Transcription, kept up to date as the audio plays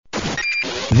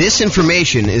This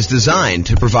information is designed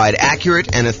to provide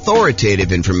accurate and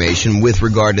authoritative information with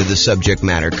regard to the subject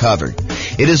matter covered.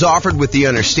 It is offered with the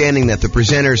understanding that the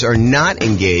presenters are not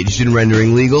engaged in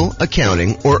rendering legal,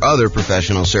 accounting, or other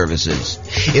professional services.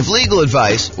 If legal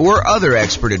advice or other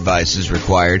expert advice is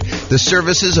required, the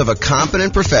services of a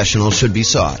competent professional should be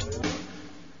sought.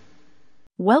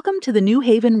 Welcome to the New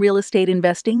Haven Real Estate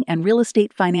Investing and Real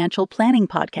Estate Financial Planning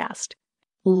Podcast.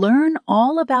 Learn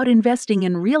all about investing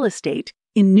in real estate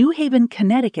in New Haven,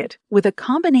 Connecticut, with a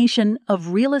combination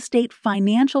of real estate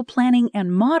financial planning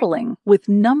and modeling with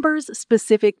numbers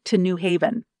specific to New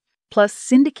Haven, plus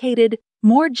syndicated,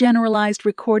 more generalized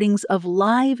recordings of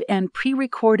live and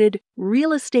pre-recorded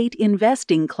real estate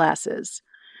investing classes.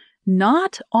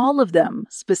 Not all of them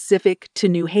specific to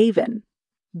New Haven.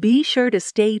 Be sure to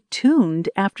stay tuned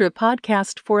after a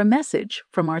podcast for a message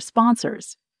from our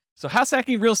sponsors. So house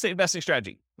hacking real estate investing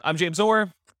strategy. I'm James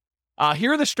Orr.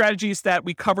 Here are the strategies that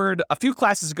we covered a few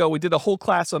classes ago. We did a whole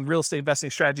class on real estate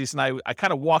investing strategies, and I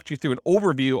kind of walked you through an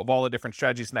overview of all the different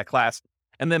strategies in that class.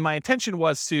 And then my intention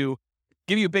was to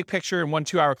give you a big picture in 1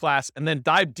 2-hour class and then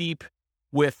dive deep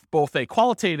with both a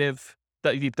qualitative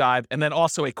deep dive and then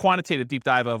also a quantitative deep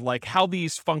dive of like how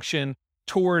these function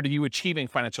toward you achieving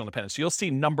financial independence. So you'll see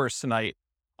numbers tonight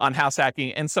on house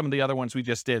hacking and some of the other ones we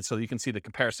just did so you can see the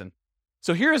comparison.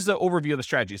 So here's the overview of the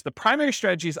strategies. The primary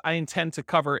strategies I intend to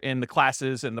cover in the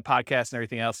classes and the podcast and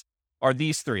everything else are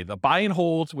these 3. The buy and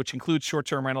hold, which includes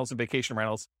short-term rentals and vacation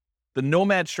rentals, the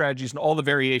nomad strategies and all the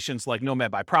variations like nomad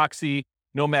by proxy,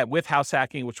 nomad with house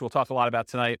hacking, which we'll talk a lot about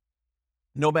tonight,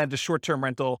 nomad to short-term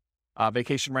rental,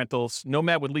 vacation rentals,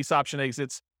 nomad with lease option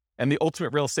exits, and the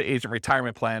ultimate real estate agent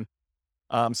retirement plan.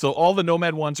 So all the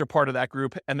nomad ones are part of that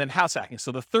group, and then house hacking.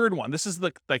 So the third one, this is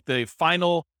the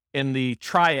final in the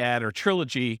triad or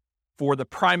trilogy for the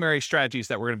primary strategies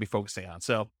that we're going to be focusing on.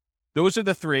 So those are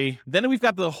the 3. Then we've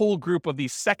got the whole group of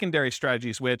these secondary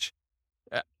strategies, which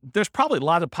there's probably a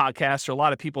lot of podcasts or a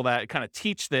lot of people that kind of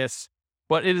teach this,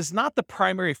 but it is not the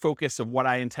primary focus of what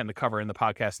I intend to cover in the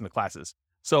podcast and the classes.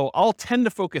 So I'll tend to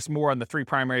focus more on the 3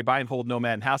 primary buy and hold,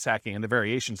 nomad, and house hacking and the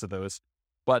variations of those.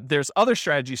 But there's other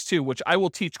strategies too, which I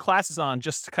will teach classes on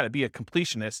just to kind of be a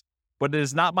completionist. But it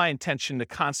is not my intention to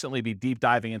constantly be deep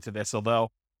diving into this, although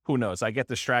who knows, I get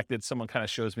distracted. Someone kind of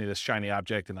shows me this shiny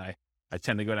object and I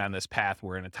tend to go down this path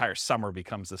where an entire summer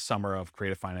becomes the summer of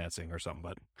creative financing or something.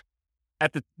 But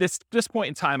at this point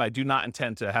in time, I do not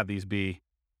intend to have these be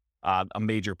a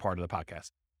major part of the podcast.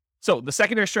 So the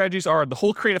secondary strategies are the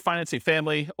whole creative financing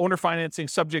family, owner financing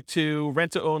subject to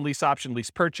rent to own, lease option, lease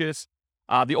purchase,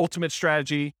 the ultimate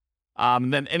strategy,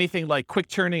 and then anything like quick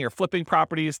turning or flipping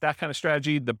properties, that kind of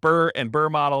strategy, the BRRRR and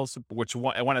BRRRR models, which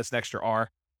one has an extra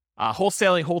R,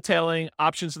 wholesaling,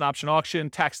 options and option auction,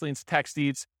 tax liens, tax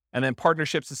deeds, and then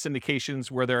partnerships and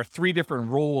syndications where there are 3 different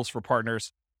roles for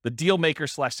partners. The deal maker /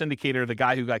 syndicator, the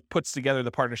guy who like puts together the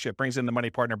partnership, brings in the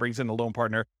money partner, brings in the loan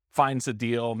partner, finds the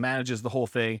deal, manages the whole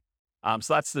thing.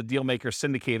 So that's the deal maker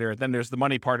syndicator. Then there's the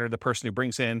money partner, the person who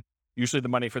brings in usually the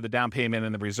money for the down payment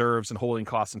and the reserves and holding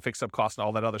costs and fixed up costs and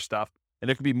all that other stuff. And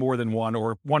there could be more than one,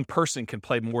 or one person can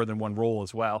play more than one role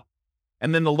as well.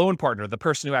 And then the loan partner, the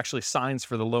person who actually signs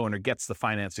for the loan or gets the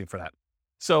financing for that.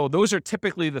 So those are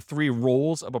typically the 3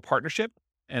 roles of a partnership.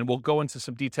 And we'll go into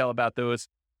some detail about those.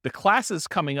 The classes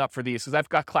coming up for these, because I've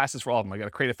got classes for all of them. I got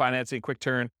a creative financing, quick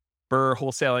turn, BRRRR,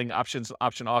 wholesaling, options,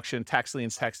 option auction, tax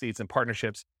liens, tax deeds, and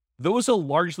partnerships. Those will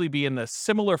largely be in the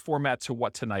similar format to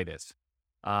what tonight is.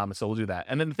 So we'll do that.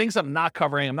 And then the things I'm not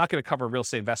covering, I'm not going to cover real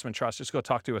estate investment trust. Just go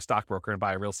talk to a stockbroker and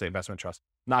buy a real estate investment trust.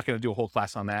 I'm not going to do a whole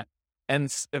class on that.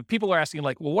 And if people are asking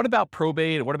like, well, what about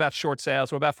probate? What about short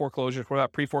sales? What about foreclosures? What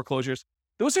about pre-foreclosures?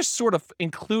 Those are sort of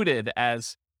included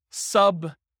as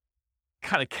sub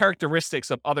kind of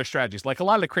characteristics of other strategies. Like a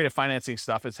lot of the creative financing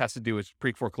stuff, it has to do with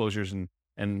pre-foreclosures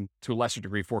and to a lesser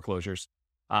degree foreclosures.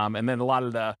 And then a lot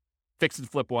of the fix and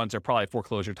flip ones are probably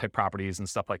foreclosure type properties and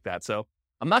stuff like that. So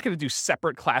I'm not going to do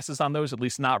separate classes on those, at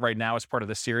least not right now as part of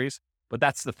this series, but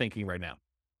that's the thinking right now.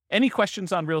 Any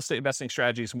questions on real estate investing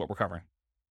strategies and what we're covering?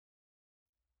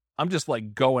 I'm just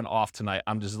like going off tonight.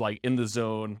 I'm just like in the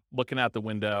zone, looking out the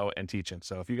window and teaching.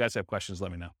 So if you guys have questions,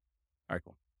 let me know. All right,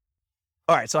 cool.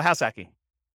 All right, so house hacking.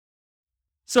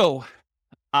 So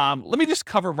let me just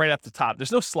cover right up the top.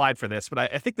 There's no slide for this, but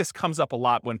I think this comes up a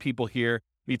lot when people hear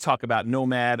me talk about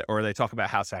nomad or they talk about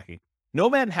house hacking.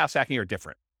 Nomad and house hacking are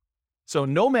different. So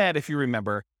nomad, if you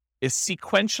remember, is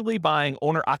sequentially buying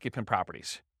owner-occupant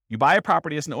properties. You buy a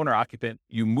property as an owner-occupant,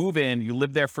 you move in, you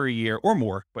live there for a year or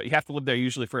more, but you have to live there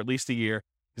usually for at least a year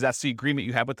because that's the agreement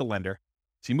you have with the lender.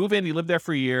 So you move in, you live there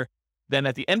for a year. Then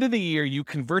at the end of the year, you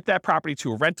convert that property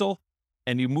to a rental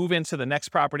and you move into the next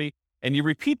property. And you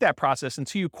repeat that process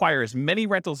until you acquire as many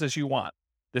rentals as you want.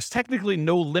 There's technically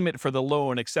no limit for the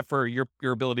loan except for your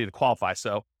ability to qualify.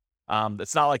 So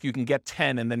it's not like you can get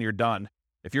 10 and then you're done.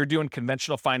 If you're doing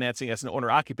conventional financing as an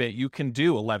owner-occupant, you can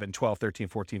do 11, 12, 13,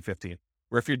 14, 15.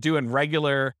 Where if you're doing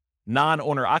regular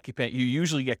non-owner-occupant, you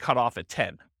usually get cut off at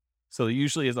 10. So there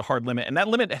usually is a hard limit. And that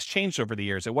limit has changed over the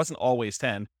years. It wasn't always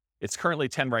 10. It's currently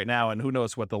 10 right now, and who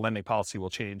knows what the lending policy will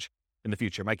change in the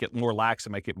future. It might get more lax,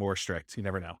 it might get more strict. You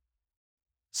never know.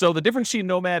 So the difference between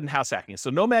Nomad and house hacking. So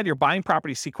Nomad, you're buying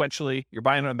properties sequentially. You're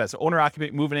buying them as an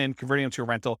owner-occupant, moving in, converting them to a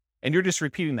rental, and you're just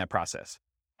repeating that process.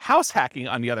 House hacking,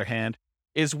 on the other hand,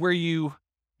 is where you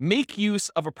make use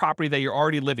of a property that you're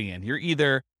already living in. You're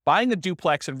either buying a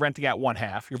duplex and renting out one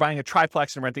half, you're buying a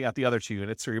triplex and renting out the other 2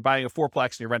 units, or you're buying a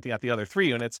fourplex and you're renting out the other 3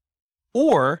 units,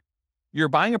 or you're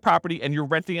buying a property and you're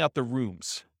renting out the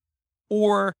rooms,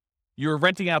 or you're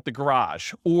renting out the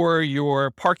garage, or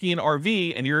you're parking an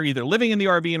RV and you're either living in the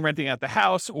RV and renting out the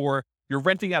house, or you're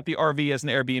renting out the RV as an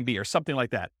Airbnb or something like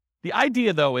that. The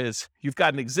idea, though, is you've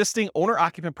got an existing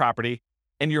owner-occupant property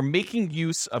and you're making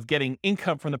use of getting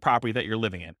income from the property that you're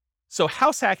living in. So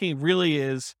house hacking really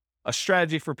is a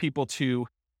strategy for people to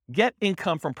get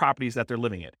income from properties that they're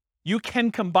living in. You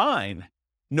can combine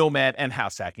Nomad and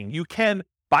house hacking. You can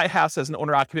buy a house as an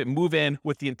owner-occupant, move in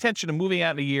with the intention of moving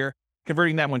out in a year,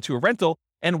 converting that one to a rental.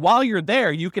 And while you're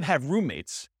there, you can have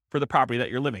roommates for the property that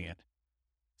you're living in.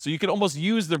 So you can almost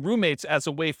use the roommates as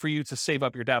a way for you to save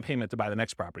up your down payment to buy the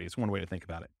next property. It's one way to think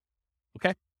about it.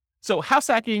 Okay. So house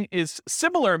hacking is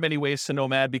similar in many ways to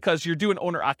Nomad because you're doing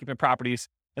owner-occupant properties.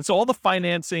 And so all the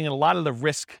financing and a lot of the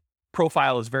risk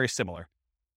profile is very similar.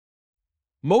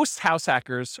 Most house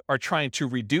hackers are trying to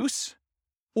reduce,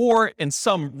 or in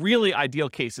some really ideal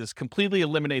cases, completely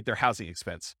eliminate their housing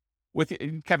expense. With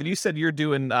Kevin, you said you're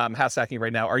doing house hacking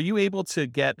right now. Are you able to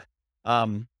get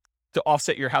to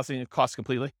offset your housing costs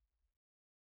completely?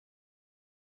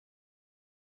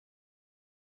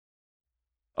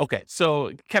 Okay,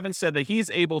 so Kevin said that he's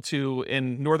able to,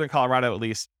 in Northern Colorado at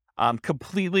least,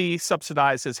 completely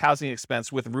subsidize his housing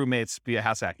expense with roommates via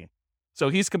house hacking. So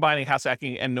he's combining house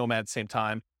hacking and Nomad at the same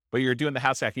time, but you're doing the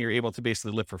house hacking, you're able to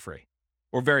basically live for free,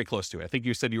 or very close to it. I think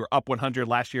you said you were up 100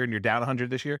 last year and you're down 100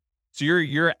 this year. So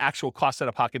your actual cost out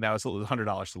of pocket now is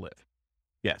 $100 to live.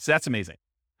 Yeah, so that's amazing.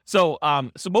 So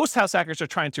most house hackers are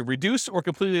trying to reduce or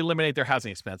completely eliminate their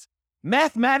housing expense.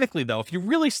 Mathematically, though, if you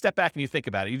really step back and you think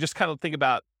about it, you just kind of think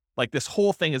about like this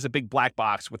whole thing is a big black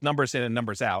box with numbers in and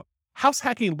numbers out. House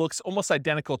hacking looks almost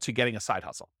identical to getting a side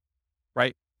hustle,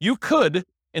 right? You could,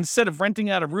 instead of renting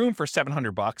out a room for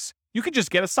 $700, you could just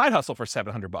get a side hustle for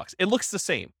 $700. It looks the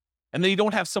same. And then you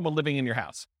don't have someone living in your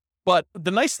house. But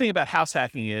the nice thing about house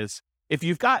hacking is if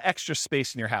you've got extra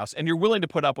space in your house and you're willing to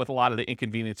put up with a lot of the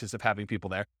inconveniences of having people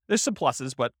there, there's some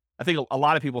pluses, but I think a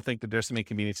lot of people think that there's some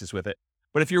inconveniences with it.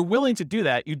 But if you're willing to do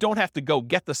that, you don't have to go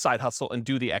get the side hustle and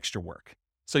do the extra work.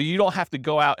 So you don't have to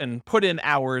go out and put in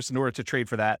hours in order to trade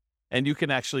for that. And you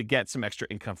can actually get some extra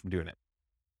income from doing it.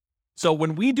 So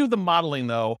when we do the modeling,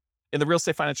 though, in the Real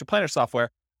Estate Financial Planner software,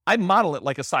 I model it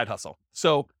like a side hustle.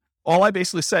 So all I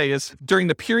basically say is during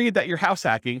the period that you're house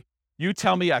hacking, you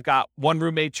tell me I've got 1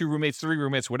 roommate, 2 roommates, 3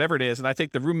 roommates, whatever it is, and I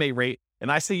take the roommate rate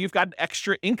and I say you've got an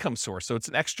extra income source. So it's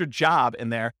an extra job in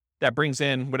there that brings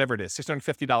in whatever it is,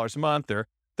 $650 a month or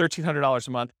 $1,300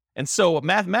 a month. And so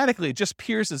mathematically, it just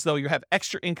appears as though you have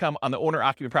extra income on the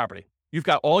owner-occupant property. You've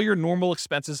got all your normal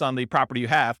expenses on the property you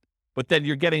have, but then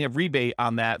you're getting a rebate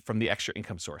on that from the extra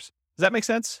income source. Does that make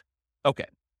sense? Okay.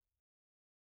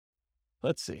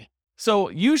 Let's see. So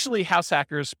usually house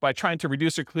hackers, by trying to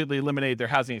reduce or completely eliminate their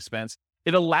housing expense,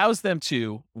 it allows them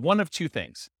to, one of two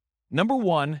things. Number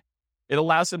one, it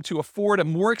allows them to afford a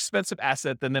more expensive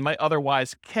asset than they might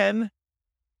otherwise can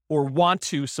or want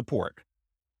to support.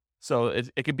 So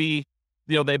it could be,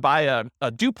 they buy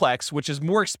a duplex, which is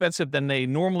more expensive than they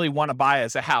normally want to buy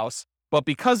as a house. But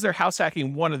because they're house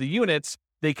hacking one of the units,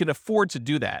 they can afford to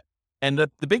do that. And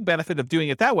the big benefit of doing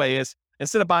it that way is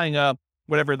instead of buying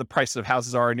whatever the price of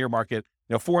houses are in your market,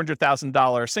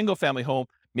 $400,000 single family home,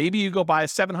 maybe you go buy a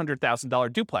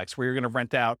 $700,000 duplex where you're going to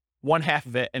rent out one half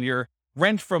of it and your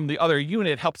rent from the other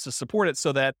unit helps to support it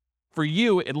so that for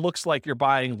you, it looks like you're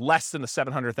buying less than a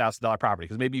 $700,000 property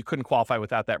because maybe you couldn't qualify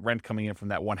without that rent coming in from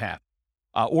that one half.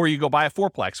 Or you go buy a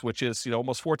fourplex, which is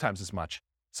almost 4 times as much.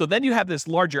 So then you have this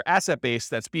larger asset base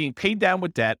that's being paid down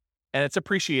with debt and it's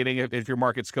appreciating if your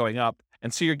market's going up.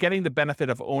 And so you're getting the benefit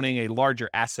of owning a larger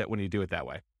asset when you do it that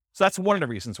way. So that's one of the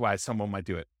reasons why someone might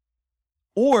do it.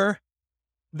 Or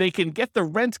they can get the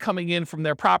rent coming in from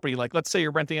their property. Like let's say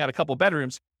you're renting out a couple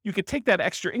bedrooms, you could take that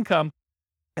extra income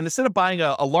and instead of buying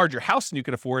a larger house than you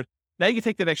can afford, Now you can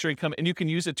take that extra income and you can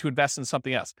use it to invest in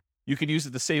something else. You could use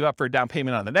it to save up for a down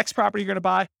payment on the next property you're going to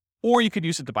buy, or you could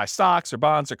use it to buy stocks or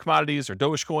bonds or commodities or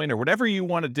Dogecoin or whatever you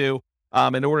want to do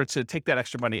in order to take that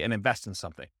extra money and invest in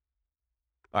something.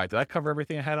 All right, did I cover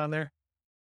everything I had on there?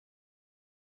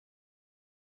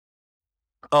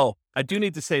 Oh, I do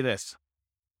need to say this.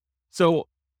 So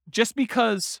just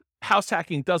because house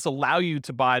hacking does allow you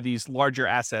to buy these larger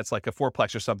assets like a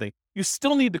fourplex or something, you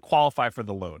still need to qualify for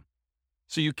the loan.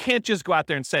 So you can't just go out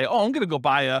there and say, oh, I'm going to go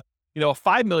buy a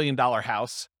 $5 million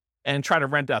house and try to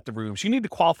rent out the rooms. You need to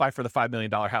qualify for the $5 million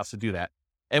house to do that.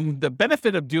 And the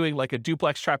benefit of doing like a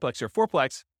duplex, triplex, or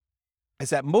fourplex is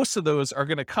that most of those are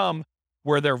going to come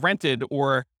where they're rented,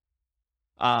 or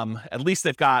at least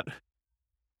they've got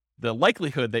the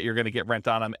likelihood that you're going to get rent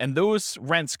on them. And those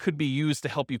rents could be used to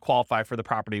help you qualify for the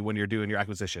property when you're doing your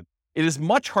acquisition. It is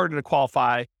much harder to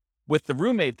qualify with the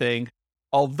roommate thing.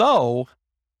 Although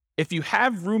if you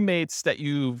have roommates that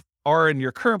you are in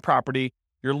your current property,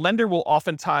 your lender will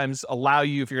oftentimes allow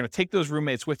you, if you're going to take those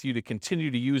roommates with you, to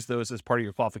continue to use those as part of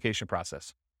your qualification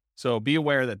process. So be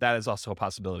aware that that is also a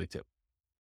possibility too.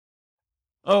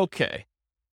 Okay.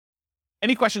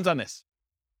 Any questions on this?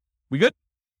 We good?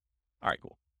 All right,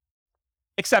 cool.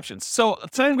 Exceptions. So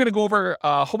tonight I'm going to go over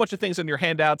a whole bunch of things on your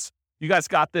handouts. You guys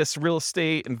got this real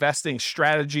estate investing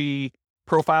strategy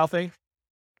profile thing.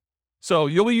 So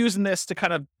you'll be using this to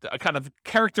kind of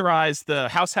characterize the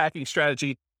house hacking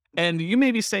strategy. And you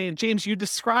may be saying, James, you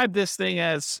described this thing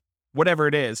as whatever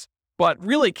it is, but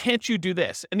really, can't you do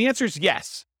this? And the answer is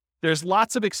yes. There's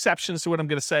lots of exceptions to what I'm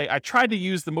going to say. I tried to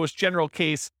use the most general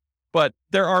case, but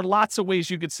there are lots of ways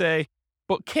you could say,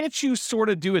 but can't you sort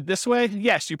of do it this way?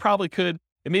 Yes, you probably could.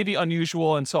 It may be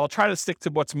unusual, and so I'll try to stick to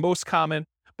what's most common,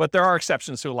 but there are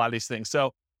exceptions to a lot of these things.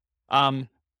 So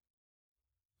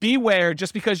beware,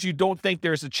 just because you don't think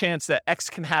there's a chance that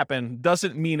X can happen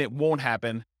doesn't mean it won't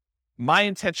happen. My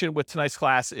intention with tonight's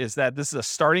class is that this is a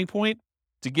starting point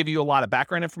to give you a lot of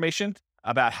background information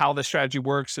about how the strategy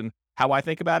works and how I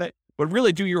think about it, but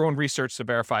really do your own research to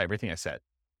verify everything I said.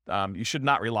 You should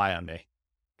not rely on me.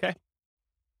 Okay?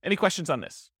 Any questions on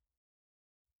this?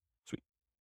 Sweet.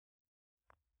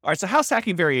 All right, so house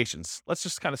hacking variations. Let's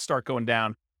just kind of start going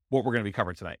down what we're going to be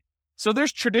covering tonight. So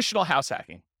there's traditional house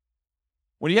hacking.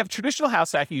 When you have traditional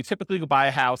house hacking, you typically go buy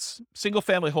a house, single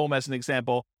family home as an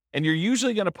example, and you're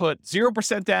usually going to put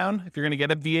 0% down if you're going to get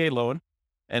a VA loan.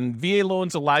 And VA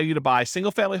loans allow you to buy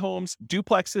single family homes,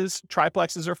 duplexes,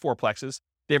 triplexes, or fourplexes.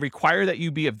 They require that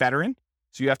you be a veteran.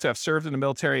 So you have to have served in the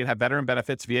military and have veteran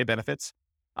benefits, VA benefits.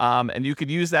 And you could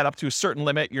use that up to a certain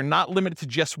limit. You're not limited to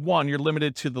just one. You're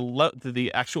limited to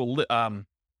the actual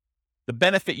the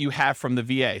benefit you have from the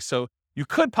VA. So you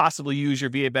could possibly use your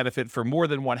VA benefit for more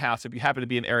than one house if you happen to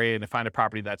be in an area and to find a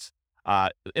property that's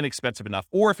inexpensive enough.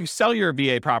 Or if you sell your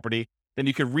VA property, then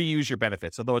you could reuse your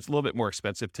benefits, although it's a little bit more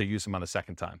expensive to use them on the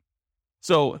second time.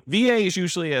 So VA is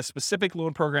usually a specific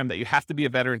loan program that you have to be a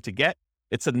veteran to get.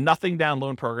 It's a nothing down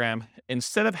loan program.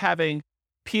 Instead of having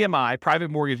PMI, private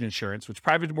mortgage insurance, which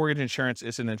private mortgage insurance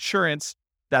is an insurance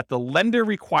that the lender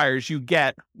requires you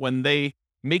get when they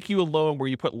make you a loan where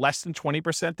you put less than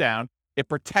 20% down. It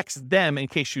protects them in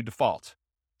case you default.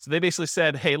 So they basically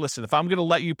said, hey, listen, if I'm going to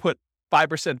let you put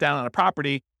 5% down on a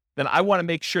property, then I want to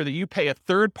make sure that you pay a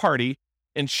third party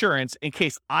insurance in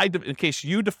case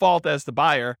you default as the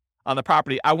buyer on the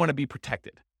property. I want to be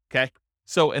protected. Okay.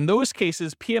 So in those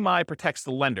cases, PMI protects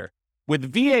the lender.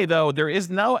 With VA though, there is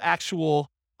no actual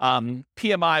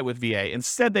PMI with VA.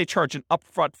 Instead, they charge an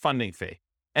upfront funding fee.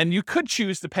 And you could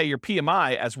choose to pay your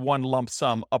PMI as one lump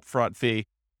sum upfront fee,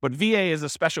 but VA is a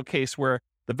special case where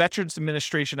the Veterans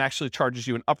Administration actually charges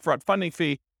you an upfront funding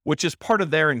fee, which is part of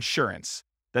their insurance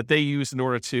that they use in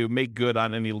order to make good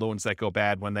on any loans that go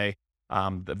bad when the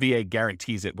VA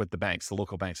guarantees it with the banks, the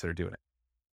local banks that are doing it.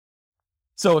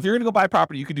 So if you're going to go buy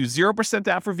property, you could do 0%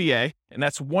 down for VA, and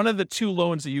that's one of the two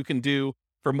loans that you can do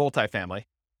for multifamily.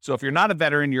 So if you're not a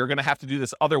veteran, you're going to have to do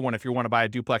this other one if you want to buy a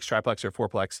duplex, triplex, or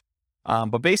fourplex.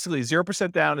 But basically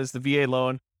 0% down is the VA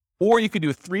loan, or you could do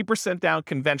a 3% down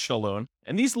conventional loan.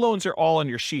 And these loans are all on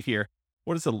your sheet here.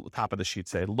 What does the top of the sheet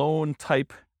say? Loan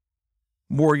type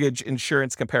mortgage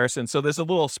insurance comparison. So there's a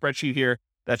little spreadsheet here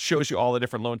that shows you all the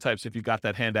different loan types if you've got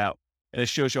that handout. And it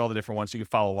shows you all the different ones. So you can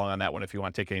follow along on that one if you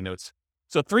want to take any notes.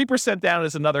 So 3% down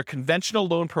is another conventional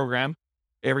loan program.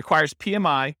 It requires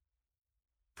PMI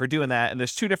for doing that. And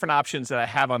there's two different options that I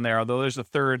have on there, although there's a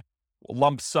third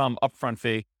lump sum upfront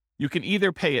fee. You can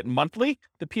either pay it monthly,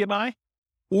 the PMI,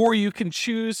 or you can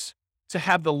choose to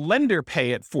have the lender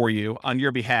pay it for you on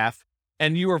your behalf,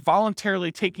 and you are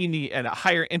voluntarily taking at a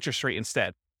higher interest rate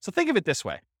instead. So think of it this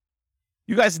way.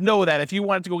 You guys know that if you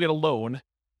wanted to go get a loan,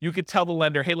 you could tell the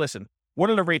lender, hey, listen, what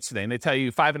are the rates today? And they tell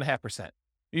you 5.5%.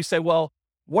 You say, well,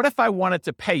 what if I wanted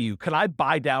to pay you? Could I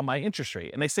buy down my interest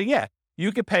rate? And they say, yeah,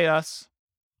 you could pay us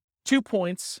 2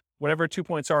 points, whatever 2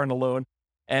 points are in the loan,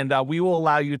 and we will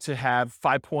allow you to have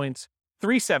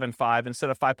 5.375 instead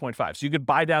of 5.5. So you could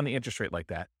buy down the interest rate like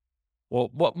that. Well,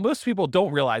 what most people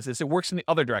don't realize is it works in the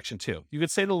other direction too. You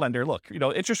could say to the lender, look,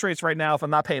 interest rates right now, if I'm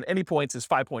not paying any points, is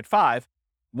 5.5.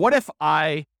 What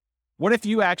if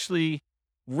you actually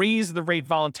raise the rate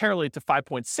voluntarily to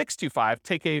 5.625,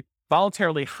 take a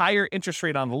voluntarily higher interest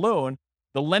rate on the loan?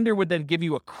 The lender would then give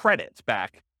you a credit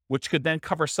back, which could then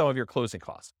cover some of your closing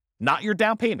costs, not your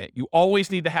down payment. You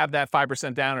always need to have that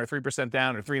 5% down or 3%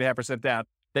 down or 3.5% down,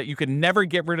 that you can never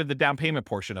get rid of the down payment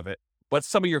portion of it. But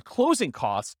some of your closing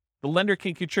costs, the lender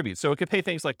can contribute. So it could pay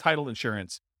things like title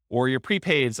insurance or your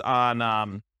prepaids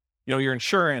on, your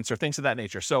insurance or things of that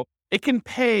nature. So it can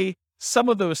pay some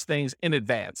of those things in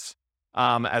advance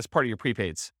as part of your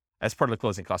prepaids, as part of the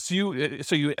closing costs.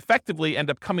 So you effectively end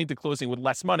up coming to closing with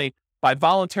less money by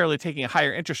voluntarily taking a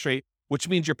higher interest rate, which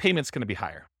means your payment's going to be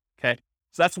higher. Okay,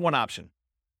 so that's one option.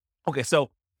 Okay, so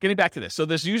getting back to this, so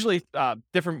there's usually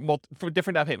different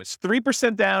down payments.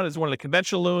 3% down is one of the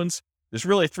conventional loans. There's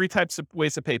really 3 types of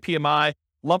ways to pay PMI: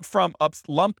 lump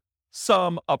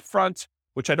sum upfront,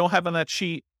 which I don't have on that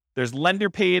sheet. There's lender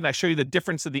paid, and I show you the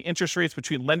difference of the interest rates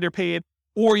between lender paid,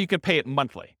 or you can pay it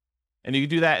monthly. And you can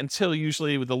do that until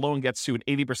usually the loan gets to an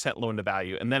 80% loan to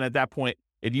value. And then at that point,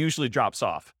 it usually drops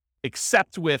off,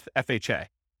 except with FHA.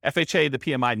 FHA, the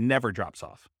PMI never drops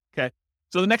off. Okay.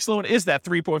 So the next loan is that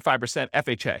 3.5%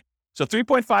 FHA. So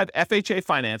 3.5 FHA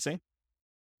financing.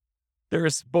 There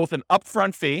is both an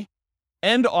upfront fee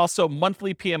and also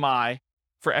monthly PMI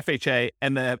for FHA,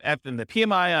 and the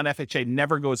PMI on FHA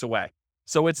never goes away.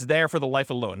 So it's there for the life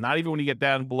of the loan. Not even when you get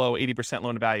down below 80%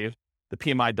 loan to value, the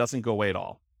PMI doesn't go away at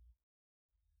all.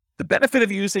 The benefit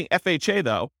of using FHA,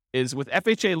 though, is with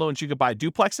FHA loans, you could buy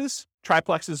duplexes,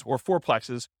 triplexes, or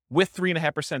fourplexes with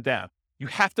 3.5% down. You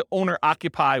have to owner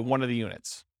occupy one of the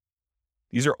units.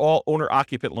 These are all owner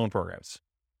occupant loan programs.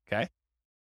 Okay.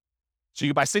 So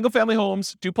you can buy single family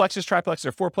homes, duplexes, triplexes,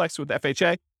 or fourplexes with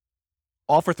FHA,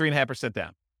 all for 3.5%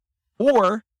 down,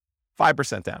 or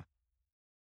 5% down.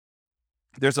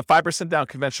 There's a 5% down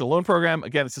conventional loan program.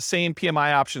 Again, it's the same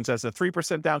PMI options as a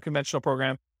 3% down conventional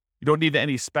program. You don't need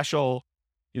any special,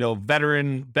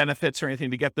 veteran benefits or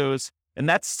anything to get those. And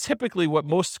that's typically what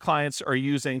most clients are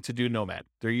using to do Nomad.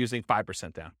 They're using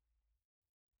 5% down.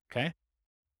 Okay.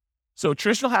 So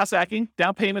traditional house hacking,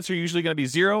 down payments are usually going to be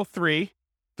 0, 3,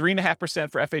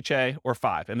 3.5% for FHA, or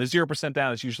 5. And the 0%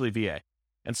 down is usually VA.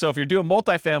 And so if you're doing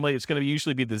multifamily, it's going to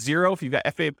usually be the 0 if you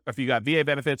got VA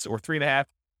benefits, or 3.5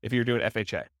 if you're doing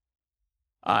FHA.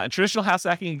 In traditional house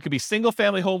hacking, it could be single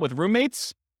family home with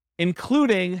roommates,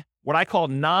 including what I call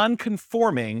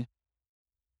non-conforming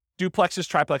duplexes,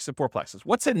 triplexes, and fourplexes.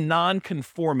 What's a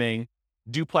non-conforming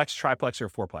duplex, triplex, or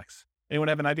fourplex? Anyone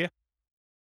have an idea?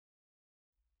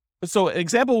 So an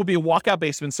example would be a walkout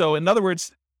basement. So in other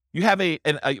words, you have a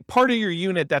part of your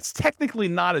unit that's technically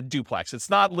not a duplex. It's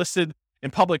not listed in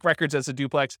public records as a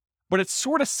duplex, but it's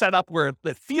sort of set up where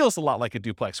it feels a lot like a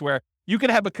duplex, where you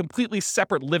can have a completely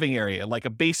separate living area, like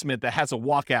a basement that has a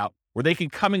walkout where they can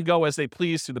come and go as they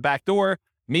please through the back door.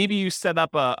 Maybe you set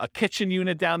up a kitchen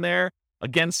unit down there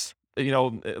against, a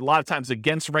lot of times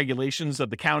against regulations of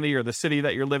the county or the city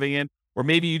that you're living in. Or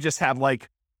maybe you just have like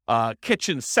a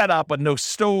kitchen set up, but no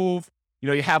stove.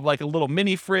 You have like a little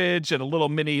mini fridge and a little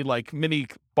mini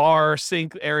bar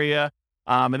sink area.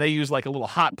 And they use like a little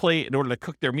hot plate in order to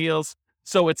cook their meals.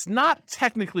 So it's not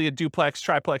technically a duplex,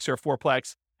 triplex, or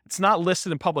fourplex. It's not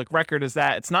listed in public record as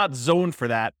that. It's not zoned for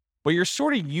that, but you're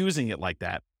sort of using it like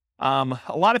that. A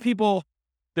lot of people,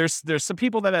 there's some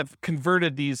people that have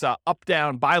converted these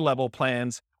up-down bi-level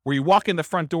plans where you walk in the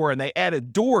front door and they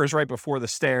added doors right before the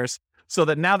stairs so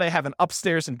that now they have an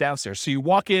upstairs and downstairs. So you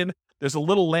walk in, there's a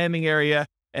little landing area,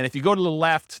 and if you go to the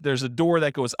left, there's a door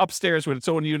that goes upstairs with its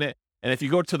own unit. And if you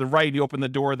go to the right, you open the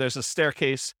door, there's a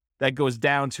staircase that goes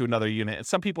down to another unit. And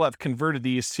some people have converted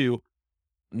these to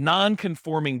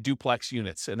non-conforming duplex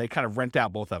units, and they kind of rent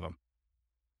out both of them.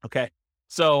 Okay.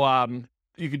 So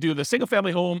you could do the single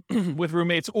family home with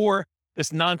roommates, or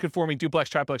this non-conforming duplex,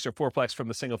 triplex, or fourplex from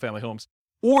the single family homes.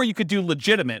 Or you could do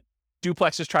legitimate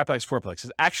duplexes, triplexes, fourplexes,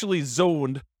 actually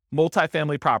zoned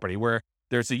multifamily property where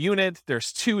there's a unit,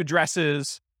 there's 2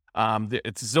 addresses,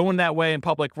 it's zoned that way in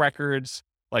public records.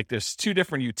 Like there's 2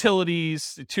 different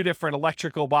utilities, 2 different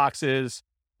electrical boxes,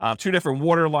 2 different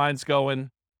water lines going,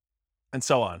 and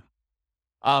so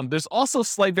on. There's also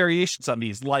slight variations on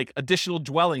these, like additional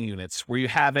dwelling units, where you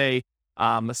have a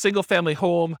single family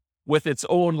home with its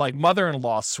own like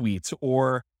mother-in-law suite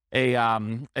or a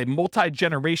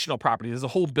multi-generational property. There's a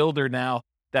whole builder now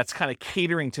that's kind of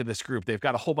catering to this group. They've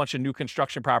got a whole bunch of new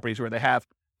construction properties where they have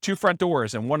 2 front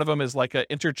doors, and one of them is like an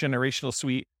intergenerational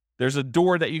suite. There's a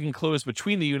door that you can close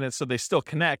between the units so they still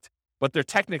connect, but they're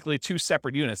technically 2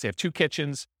 separate units. They have 2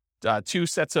 kitchens, 2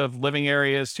 sets of living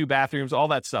areas, 2 bathrooms, all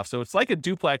that stuff. So it's like a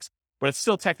duplex, but it's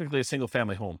still technically a single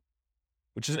family home,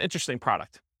 which is an interesting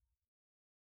product.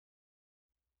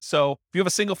 So if you have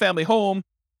a single family home,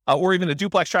 or even a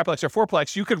duplex, triplex, or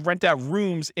fourplex, you could rent out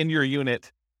rooms in your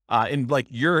unit, in like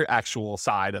your actual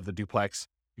side of the duplex.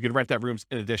 You could rent out rooms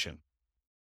in addition.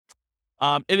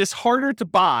 It is harder to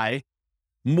buy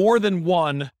more than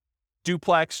one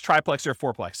duplex, triplex, or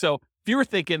fourplex. So if you were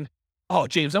thinking, oh,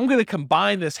 James, I'm going to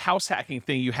combine this house hacking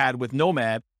thing you had with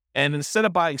Nomad, and instead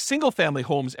of buying single family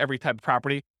homes every type of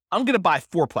property, I'm going to buy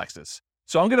fourplexes.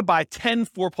 So I'm going to buy 10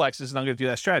 fourplexes, and I'm going to do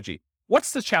that strategy.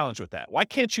 What's the challenge with that? Why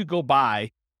can't you go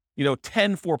buy,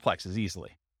 10 fourplexes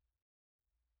easily?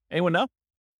 Anyone know?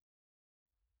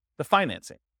 The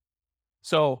financing.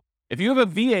 So if you have a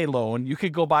VA loan, you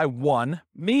could go buy 1,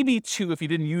 maybe 2 if you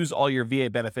didn't use all your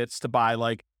VA benefits to buy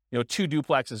 2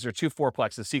 duplexes or 2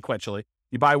 fourplexes sequentially.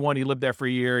 You buy 1, you live there for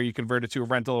a year, you convert it to a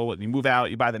rental, you move out,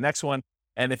 you buy the next one.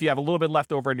 And if you have a little bit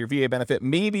left over in your VA benefit,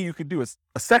 maybe you could do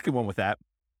a second one with that.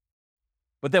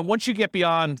 But then once you get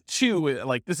beyond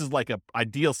 2, this is like an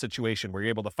ideal situation where you're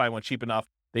able to find one cheap enough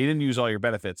that you didn't use all your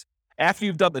benefits. After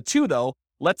you've done the 2 though,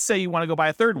 let's say you want to go buy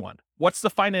a third one. What's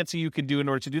the financing you can do in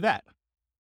order to do that?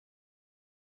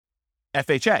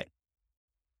 FHA.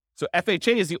 So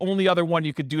FHA is the only other one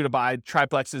you could do to buy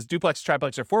triplexes, duplex,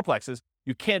 triplex, or fourplexes.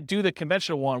 You can't do the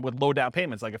conventional one with low down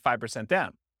payments, like a 5%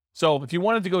 down. So if you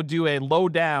wanted to go do a low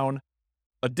down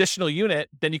additional unit,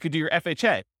 then you could do your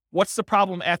FHA. What's the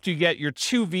problem after you get your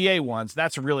 2 VA ones?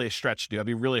 That's really a stretch to do. It'd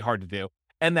be really hard to do.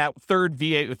 And that third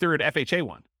FHA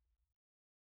one.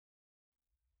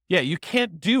 Yeah, you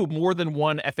can't do more than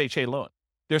 1 FHA loan.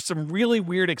 There's some really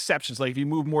weird exceptions. Like if you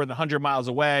move more than 100 miles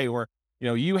away, or,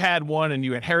 you had one and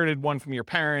you inherited one from your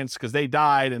parents because they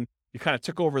died and you kind of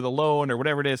took over the loan or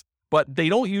whatever it is. But they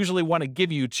don't usually want to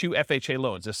give you 2 FHA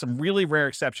loans. There's some really rare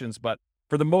exceptions, but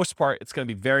for the most part, it's going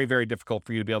to be very, very difficult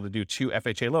for you to be able to do 2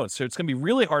 FHA loans. So it's going to be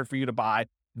really hard for you to buy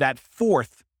that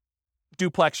 4th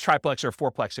duplex, triplex, or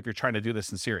fourplex if you're trying to do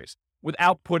this in series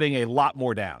without putting a lot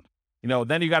more down.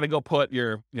 Then you got to go put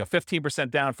your 15%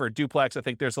 down for a duplex. I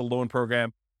think there's a loan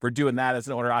program for doing that as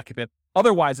an owner occupant.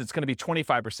 Otherwise, it's going to be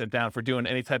 25% down for doing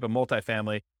any type of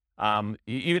multifamily.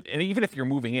 Even if you're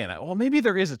moving in, well, maybe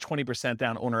there is a 20%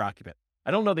 down owner occupant.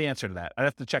 I don't know the answer to that. I'd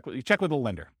have to check with a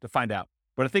lender to find out.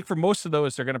 But I think for most of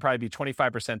those, they're going to probably be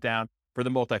 25% down for the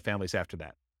multifamilies after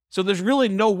that. So there's really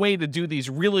no way to do these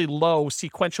really low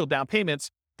sequential down payments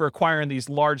for acquiring these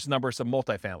large numbers of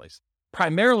multifamilies.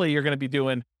 Primarily, you're going to be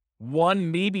doing 1,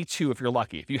 maybe 2 if you're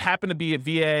lucky. If you happen to be a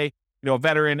VA, a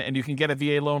veteran, and you can get a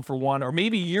VA loan for 1, or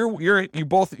maybe you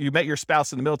met your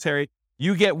spouse in the military,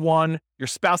 you get 1, your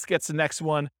spouse gets the next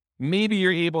one. Maybe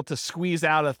you're able to squeeze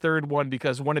out a third one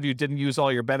because one of you didn't use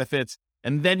all your benefits.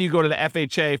 And then you go to the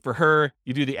FHA for her,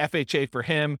 you do the FHA for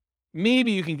him.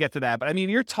 Maybe you can get to that. But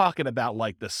you're talking about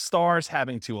like the stars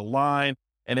having to align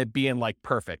and it being like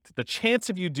perfect. The chance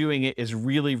of you doing it is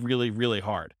really, really, really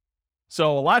hard.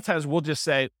 So a lot of times we'll just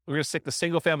say, we're going to stick to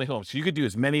single family homes. So you could do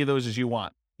as many of those as you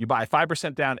want. You buy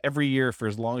 5% down every year for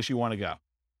as long as you want to go.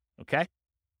 Okay.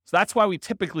 So that's why we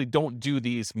typically don't do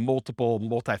these multiple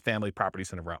multifamily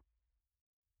properties in a row.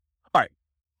 All right.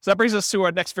 So that brings us to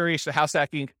our next variation of house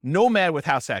hacking, Nomad with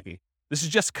house hacking. This is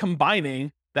just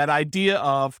combining that idea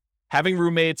of having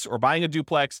roommates or buying a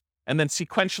duplex and then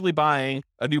sequentially buying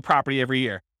a new property every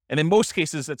year. And in most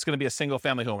cases, it's going to be a single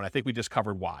family home. And I think we just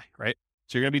covered why, right?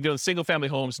 So you're going to be doing single family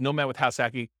homes, Nomad with house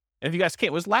hacking. And if you guys can't,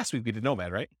 it was last week we did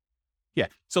Nomad, right? Yeah.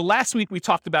 So last week we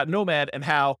talked about Nomad and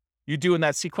how you're doing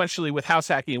that sequentially with house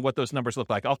hacking and what those numbers look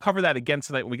like. I'll cover that again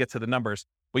tonight when we get to the numbers,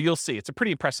 but you'll see it's a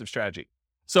pretty impressive strategy.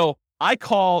 So I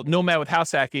call Nomad with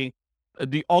house hacking,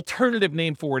 the alternative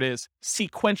name for it is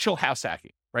sequential house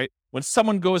hacking, right? When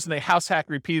someone goes and they house hack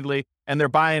repeatedly and they're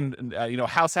buying,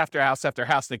 house after house after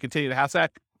house, and they continue to house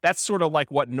hack, that's sort of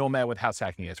like what Nomad with house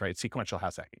hacking is, right? Sequential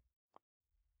house hacking.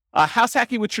 House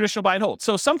hacking with traditional buy and hold.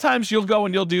 So sometimes you'll go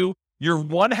and you'll do your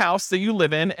one house that you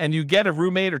live in and you get a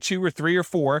roommate or 2 or 3 or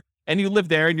 4 and you live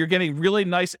there and you're getting really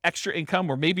nice extra income,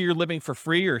 or maybe you're living for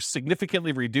free or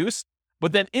significantly reduced.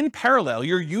 But then in parallel,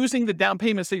 you're using the down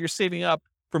payments that you're saving up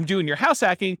from doing your house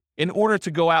hacking in order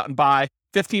to go out and buy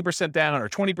 15% down or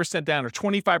 20% down or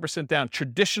 25% down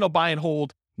traditional buy and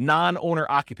hold non-owner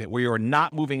occupant where you're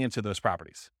not moving into those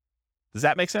properties. Does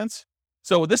that make sense?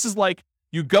 So this is like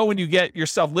you go and you get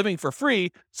yourself living for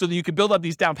free so that you can build up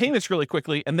these down payments really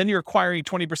quickly. And then you're acquiring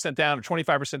 20% down or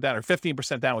 25% down or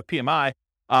 15% down with PMI,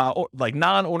 or like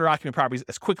non-owner occupant properties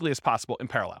as quickly as possible in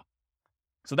parallel.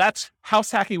 So that's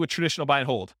house hacking with traditional buy and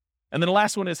hold. And then the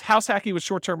last one is house hacking with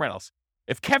short-term rentals.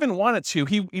 If Kevin wanted to,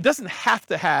 he doesn't have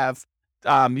to have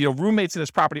roommates in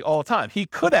his property all the time. He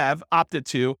could have opted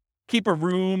to keep a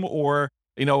room or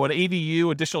an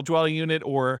ADU, additional dwelling unit,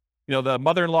 or the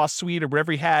mother-in-law suite or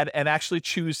whatever he had, and actually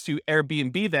choose to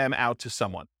Airbnb them out to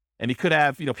someone. And he could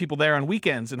have people there on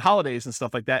weekends and holidays and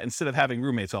stuff like that instead of having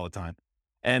roommates all the time.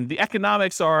 And the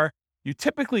economics are you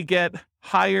typically get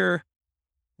higher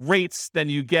rates than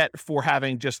you get for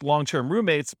having just long-term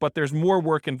roommates, but there's more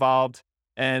work involved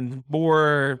and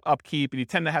more upkeep, and you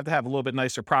tend to have a little bit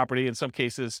nicer property in some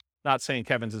cases. Not saying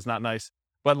Kevin's is not nice,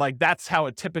 but like that's how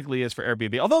it typically is for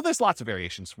Airbnb. Although there's lots of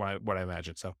variations, what I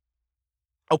imagine. So,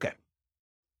 okay.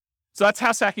 So that's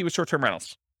house hacking with short-term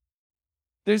rentals.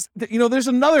 There's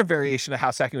another variation of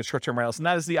house hacking with short-term rentals, and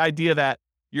that is the idea that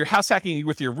you're house hacking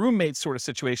with your roommate sort of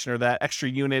situation or that extra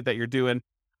unit that you're doing.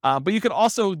 But you can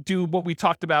also do what we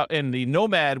talked about in the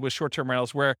nomad with short-term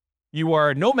rentals, where you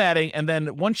are nomading, and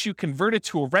then once you convert it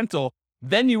to a rental,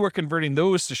 then you are converting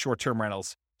those to short-term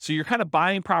rentals. So you're kind of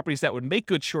buying properties that would make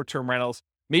good short-term rentals.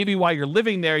 Maybe while you're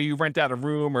living there, you rent out a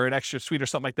room or an extra suite or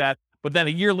something like that. But then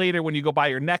a year later, when you go buy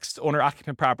your next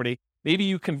owner-occupant property, maybe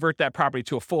you convert that property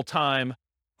to a full-time,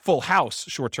 full house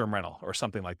short-term rental or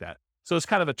something like that. So it's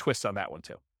kind of a twist on that one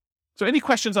too. So any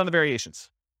questions on the variations?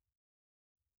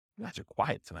 You guys are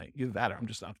quiet tonight. Either that or I'm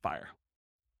just on fire.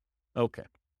 Okay.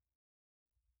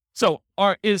 So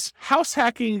is house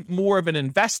hacking more of an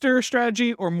investor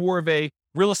strategy or more of a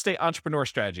real estate entrepreneur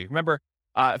strategy? Remember,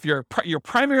 if you're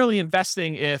primarily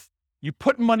investing if you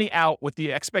put money out with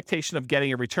the expectation of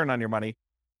getting a return on your money,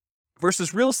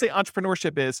 versus real estate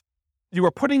entrepreneurship is you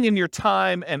are putting in your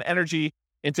time and energy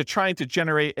into trying to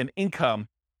generate an income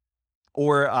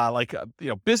or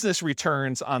business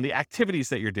returns on the activities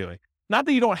that you're doing. Not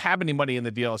that you don't have any money in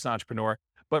the deal as an entrepreneur,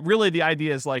 but really the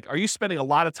idea is like, are you spending a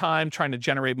lot of time trying to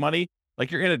generate money?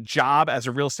 Like you're in a job as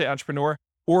a real estate entrepreneur,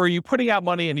 or are you putting out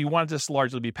money and you want this to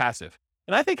largely be passive?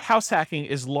 And I think house hacking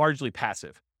is largely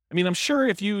passive. I mean, I'm sure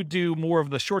if you do more of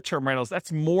the short-term rentals,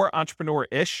 that's more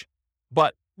entrepreneur-ish,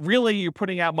 but really you're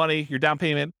putting out money, your down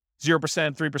payment, 0%,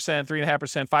 3%,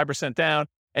 3.5%, 5% down,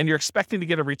 and you're expecting to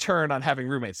get a return on having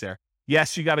roommates there.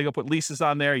 Yes, you got to go put leases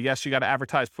on there. Yes, you got to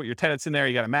advertise, put your tenants in there.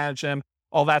 You got to manage them,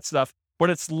 all that stuff. But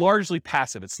it's largely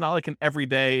passive. It's not like an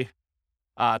everyday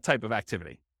type of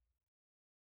activity.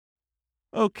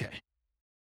 Okay.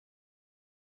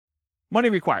 Money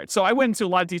required. So I went into a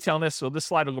lot of detail on this, so this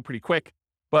slide will go pretty quick.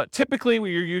 But typically,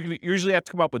 you usually have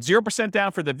to come up with 0%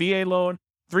 down for the VA loan,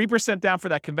 3% down for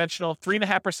that conventional,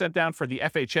 3.5% down for the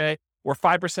FHA, or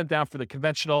 5% down for the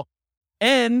conventional,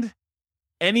 and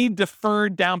any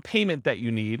deferred down payment that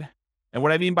you need. And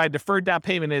what I mean by deferred down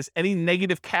payment is any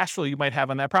negative cash flow you might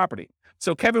have on that property.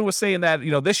 So Kevin was saying that,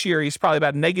 this year he's probably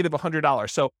about negative $100.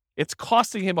 So it's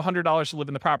costing him $100 to live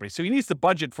in the property. So he needs to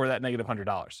budget for that negative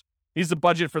 $100. He needs to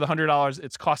budget for the $100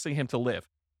 it's costing him to live,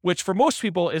 which for most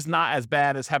people is not as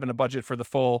bad as having a budget for the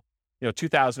full,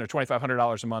 $2,000 or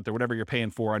 $2,500 a month or whatever you're paying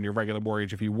for on your regular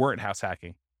mortgage if you weren't house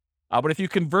hacking. But if you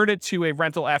convert it to a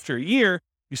rental after a year,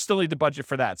 you still need to budget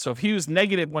for that. So if he was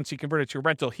negative once he converted to a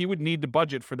rental, he would need to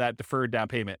budget for that deferred down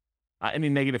payment, any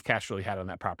negative cash flow he had on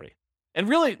that property. And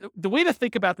really, the way to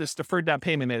think about this deferred down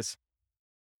payment is,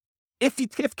 if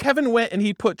Kevin went and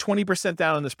he put 20%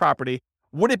 down on this property,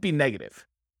 would it be negative?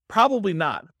 Probably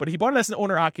not. But he bought it as an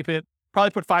owner occupant,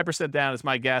 probably put 5% down is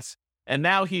my guess. And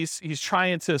now he's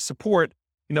trying to support,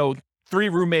 3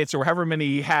 roommates or however many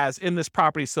he has in this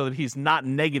property so that he's not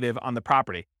negative on the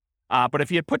property. But if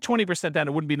he had put 20% down,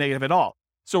 it wouldn't be negative at all.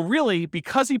 So really,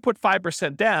 because he put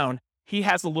 5% down, he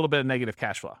has a little bit of negative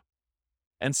cash flow.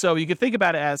 And so you can think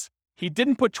about it as he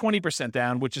didn't put 20%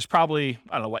 down, which is probably,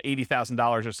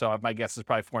 $80,000 or so. My guess is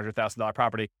probably $400,000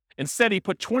 property. Instead, he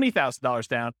put $20,000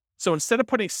 down. So instead of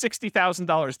putting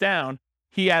 $60,000 down,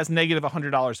 he has negative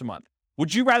 $100 a month.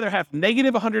 Would you rather have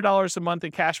negative $100 a month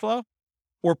in cash flow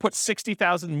or put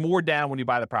 $60,000 more down when you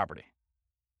buy the property?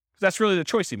 Because that's really the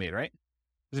choice he made, right?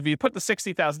 Because if you put the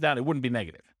 $60,000 down, it wouldn't be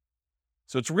negative.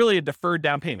 So it's really a deferred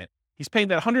down payment. He's paying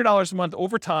that $100 a month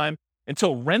over time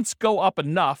until rents go up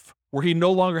enough where he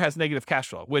no longer has negative cash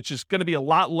flow, which is going to be a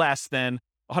lot less than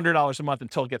 $100 a month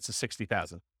until it gets to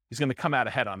 $60,000. He's going to come out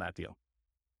ahead on that deal.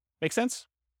 Make sense?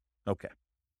 Okay.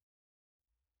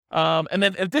 And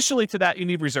then additionally to that, you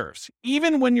need reserves.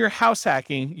 Even when you're house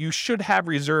hacking, you should have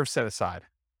reserves set aside.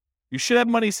 You should have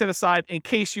money set aside in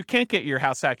case you can't get your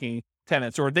house hacking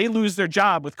tenants or they lose their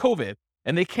job with COVID.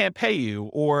 and they can't pay you,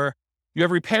 or you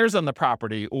have repairs on the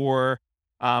property, or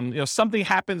something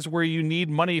happens where you need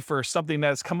money for something that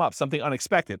has come up, something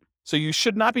unexpected. So you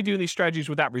should not be doing these strategies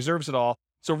without reserves at all.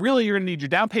 So really, you're going to need your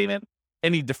down payment,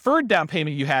 any deferred down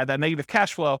payment you had, that negative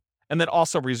cash flow, and then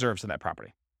also reserves in that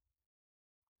property.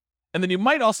 And then you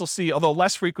might also see, although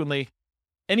less frequently,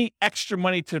 any extra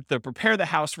money to prepare the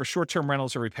house for short-term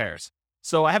rentals or repairs.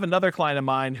 So I have another client of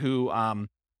mine who,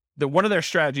 one of their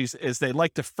strategies is they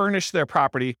like to furnish their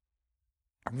property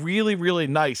really, really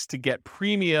nice to get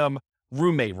premium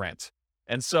roommate rent.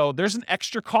 And so there's an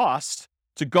extra cost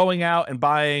to going out and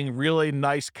buying really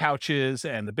nice couches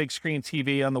and the big screen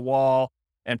TV on the wall,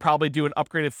 and probably doing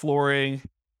upgraded flooring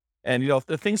and,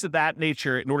 the things of that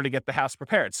nature in order to get the house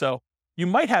prepared. So you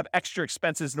might have extra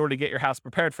expenses in order to get your house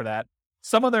prepared for that.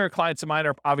 Some other clients of mine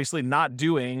are obviously not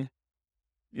doing,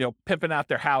 pimping out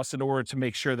their house in order to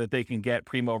make sure that they can get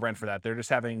primo rent for that. They're just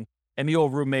having any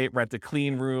old roommate rent a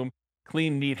clean room,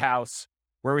 clean, neat house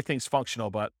where everything's functional,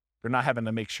 but they're not having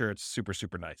to make sure it's super,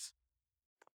 super nice.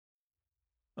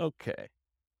 Okay.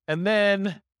 And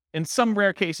then in some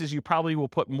rare cases, you probably will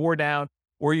put more down,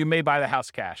 or you may buy the house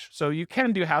cash. So you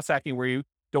can do house hacking where you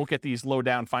don't get these low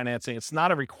down financing. It's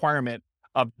not a requirement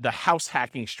of the house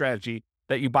hacking strategy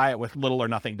that you buy it with little or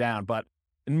nothing down. But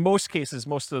in most cases,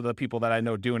 most of the people that I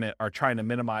know doing it are trying to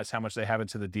minimize how much they have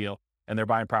into the deal, and they're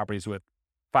buying properties with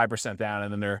 5% down,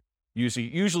 and then they're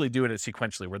usually doing it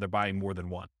sequentially where they're buying more than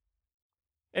one.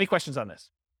 Any questions on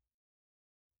this?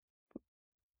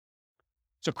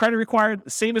 So credit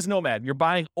required, same as Nomad. You're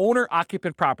buying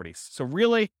owner-occupant properties. So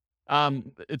really,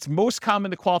 it's most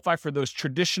common to qualify for those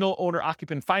traditional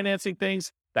owner-occupant financing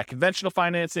things, that conventional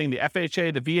financing, the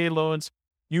FHA, the VA loans.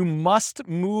 You must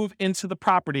move into the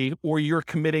property or you're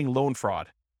committing loan fraud.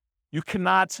 You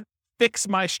cannot fix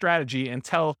my strategy and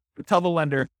tell the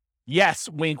lender, yes,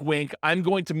 wink, wink, I'm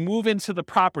going to move into the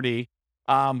property,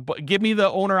 but give me the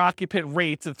owner-occupant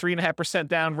rate, the 3.5%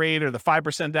 down rate or the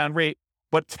 5% down rate,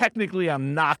 but technically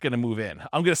I'm not going to move in.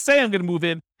 I'm going to say I'm going to move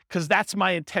in because that's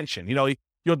my intention.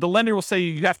 The lender will say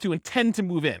you have to intend to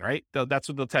move in, right? That's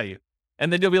what they'll tell you.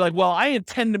 And then you'll be like, well, I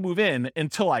intend to move in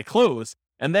until I close,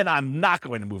 and then I'm not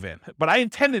going to move in. But I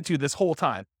intended to this whole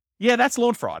time. Yeah, that's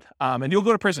loan fraud. And you'll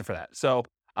go to prison for that. So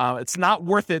it's not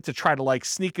worth it to try to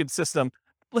sneak in system.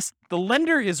 Listen, the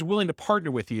lender is willing to partner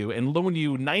with you and loan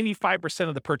you 95%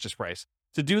 of the purchase price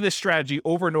to do this strategy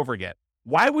over and over again.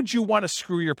 Why would you want to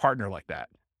screw your partner like that?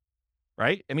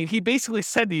 Right? I mean, he basically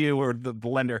said to you, or the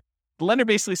lender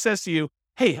basically says to you,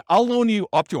 hey, I'll loan you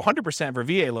up to 100% for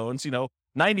VA loans,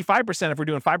 95% if we're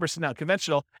doing 5% now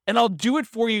conventional, and I'll do it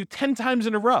for you 10 times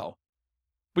in a row.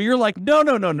 But you're like, no.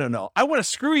 I want to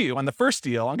screw you on the first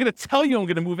deal. I'm going to tell you I'm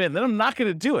going to move in, then I'm not going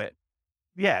to do it.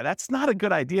 Yeah, that's not a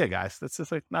good idea, guys. That's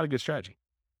just not a good strategy.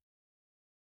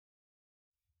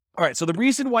 All right, so the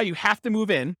reason why you have to move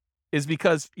in is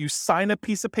because you sign a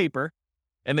piece of paper,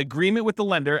 an agreement with the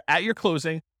lender at your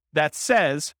closing that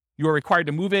says you are required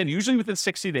to move in, usually within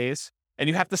 60 days, and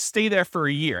you have to stay there for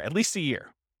a year, at least a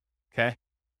year. Okay.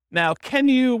 Now, can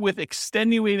you, with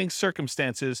extenuating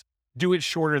circumstances, do it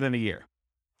shorter than a year?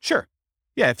 Sure.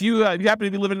 Yeah. If you happen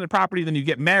to be living in the property, then you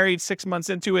get married 6 months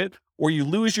into it, or you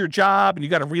lose your job and you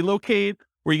got to relocate,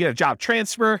 or you get a job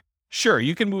transfer. Sure.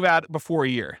 You can move out before a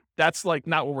year. That's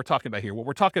not what we're talking about here. What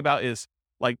we're talking about is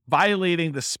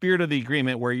violating the spirit of the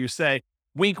agreement where you say,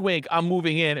 wink, wink, I'm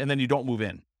moving in, and then you don't move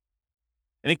in.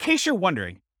 And in case you're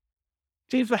wondering,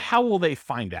 James, but how will they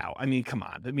find out? I mean, come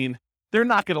on. I mean, they're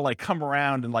not going to come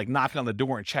around and knock on the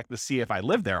door and check to see if I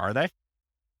live there, are they?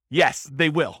 Yes, they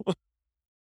will.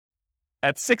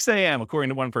 At 6 a.m., according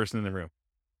to one person in the room.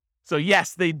 So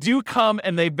yes, they do come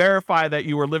and they verify that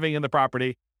you are living in the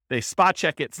property. They spot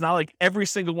check it. It's not like every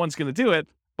single one's going to do it,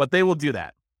 but they will do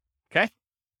that. Okay.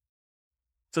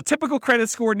 So typical credit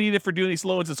score needed for doing these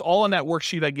loans. It's all on that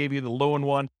worksheet I gave you, the loan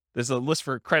one. There's a list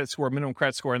for credit score, minimum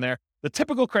credit score in there. The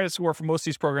typical credit score for most of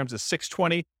these programs is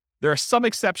 620. There are some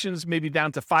exceptions, maybe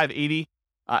down to 580,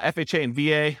 FHA and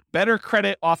VA. Better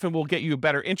credit often will get you a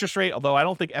better interest rate, although I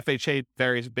don't think FHA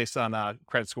varies based on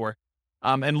credit score,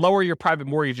 and lower your private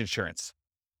mortgage insurance.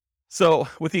 So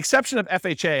with the exception of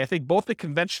FHA, I think both the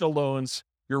conventional loans,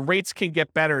 your rates can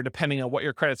get better depending on what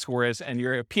your credit score is, and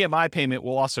your PMI payment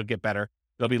will also get better.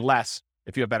 It'll be less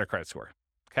if you have better credit score.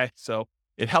 Okay, so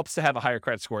it helps to have a higher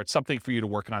credit score. It's something for you to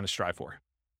work on and strive for.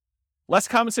 Less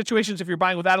common situations, if you're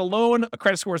buying without a loan, a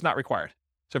credit score is not required.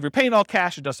 So if you're paying all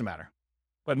cash, it doesn't matter.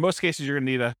 But in most cases, you're going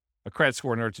to need a credit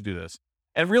score in order to do this.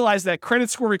 And realize that credit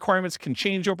score requirements can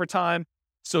change over time.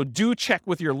 So do check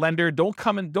with your lender. Don't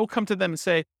come to them and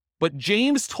say, but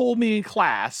James told me in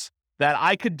class that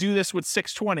I could do this with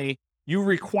 620. you're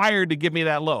required to give me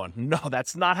that loan. No,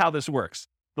 that's not how this works.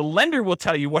 The lender will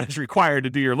tell you what is required to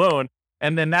do your loan,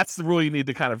 and then that's the rule you need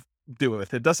to kind of do it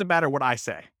with. It doesn't matter what I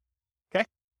say. Okay?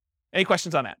 Any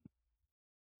questions on that?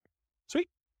 Sweet.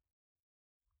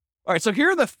 All right, so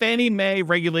here are the Fannie Mae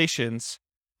regulations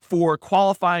for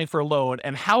qualifying for a loan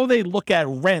and how they look at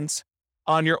rents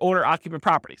on your owner-occupant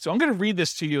property. So I'm going to read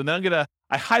this to you, and then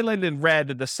I highlighted in red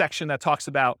the section that talks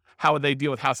about how they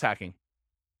deal with house hacking.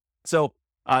 So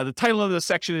the title of the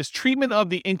section is Treatment of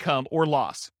the Income or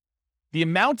Loss. The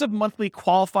amount of monthly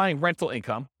qualifying rental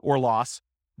income or loss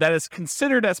that is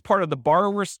considered as part of the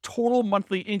borrower's total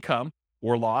monthly income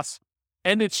or loss,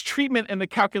 and its treatment in the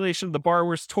calculation of the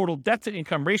borrower's total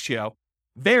debt-to-income ratio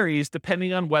varies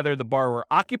depending on whether the borrower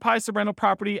occupies the rental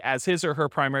property as his or her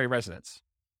primary residence.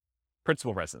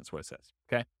 Principal residence, what it says,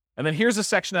 okay? And then here's a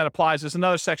section that applies. There's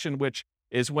another section which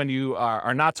is when you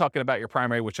are not talking about your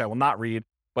primary, which I will not read,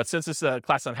 but since this is a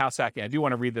class on house hacking, I do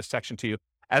want to read this section to you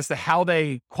as to how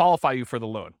they qualify you for the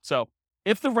loan. So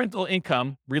if the rental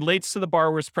income relates to the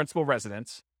borrower's principal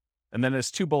residence, and then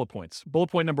there's 2 bullet points. Bullet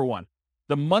point number 1,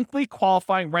 the monthly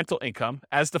qualifying rental income,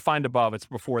 as defined above, it's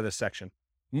before this section,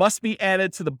 must be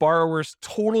added to the borrower's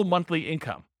total monthly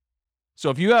income. So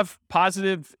if you have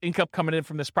positive income coming in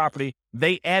from this property,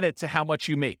 they add it to how much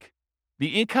you make.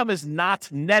 The income is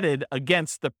not netted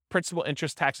against the principal,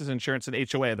 interest, taxes, insurance,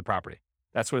 and HOA of the property.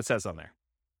 That's what it says on there.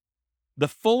 The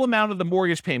full amount of the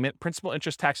mortgage payment, principal,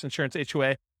 interest, tax, insurance,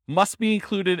 HOA, must be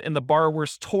included in the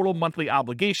borrower's total monthly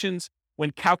obligations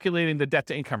when calculating the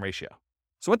debt-to-income ratio.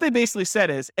 So what they basically said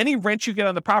is any rent you get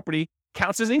on the property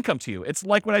counts as income to you. It's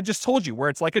like what I just told you, where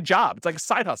it's like a job. It's like a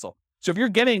side hustle. So if you're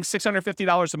getting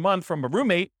 $650 a month from a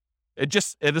roommate, it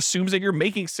assumes that you're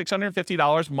making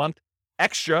 $650 a month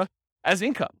extra as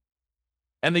income.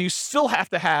 And then you still have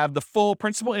to have the full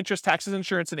principal, interest, taxes,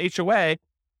 insurance, and HOA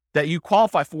that you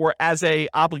qualify for as a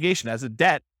obligation, as a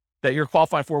debt that you're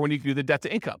qualifying for when you do the debt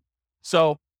to income.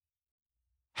 So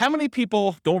how many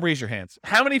people, don't raise your hands,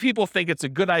 how many people think it's a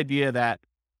good idea that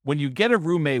when you get a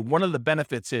roommate, one of the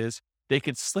benefits is they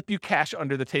can slip you cash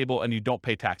under the table and you don't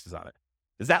pay taxes on it?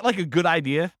 Is that like a good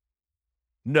idea?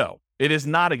 No, it is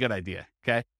not a good idea,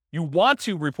 okay? You want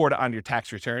to report it on your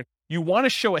tax return. You want to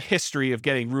show a history of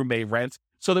getting roommate rent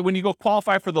so that when you go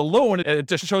qualify for the loan, it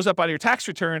just shows up on your tax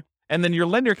return and then your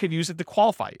lender can use it to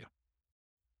qualify you.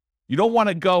 You don't want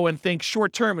to go and think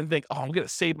short term and think, oh, I'm going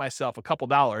to save myself a couple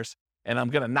dollars and I'm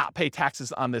going to not pay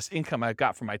taxes on this income I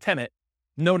got from my tenant.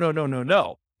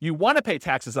 No. You want to pay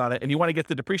taxes on it and you want to get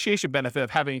the depreciation benefit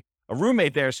of having a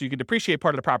roommate there so you can depreciate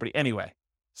part of the property anyway.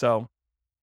 So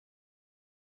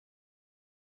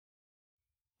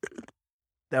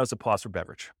that was a pause for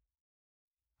beverage.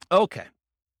 Okay.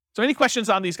 So any questions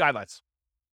on these guidelines?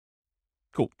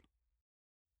 Cool.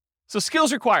 So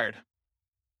skills required.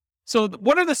 So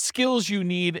what are the skills you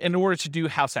need in order to do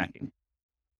house hacking?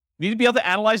 You need to be able to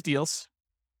analyze deals,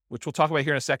 which we'll talk about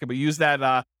here in a second, but use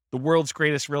that the world's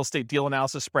greatest real estate deal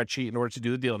analysis spreadsheet in order to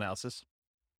do the deal analysis.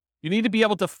 You need to be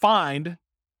able to find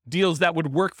deals that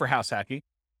would work for house hacking.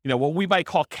 You know, what we might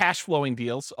call cash flowing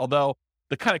deals, although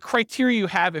the kind of criteria you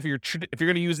have if you're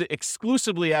going to use it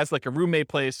exclusively as like a roommate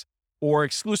place or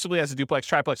exclusively as a duplex,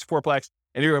 triplex, fourplex,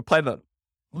 and you're going to plan on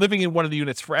living in one of the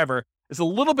units forever is a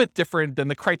little bit different than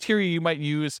the criteria you might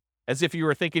use as if you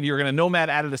were thinking you're going to nomad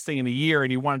out of this thing in a year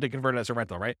and you wanted to convert it as a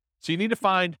rental, right? So you need to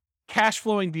find cash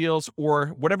flowing deals or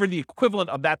whatever the equivalent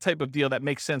of that type of deal that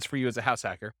makes sense for you as a house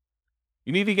hacker.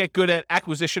 You need to get good at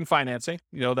acquisition financing,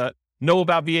 know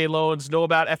about VA loans, know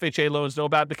about FHA loans, know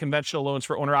about the conventional loans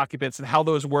for owner occupants and how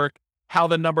those work, how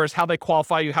the numbers, how they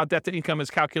qualify you, how debt to income is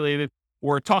calculated,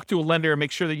 or talk to a lender and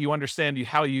make sure that you understand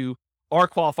how you are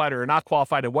qualified or are not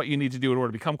qualified and what you need to do in order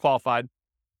to become qualified.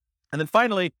 And then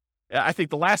finally, I think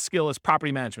the last skill is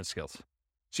property management skills.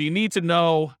 So you need to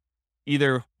know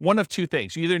either one of two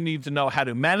things. You either need to know how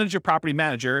to manage your property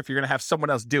manager if you're going to have someone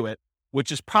else do it,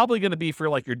 which is probably going to be for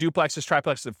like your duplexes,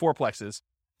 triplexes, and fourplexes.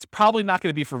 It's probably not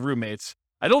going to be for roommates.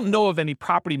 I don't know of any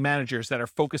property managers that are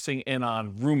focusing in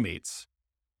on roommates.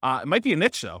 It might be a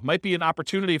niche though. It might be an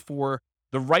opportunity for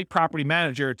the right property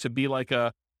manager to be like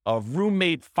a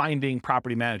roommate finding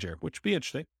property manager, which would be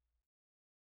interesting.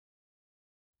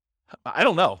 I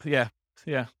don't know. Yeah.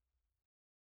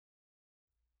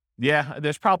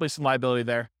 There's probably some liability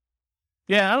there.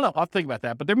 Yeah, I don't know. I'll think about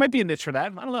that, but there might be a niche for that. I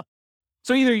don't know.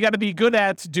 So either you got to be good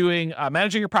at doing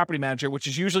managing your property manager, which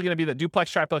is usually going to be the duplex,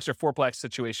 triplex, or fourplex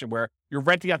situation where you're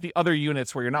renting out the other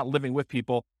units where you're not living with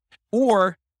people,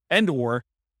 or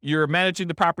you're managing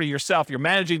the property yourself. You're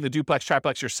managing the duplex,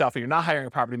 triplex yourself, and you're not hiring a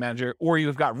property manager, or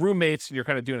you've got roommates and you're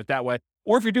kind of doing it that way.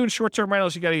 Or if you're doing short-term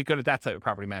rentals, you got to get good at that type of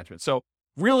property management. So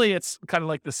Really, it's kind of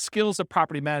like the skills of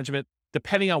property management,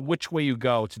 depending on which way you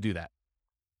go to do that.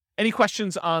 Any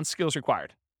questions on skills required?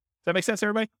 Does that make sense,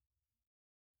 everybody?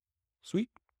 Sweet.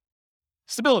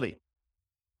 Stability.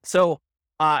 So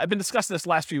I've been discussing this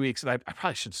last few weeks, and I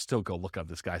probably should still go look up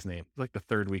this guy's name. It's like the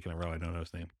third week in a row I don't know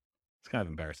his name. It's kind of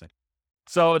embarrassing.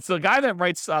 So it's the guy that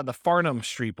writes the Farnham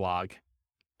Street blog.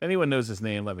 If anyone knows his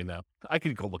name, let me know. I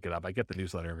could go look it up. I get the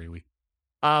newsletter every week.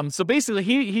 So basically,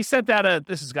 he sent out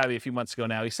this has got to be a few months ago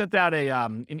now. He sent out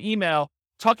an email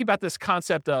talking about this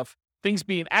concept of things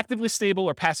being actively stable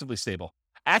or passively stable.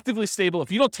 Actively stable,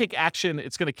 if you don't take action,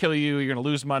 it's going to kill you. You're going to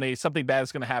lose money. Something bad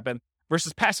is going to happen.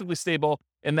 Versus passively stable,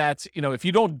 in that, if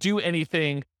you don't do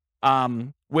anything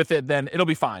with it, then it'll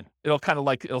be fine. It'll kind of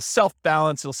like, it'll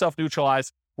self-balance, it'll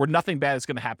self-neutralize, where nothing bad is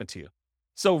going to happen to you.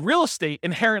 So real estate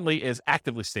inherently is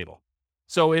actively stable.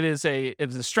 So it's a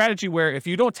strategy where if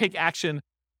you don't take action,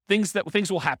 things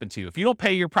will happen to you. If you don't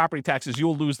pay your property taxes,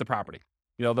 you'll lose the property.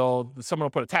 Someone will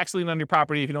put a tax lien on your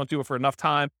property. If you don't do it for enough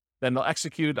time, then they'll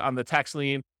execute on the tax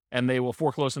lien and they will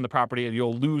foreclose on the property and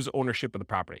you'll lose ownership of the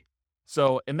property.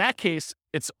 So in that case,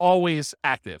 it's always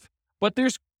active. But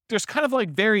there's kind of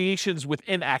like variations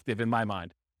within active in my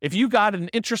mind. If you got an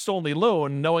interest-only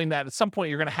loan, knowing that at some point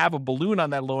you're going to have a balloon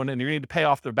on that loan and you're going to need to pay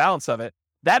off the balance of it,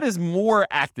 that is more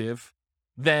active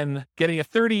than getting a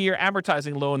 30-year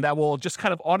amortizing loan that will just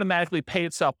kind of automatically pay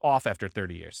itself off after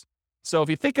 30 years. So if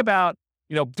you think about,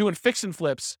 doing fix and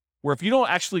flips, where if you don't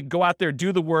actually go out there,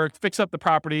 do the work, fix up the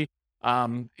property,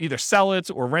 either sell it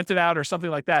or rent it out or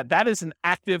something like that, that is an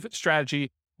active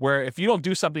strategy where if you don't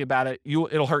do something about it,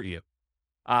 it'll hurt you.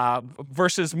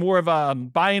 Versus more of a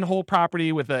buy and hold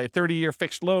property with a 30-year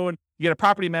fixed loan, you get a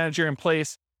property manager in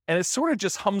place, and it sort of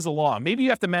just hums along. Maybe you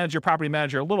have to manage your property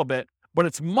manager a little bit, but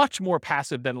it's much more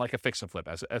passive than like a fix and flip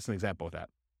as an example of that.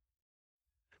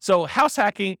 So house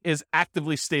hacking is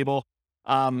actively stable.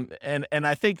 And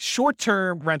I think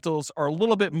short-term rentals are a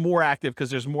little bit more active because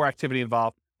there's more activity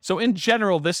involved. So in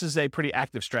general, this is a pretty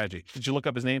active strategy. Did you look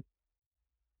up his name?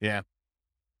 Yeah,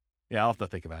 I'll have to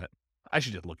think about it. I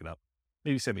should just look it up.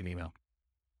 Maybe send me an email.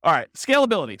 All right,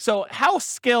 scalability. So how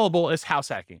scalable is house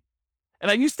hacking?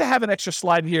 And I used to have an extra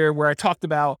slide here where I talked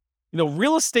about,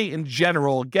 real estate in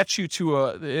general gets you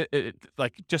to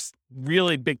just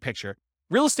really big picture.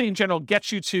 Real estate in general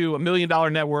gets you to $1 million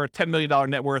net worth, $10 million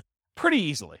net worth pretty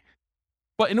easily.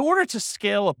 But in order to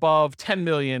scale above 10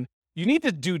 million, you need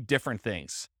to do different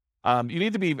things. You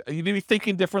need to be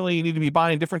thinking differently. You need to be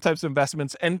buying different types of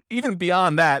investments. And even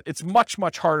beyond that, it's much,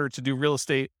 much harder to do real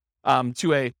estate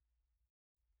to a,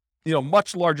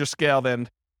 much larger scale than,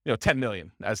 10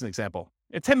 million as an example.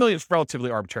 And 10 million is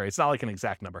relatively arbitrary. It's not like an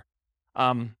exact number.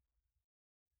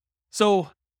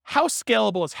 So how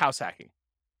scalable is house hacking?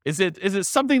 Is it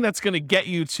something that's going to get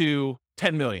you to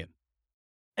 10 million?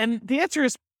 And the answer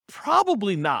is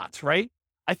probably not, right?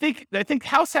 I think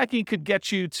house hacking could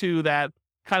get you to that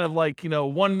kind of like,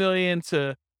 1 million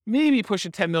to maybe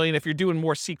pushing 10 million if you're doing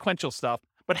more sequential stuff.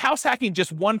 But house hacking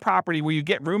just one property where you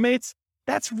get roommates,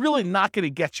 that's really not going to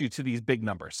get you to these big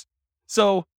numbers.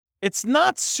 So it's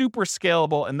not super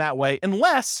scalable in that way,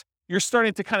 unless you're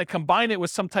starting to kind of combine it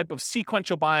with some type of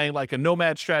sequential buying, like a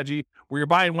nomad strategy where you're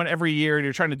buying one every year and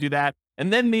you're trying to do that.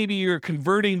 And then maybe you're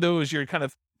converting those, you're kind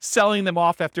of selling them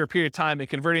off after a period of time and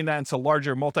converting that into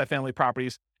larger multifamily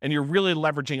properties. And you're really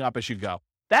leveraging up as you go.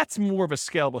 That's more of a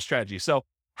scalable strategy. So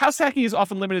house hacking is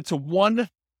often limited to one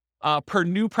per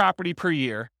new property per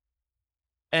year.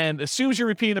 And as soon as you're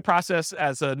repeating the process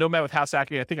as a nomad with house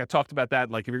hacking, I think I talked about that,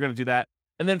 like if you're going to do that.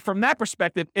 And then from that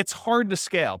perspective, it's hard to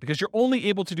scale because you're only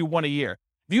able to do one a year.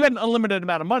 If you had an unlimited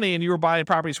amount of money and you were buying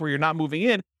properties where you're not moving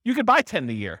in, you could buy 10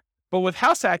 a year. But with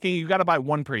house hacking, you got to buy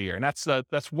one per year. And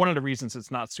that's one of the reasons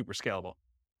it's not super scalable.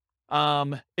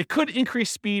 It could increase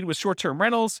speed with short-term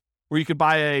rentals where you could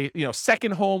buy a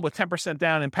second home with 10%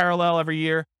 down in parallel every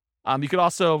year. You could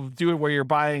also do it where you're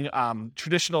buying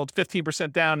traditional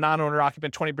 15% down, non-owner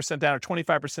occupant, 20% down, or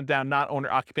 25% down, non-owner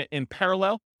occupant in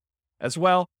parallel as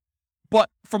well. But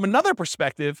from another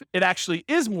perspective, it actually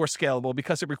is more scalable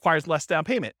because it requires less down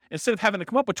payment. Instead of having to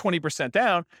come up with 20%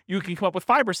 down, you can come up with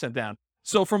 5% down.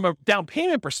 So from a down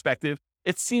payment perspective,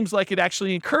 it seems like it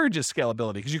actually encourages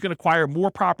scalability because you can acquire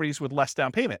more properties with less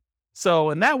down payment. So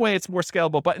in that way, it's more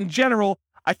scalable. But in general,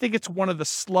 I think it's one of the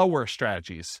slower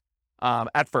strategies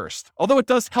at first, although it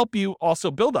does help you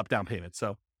also build up down payment.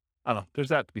 So I don't know, there's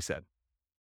that to be said.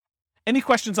 Any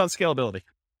questions on scalability?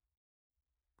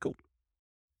 Cool.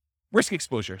 Risk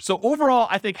exposure. So overall,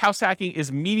 I think house hacking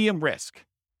is medium risk,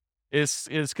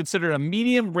 is considered a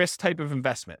medium risk type of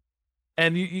investment.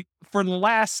 And for the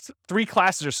last 3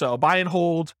 classes or so, buy and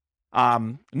hold,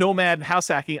 Nomad, and house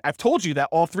hacking, I've told you that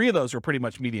all three of those are pretty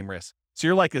much medium risk. So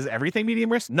you're like, is everything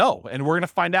medium risk? No. And we're going to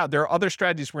find out. There are other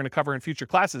strategies we're going to cover in future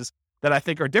classes that I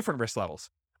think are different risk levels.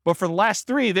 But for the last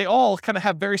three, they all kind of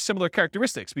have very similar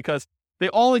characteristics because they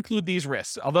all include these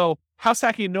risks. Although house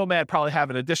hacking and Nomad probably have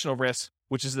an additional risk,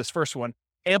 which is this first one,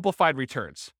 amplified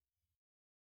returns.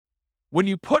 When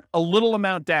you put a little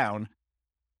amount down,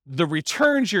 the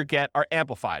returns you get are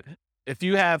amplified. If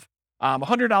you have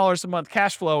 $100 a month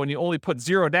cash flow and you only put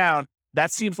zero down,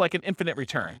 that seems like an infinite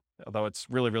return, although it's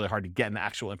really, really hard to get an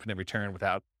actual infinite return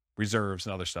without reserves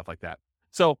and other stuff like that.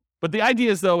 So, but the idea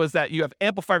is though, is that you have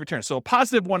amplified returns. So a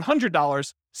positive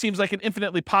 $100 seems like an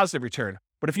infinitely positive return.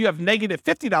 But if you have negative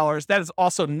 $50, that is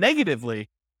also negatively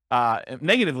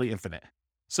infinite.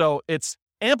 So it's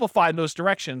amplified in those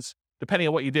directions depending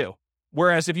on what you do.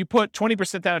 Whereas if you put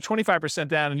 20% down or 25%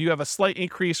 down and you have a slight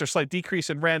increase or slight decrease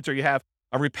in rent, or you have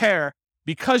a repair,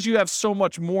 because you have so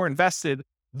much more invested,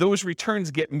 those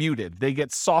returns get muted. They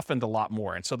get softened a lot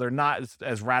more. And so they're not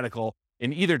as radical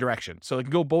in either direction. So it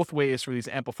can go both ways for these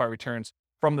amplified returns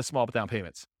from the small down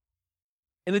payments.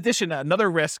 In addition,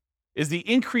 another risk is the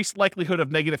increased likelihood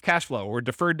of negative cash flow or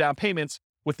deferred down payments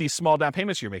with these small down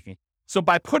payments you're making. So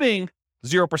by putting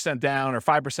 0% down or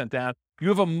 5% down, you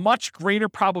have a much greater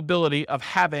probability of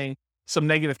having some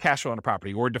negative cash flow on a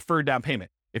property or deferred down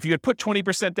payment. If you had put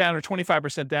 20% down or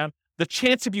 25% down, the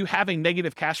chance of you having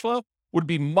negative cash flow would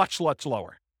be much, much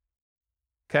lower.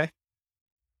 Okay.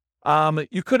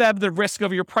 You could have the risk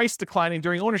of your price declining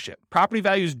during ownership. Property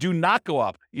values do not go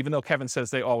up, even though Kevin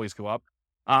says they always go up.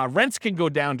 Rents can go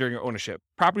down during your ownership.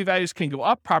 Property values can go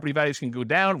up, property values can go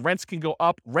down, rents can go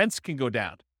up, rents can go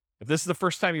down. If this is the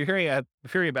first time you're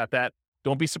hearing about that,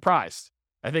 don't be surprised.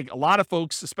 I think a lot of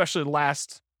folks, especially the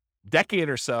last decade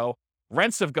or so,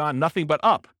 rents have gone nothing but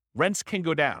up. Rents can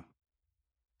go down.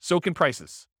 So can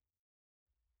prices.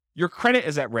 Your credit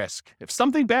is at risk. If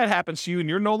something bad happens to you and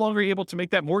you're no longer able to make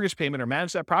that mortgage payment or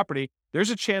manage that property, there's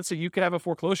a chance that you could have a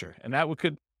foreclosure, and that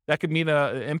could mean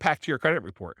an impact to your credit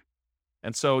report.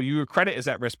 And so your credit is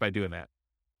at risk by doing that.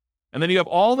 And then you have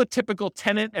all the typical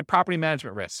tenant and property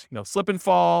management risks, slip and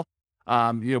fall,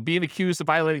 being accused of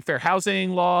violating fair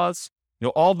housing laws,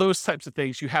 all those types of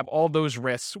things. You have all those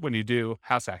risks when you do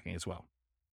house hacking as well.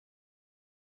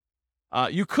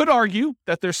 You could argue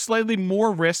that there's slightly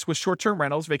more risk with short-term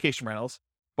rentals, vacation rentals,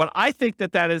 but I think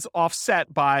that is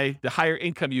offset by the higher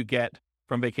income you get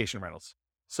from vacation rentals.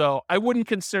 So I wouldn't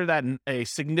consider that a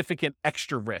significant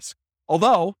extra risk.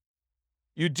 Although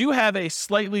you do have a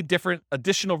slightly different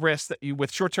additional risk that you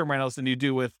with short-term rentals than you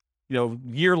do with,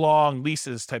 year-long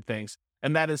leases type things.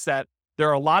 And that is that there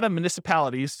are a lot of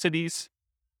municipalities, cities,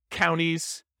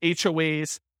 counties,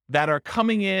 HOAs that are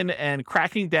coming in and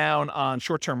cracking down on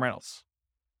short-term rentals.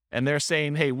 And they're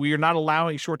saying, hey, we are not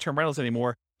allowing short-term rentals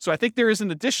anymore. So I think there is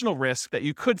an additional risk that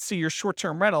you could see your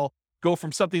short-term rental go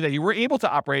from something that you were able to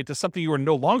operate to something you are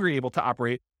no longer able to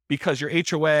operate because your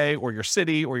HOA or your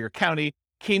city or your county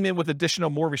came in with additional,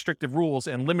 more restrictive rules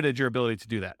and limited your ability to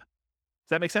do that. Does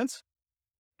that make sense?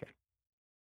 Okay.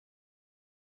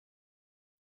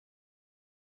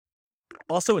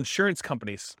 Also, insurance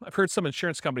companies. I've heard some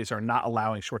insurance companies are not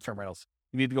allowing short-term rentals.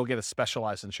 You need to go get a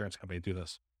specialized insurance company to do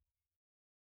this.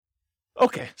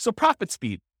 Okay, so profit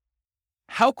speed.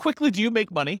 How quickly do you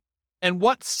make money, and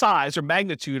what size or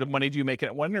magnitude of money do you make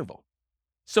at one interval?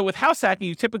 So with house hacking,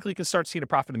 you typically can start seeing a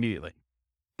profit immediately.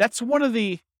 That's one of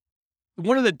the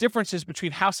differences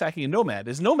between house hacking and nomad.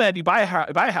 Is nomad, you buy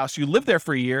a house, you live there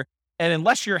for a year, and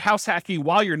unless you're house hacking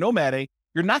while you're nomading,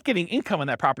 you're not getting income on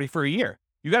that property for a year.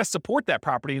 You got to support that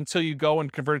property until you go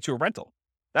and convert it to a rental.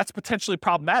 That's potentially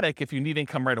problematic if you need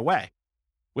income right away.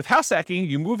 With house hacking,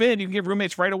 you move in, you can give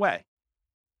roommates right away.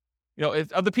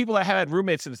 Of the people that had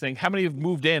roommates in this thing, how many have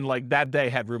moved in like that day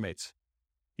had roommates?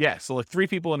 Yeah, so like 3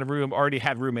 people in the room already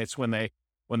had roommates when they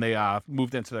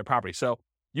moved into their property. So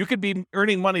you could be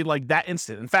earning money like that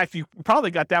instant. In fact, you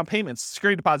probably got down payments,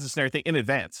 security deposits, and everything in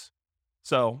advance.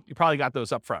 So you probably got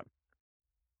those up front.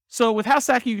 So with house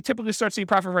hacking, you typically start seeing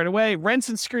profit right away. Rents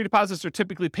and security deposits are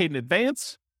typically paid in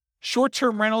advance.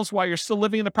 Short-term rentals while you're still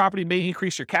living in the property may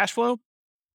increase your cash flow.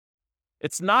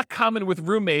 It's not common with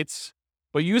roommates,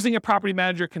 but using a property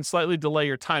manager can slightly delay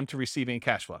your time to receiving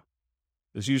cash flow.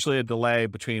 There's usually a delay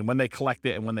between when they collect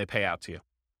it and when they pay out to you.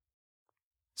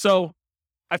 So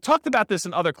I've talked about this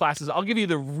in other classes. I'll give you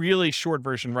the really short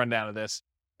version rundown of this,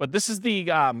 but this is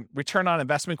the return on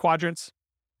investment quadrants.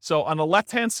 So on the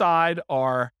left-hand side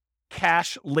are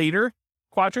cash later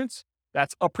quadrants.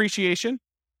 That's appreciation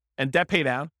and debt pay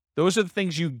down. Those are the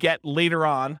things you get later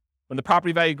on when the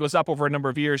property value goes up over a number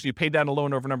of years. You pay down a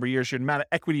loan over a number of years. Your amount of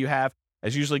equity you have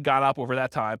has usually gone up over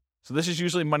that time. So this is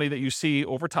usually money that you see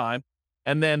over time.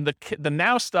 And then the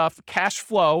now stuff, cash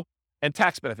flow and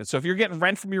tax benefits. So if you're getting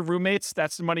rent from your roommates,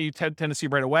 that's the money you tend to see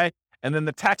right away. And then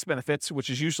the tax benefits, which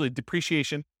is usually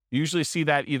depreciation. You usually see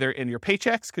that either in your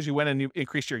paychecks because you went and you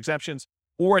increased your exemptions,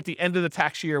 or at the end of the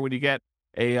tax year when you get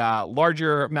a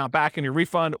larger amount back in your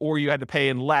refund, or you had to pay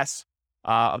in less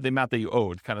of the amount that you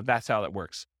owed. Kind of that's how that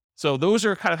works. So those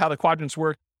are kind of how the quadrants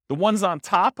work. The ones on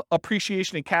top,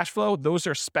 appreciation and cash flow, those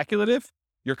are speculative.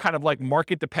 You're kind of like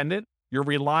market dependent. You're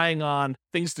relying on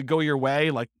things to go your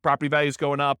way, like property values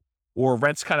going up or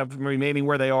rents kind of remaining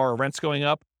where they are or rents going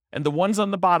up. And the ones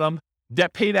on the bottom,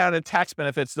 debt pay down and tax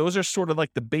benefits, those are sort of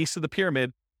like the base of the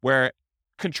pyramid where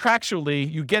contractually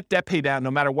you get debt pay down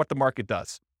no matter what the market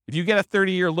does. If you get a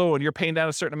 30-year loan, you're paying down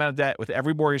a certain amount of debt with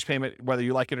every mortgage payment, whether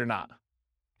you like it or not.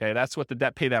 Okay, that's what the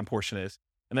debt pay down portion is.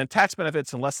 And then tax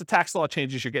benefits, unless the tax law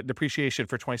changes, you're getting depreciation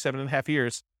for 27 and a half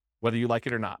years, whether you like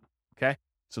it or not. Okay,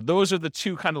 so those are the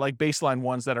two kind of like baseline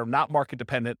ones that are not market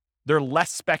dependent. They're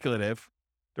less speculative.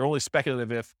 They're only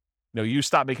speculative if you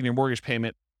stop making your mortgage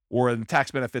payment, or in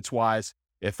tax benefits wise,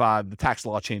 if the tax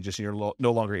law changes and you're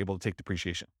no longer able to take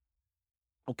depreciation.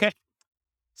 Okay,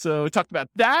 so we talked about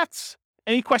that.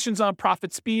 Any questions on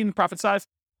profit speed and profit size?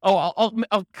 Oh,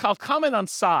 I'll comment on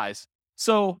size.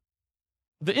 So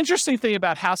the interesting thing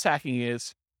about house hacking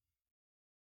is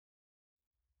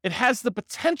it has the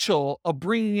potential of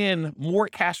bringing in more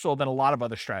cash flow than a lot of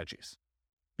other strategies.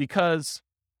 Because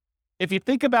if you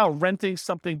think about renting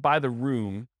something by the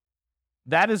room,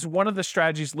 that is one of the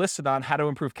strategies listed on how to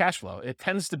improve cash flow. It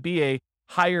tends to be a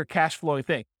higher cash flowing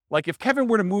thing. Like if Kevin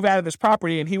were to move out of his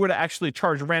property and he were to actually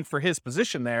charge rent for his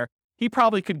position there, he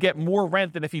probably could get more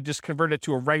rent than if he just converted it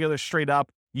to a regular straight up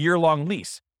year-long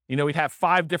lease. He'd have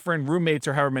 5 different roommates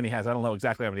or however many he has. I don't know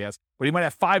exactly how many he has, but he might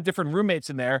have 5 different roommates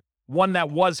in there. One that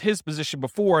was his position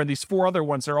before, and these 4 other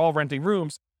ones are all renting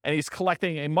rooms, and he's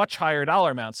collecting a much higher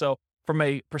dollar amount. So from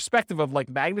a perspective of like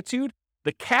magnitude,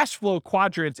 the cash flow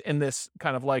quadrant in this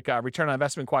kind of like return on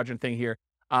investment quadrant thing here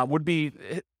would be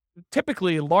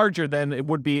typically larger than it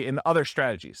would be in other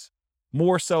strategies,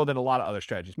 more so than a lot of other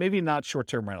strategies. Maybe not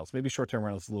short-term rentals. Maybe short-term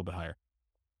rentals is a little bit higher.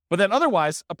 But then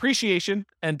otherwise, appreciation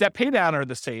and debt pay down are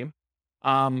the same.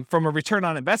 From a return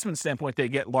on investment standpoint, they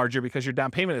get larger because your down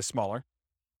payment is smaller.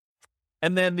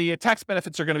 And then the tax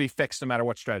benefits are going to be fixed no matter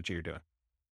what strategy you're doing.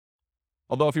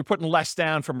 Although if you're putting less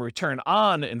down from a return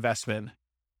on investment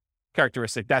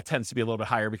characteristic, that tends to be a little bit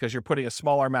higher because you're putting a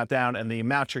smaller amount down and the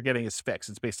amount you're getting is fixed.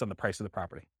 It's based on the price of the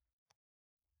property.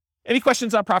 Any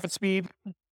questions on profit speed?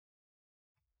 All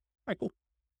right, cool.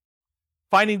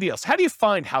 Finding deals. How do you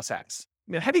find house hacks?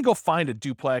 How do you go find a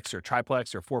duplex or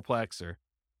triplex or fourplex or,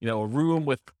 a room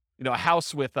with, a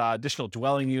house with additional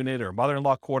dwelling unit or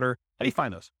mother-in-law quarter? How do you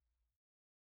find those?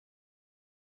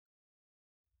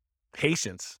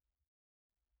 Patience.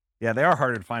 Yeah, they are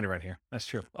harder to find around here. That's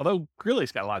true. Although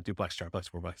Greeley's got a lot of duplex, triplex,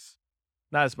 fourplex.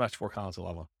 Not as much Fort Collins or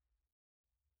Loveland.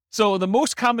 So the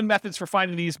most common methods for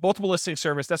finding these, multiple listing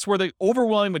service, that's where the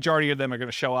overwhelming majority of them are going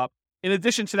to show up. In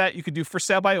addition to that, you could do for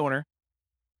sale by owner.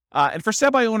 And for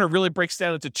sale by owner really breaks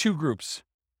down into 2 groups.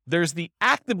 There's the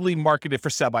actively marketed for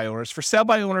sale by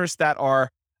owners that are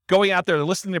going out there, they're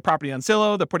listing their property on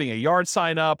Zillow, they're putting a yard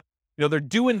sign up, they're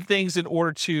doing things in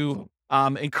order to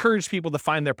encourage people to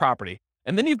find their property.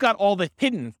 And then you've got all the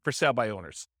hidden for sale by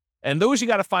owners. And those you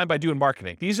got to find by doing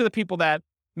marketing. These are the people that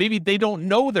maybe they don't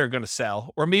know they're going to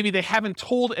sell, or maybe they haven't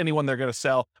told anyone they're going to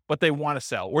sell, but they want to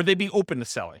sell, or they'd be open to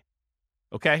selling.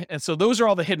 Okay. And so those are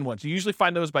all the hidden ones. You usually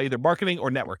find those by either marketing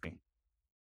or networking.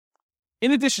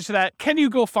 In addition to that, can you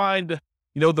go find,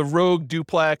 the rogue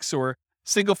duplex or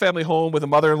single family home with a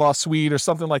mother-in-law suite or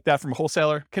something like that from a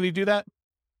wholesaler? Can you do that?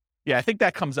 Yeah, I think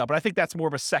that comes up, but I think that's more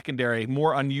of a secondary,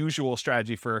 more unusual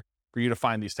strategy for you to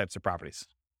find these types of properties.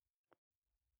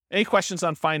 Any questions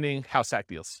on finding house hack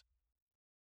deals?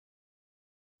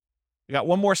 We got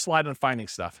one more slide on finding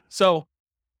stuff. So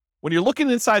when you're looking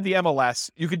inside the MLS,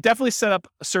 you could definitely set up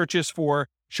searches for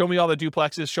show me all the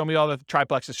duplexes, show me all the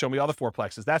triplexes, show me all the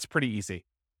fourplexes. That's pretty easy.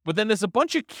 But then there's a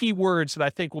bunch of keywords that I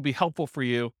think will be helpful for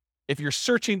you if you're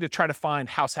searching to try to find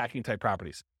house hacking type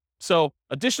properties. So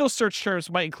additional search terms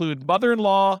might include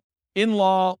mother-in-law,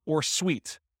 in-law, or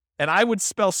suite. And I would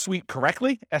spell suite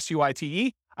correctly,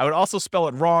 S-U-I-T-E. I would also spell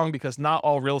it wrong because not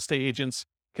all real estate agents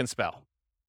can spell.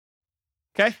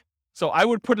 Okay? So I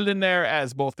would put it in there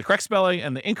as both the correct spelling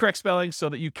and the incorrect spelling so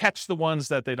that you catch the ones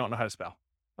that they don't know how to spell.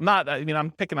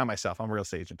 I'm picking on myself. I'm a real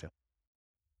estate agent too.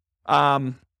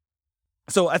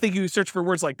 So I think you search for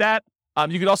words like that.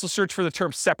 You could also search for the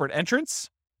term separate entrance,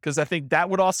 because I think that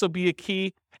would also be a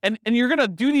key. And you're going to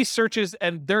do these searches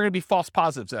and there are going to be false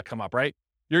positives that come up, right?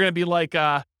 You're going to be like,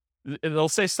 It'll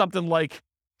say something like,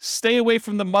 stay away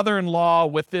from the mother-in-law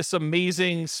with this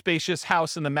amazing spacious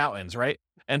house in the mountains, right?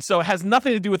 And so it has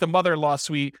nothing to do with the mother-in-law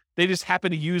suite. They just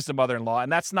happen to use the mother-in-law,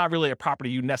 and that's not really a property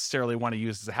you necessarily want to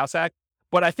use as a house hack.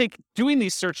 But I think doing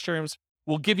these search terms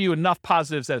will give you enough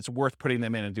positives that it's worth putting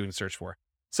them in and doing a search for.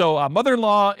 So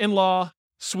mother-in-law, in-law,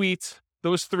 suite,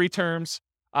 those 3 terms.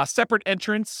 Separate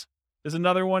entrance is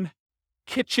another one.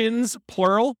 Kitchens,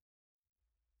 plural.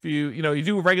 If you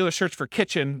do a regular search for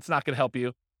kitchen, it's not going to help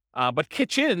you. But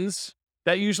kitchens,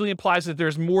 that usually implies that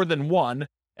there's more than one,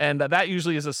 and that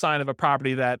usually is a sign of a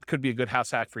property that could be a good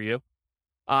house hack for you.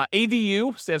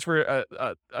 ADU stands for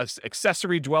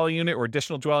accessory dwelling unit or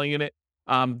additional dwelling unit.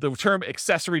 The term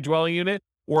accessory dwelling unit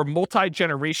or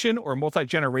multi-generation or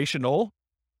multi-generational,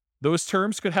 those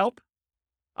terms could help.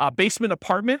 Basement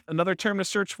apartment, another term to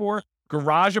search for.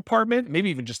 Garage apartment, maybe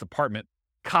even just apartment.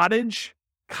 Cottage,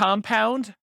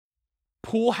 compound,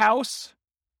 pool house,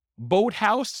 boat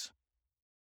house,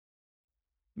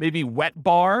 maybe wet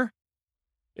bar.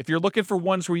 If you're looking for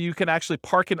ones where you can actually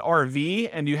park an RV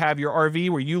and you have your RV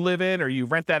where you live in, or you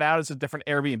rent that out as a different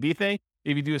Airbnb thing,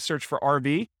 if you do a search for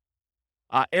RV.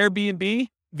 Airbnb,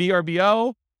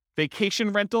 VRBO,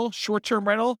 vacation rental, short-term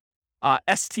rental,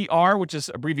 STR, which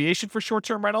is abbreviation for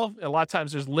short-term rental. A lot of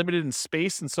times there's limited in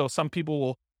space, and so some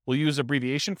people will use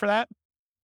abbreviation for that.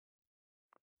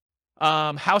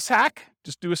 House hack,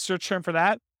 just do a search term for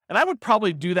that. And I would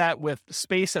probably do that with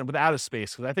space and without a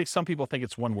space, because I think some people think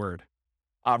it's one word.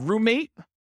 Roommate,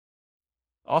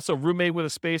 also roommate with a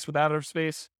space, without a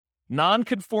space.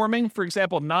 Non-conforming, for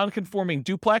example, non-conforming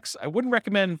duplex. I wouldn't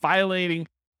recommend violating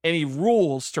any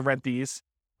rules to rent these,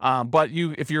 but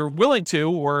if you're willing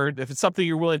to, or if it's something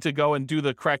you're willing to go and do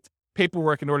the correct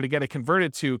paperwork in order to get it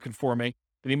converted to conforming,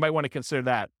 then you might want to consider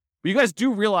that. But you guys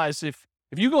do realize if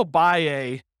you go buy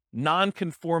a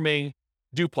non-conforming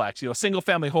duplex, a single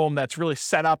family home that's really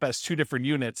set up as 2 different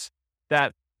units,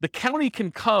 that the county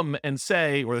can come and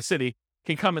say, or the city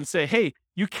can come and say, hey,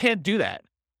 you can't do that.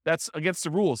 That's against the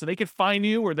rules. And they could fine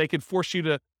you, or they could force you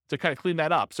to kind of clean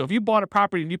that up. So if you bought a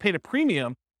property and you paid a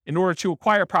premium in order to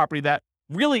acquire a property that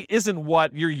really isn't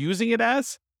what you're using it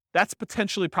as, that's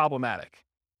potentially problematic,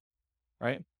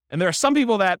 right? And there are some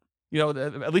people that,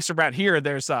 at least around here,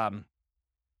 there's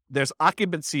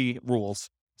occupancy rules.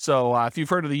 So if you've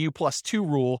heard of the U+2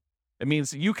 rule, it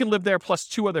means you can live there plus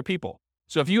 2 other people.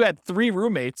 So if you had 3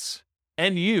 roommates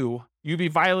and you'd be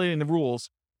violating the rules.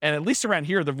 And at least around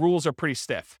here, the rules are pretty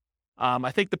stiff.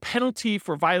 I think the penalty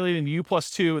for violating the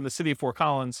U+2 in the city of Fort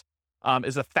Collins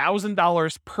is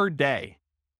 $1,000 per day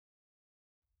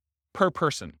per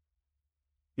person.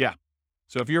 Yeah.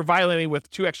 So if you're violating with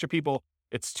 2 extra people,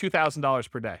 it's $2,000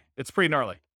 per day. It's pretty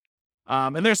gnarly.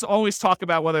 And there's always talk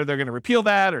about whether they're going to repeal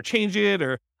that or change it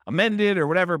or amend it or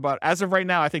whatever. But as of right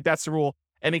now, I think that's the rule.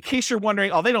 And in case you're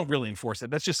wondering, they don't really enforce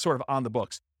it. That's just sort of on the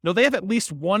books. No, they have at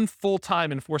least 1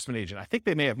 full-time enforcement agent. I think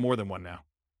they may have more than one now,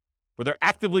 where they're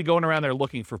actively going around there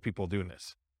looking for people doing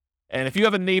this. And if you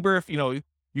have a neighbor, if you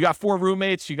got 4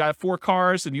 roommates, you got 4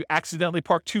 cars, and you accidentally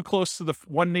park too close to the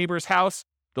one neighbor's house,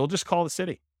 they'll just call the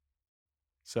city.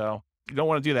 So you don't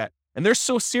want to do that. And they're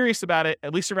so serious about it,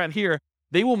 at least around here,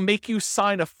 they will make you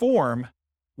sign a form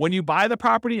when you buy the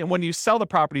property and when you sell the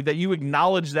property that you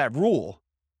acknowledge that rule.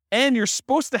 And you're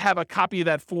supposed to have a copy of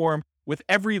that form with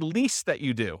every lease that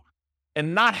you do.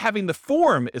 And not having the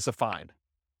form is a fine.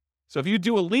 So if you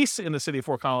do a lease in the city of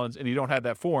Fort Collins and you don't have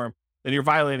that form, then you're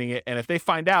violating it. And if they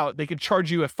find out, they could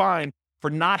charge you a fine for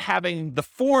not having the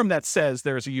form that says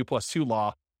there's a U+2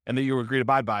 law and that you agree to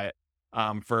abide by it,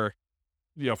 for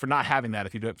not having that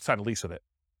if you don't sign a lease with it.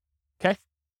 Okay?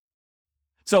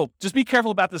 So just be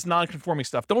careful about this non-conforming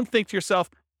stuff. Don't think to yourself,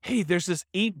 hey, there's this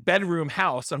 8-bedroom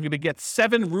house. I'm going to get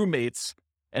 7 roommates,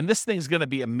 and this thing's going to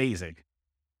be amazing.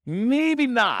 Maybe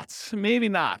not. Maybe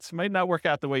not. Might not work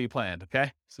out the way you planned,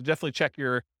 okay? So definitely check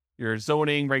your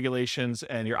zoning regulations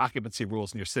and your occupancy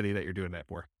rules in your city that you're doing that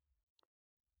for.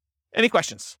 Any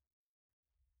questions?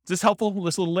 Is this helpful,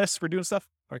 this little list for doing stuff?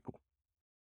 All right, cool.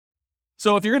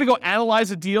 So if you're going to go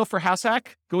analyze a deal for House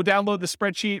Hack, go download the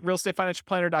spreadsheet,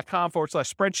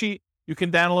 realestatefinancialplanner.com/spreadsheet. You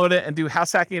can download it and do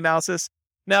house hacking analysis.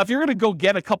 Now, if you're going to go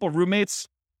get a couple roommates,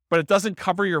 but it doesn't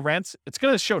cover your rent, it's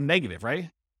going to show negative,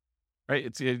 right?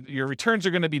 Right? Your returns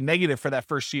are going to be negative for that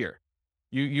first year.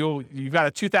 You've got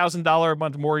a $2,000 a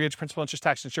month mortgage, principal, interest,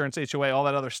 tax, insurance, HOA, all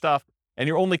that other stuff, and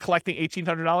you're only collecting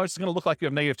 $1,800. It's going to look like you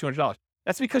have negative $200.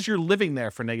 That's because you're living there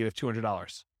for negative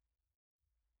 $200.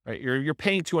 Right? You're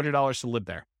paying $200 to live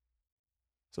there.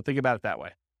 So think about it that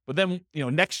way. But then,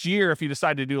 next year, if you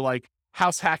decide to do like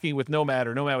house hacking with Nomad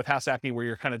or Nomad with house hacking, where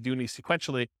you're kind of doing these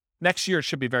sequentially, next year it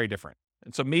should be very different.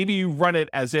 And so maybe you run it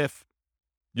as if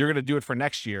you're going to do it for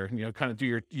next year, kind of do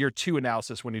your year 2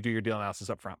 analysis when you do your deal analysis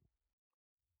up front.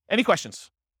 Any questions?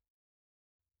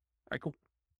 All right, cool.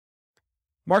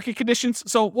 Market conditions.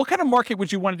 So what kind of market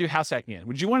would you want to do house hacking in?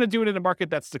 Would you want to do it in a market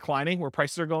that's declining, where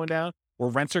prices are going down, where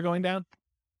rents are going down?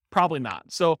 Probably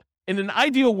not. So in an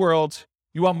ideal world,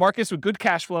 you want markets with good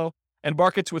cash flow and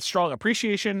markets with strong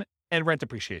appreciation and rent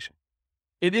appreciation.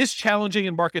 It is challenging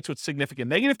in markets with significant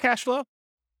negative cash flow,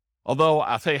 although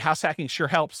I'll tell you, house hacking sure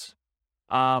helps.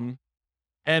 And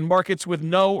markets with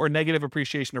no or negative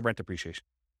appreciation or rent appreciation.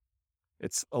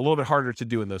 It's a little bit harder to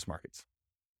do in those markets.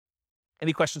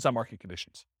 Any questions on market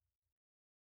conditions?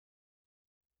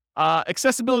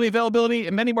 Accessibility, availability.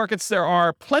 In many markets, there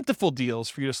are plentiful deals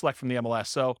for you to select from the MLS.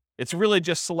 So it's really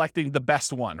just selecting the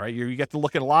best one, right? You get to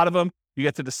look at a lot of them. You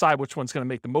get to decide which one's going to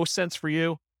make the most sense for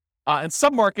you. In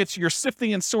some markets, you're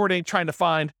sifting and sorting, trying to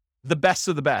find the best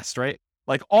of the best, right?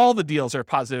 Like all the deals are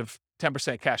positive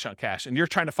 10% cash on cash, and you're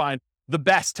trying to find the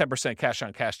best 10% cash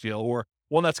on cash deal, or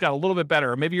one that's got a little bit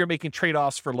better. Or maybe you're making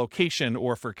trade-offs for location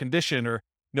or for condition, or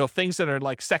things that are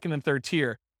like second and third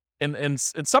tier. And in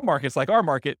some markets, like our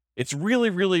market, it's really,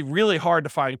 really, really hard to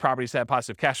find properties that have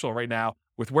positive cash flow right now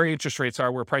with where interest rates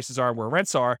are, where prices are, where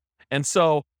rents are. And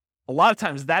so a lot of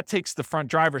times that takes the front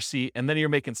driver's seat, and then you're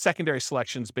making secondary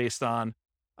selections based on,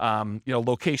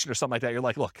 location or something like that. You're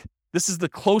like, look, this is the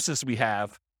closest we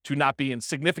have to not being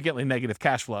significantly negative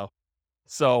cash flow.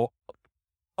 So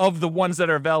of the ones that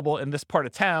are available in this part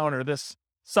of town or this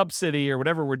sub-city or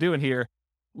whatever we're doing here,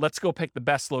 let's go pick the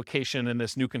best location in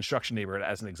this new construction neighborhood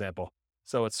as an example.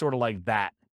 So it's sort of like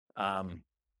that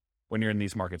when you're in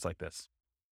these markets like this.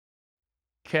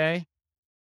 Okay.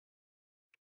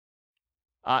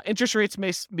 Interest rates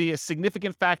may be a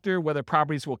significant factor whether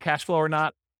properties will cash flow or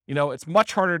not. It's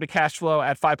much harder to cash flow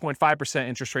at 5.5%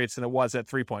 interest rates than it was at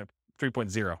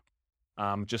 3.0.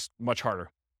 Just much harder.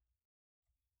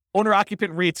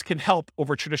 Owner-occupant REITs can help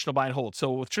over traditional buy and hold.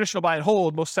 So with traditional buy and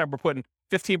hold, most of the time we're putting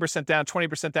 15% down,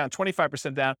 20% down,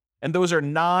 25% down, and those are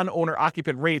non-owner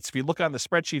occupant rates. If you look on the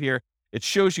spreadsheet here, it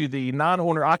shows you the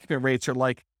non-owner occupant rates are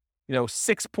like,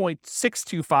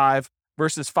 6.625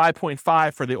 versus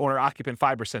 5.5 for the owner occupant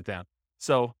 5% down.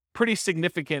 So pretty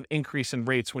significant increase in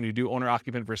rates when you do owner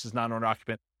occupant versus non-owner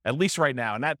occupant, at least right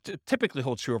now. And that typically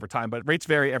holds true over time, but rates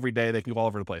vary every day. They can go all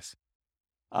over the place.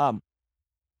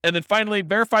 And then finally,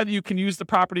 verify that you can use the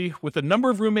property with the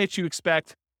number of roommates you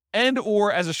expect and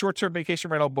or as a short-term vacation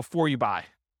rental before you buy.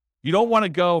 You don't want to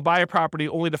go buy a property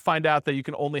only to find out that you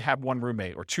can only have one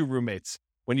roommate or two roommates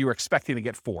when you were expecting to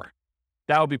get 4.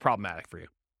 That would be problematic for you.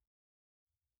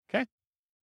 Okay?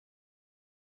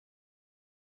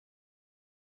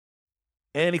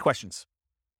 Any questions?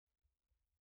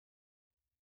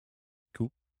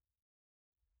 Cool.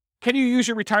 Can you use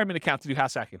your retirement account to do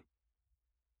house hacking?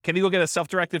 Can you go get a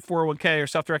self-directed 401k or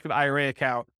self-directed IRA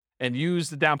account and use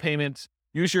the down payments,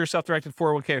 use your self-directed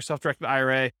 401k or self-directed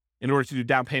IRA in order to do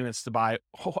down payments to buy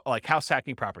like house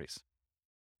hacking properties?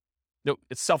 No,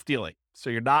 it's self-dealing.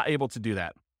 So you're not able to do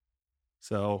that.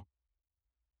 So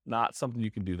not something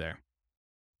you can do there.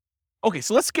 Okay,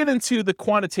 so let's get into the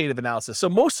quantitative analysis. So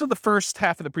most of the first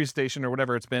half of the presentation or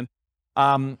whatever it's been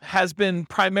has been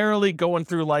primarily going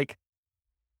through like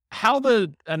how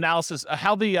the analysis,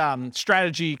 how the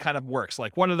strategy kind of works.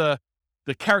 Like one of the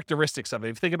characteristics of it,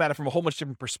 if you think about it from a whole bunch of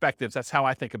different perspectives, that's how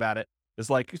I think about it. Is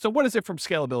like, so what is it from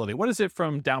scalability? What is it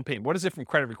from down payment? What is it from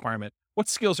credit requirement? What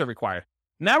skills are required?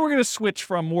 Now we're going to switch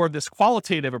from more of this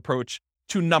qualitative approach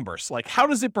to numbers. Like how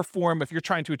does it perform if you're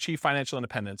trying to achieve financial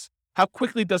independence? How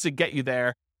quickly does it get you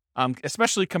there?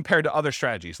 Especially compared to other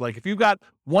strategies. Like if you've got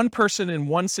one person in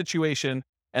one situation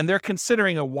and they're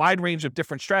considering a wide range of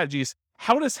different strategies,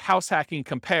 how does house hacking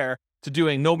compare to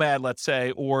doing Nomad, let's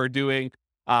say, or doing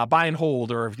buy and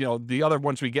hold, or the other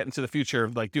ones we get into the future,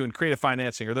 like doing creative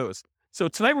financing or those? So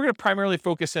tonight we're going to primarily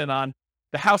focus in on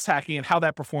the house hacking and how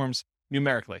that performs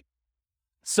numerically.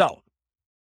 So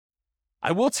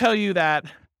I will tell you that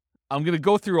I'm going to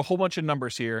go through a whole bunch of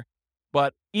numbers here,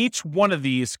 but each one of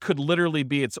these could literally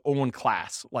be its own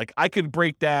class. Like I could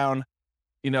break down,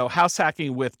 house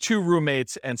hacking with 2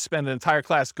 roommates and spend an entire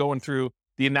class going through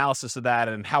the analysis of that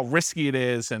and how risky it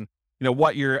is and,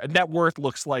 what your net worth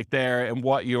looks like there and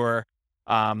what your,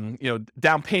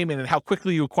 down payment and how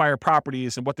quickly you acquire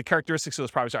properties and what the characteristics of those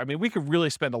properties are. I mean, we could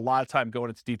really spend a lot of time going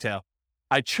into detail.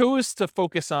 I chose to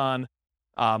focus on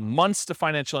months to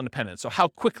financial independence. So how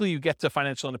quickly you get to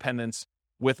financial independence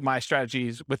with my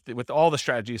strategies, with all the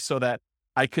strategies, so that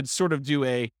I could sort of do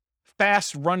a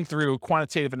fast run through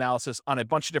quantitative analysis on a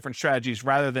bunch of different strategies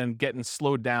rather than getting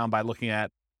slowed down by looking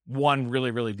at one really,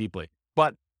 really deeply.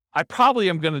 But I probably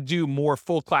am going to do more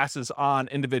full classes on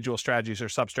individual strategies or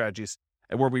sub-strategies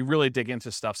and where we really dig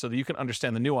into stuff so that you can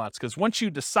understand the nuance. Because once you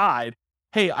decide,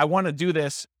 hey, I want to do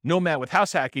this nomad with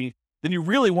house hacking, then you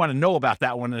really want to know about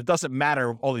that one. And it doesn't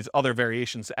matter all these other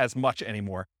variations as much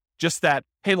anymore. Just that,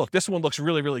 hey, look, this one looks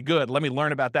really, really good. Let me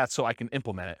learn about that so I can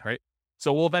implement it, right?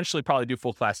 So we'll eventually probably do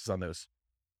full classes on those.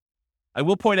 I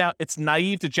will point out it's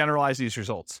naive to generalize these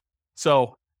results.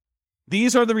 So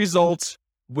these are the results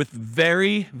with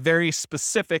very, very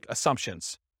specific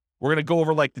assumptions. We're going to go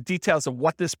over like the details of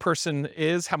what this person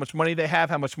is, how much money they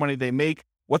have, how much money they make,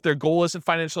 what their goal is in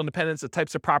financial independence, the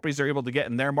types of properties they're able to get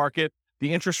in their market,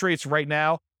 the interest rates right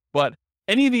now. But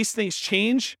any of these things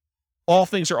change, all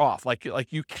things are off. Like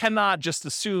you cannot just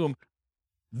assume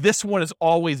this one is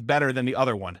always better than the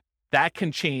other one. That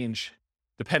can change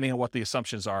depending on what the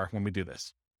assumptions are when we do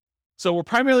this. So we're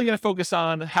primarily going to focus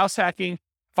on house hacking,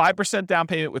 5% down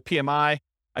payment with PMI.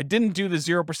 I didn't do the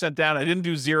 0% down. I didn't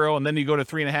do 0, and then you go to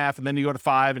 3.5, and then you go to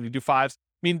 5, and you do 5s. I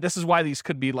mean, this is why these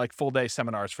could be like full day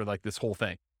seminars for like this whole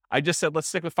thing. I just said, let's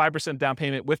stick with 5% down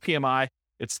payment with PMI.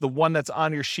 It's the one that's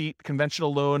on your sheet,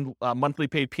 conventional loan, monthly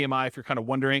paid PMI, if you're kind of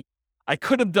wondering. I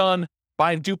could have done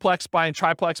buying duplex, buying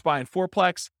triplex, buying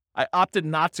fourplex. I opted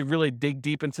not to really dig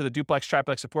deep into the duplex,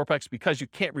 triplex, and fourplex because you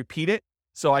can't repeat it.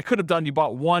 So I could have done, you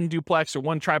bought one duplex or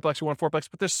one triplex or one fourplex,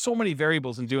 but there's so many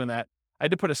variables in doing that. I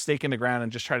had to put a stake in the ground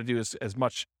and just try to do as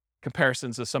much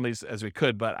comparisons of some of these as we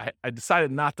could. But I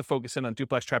decided not to focus in on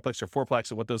duplex, triplex, or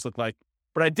fourplex and what those look like.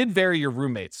 But I did vary your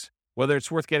roommates, whether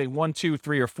it's worth getting 1, 2,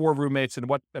 3, or 4 roommates and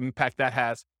what impact that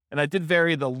has. And I did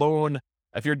vary the loan.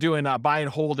 If you're doing buy and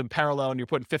hold in parallel and you're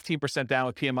putting 15% down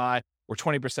with PMI or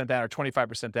 20% down or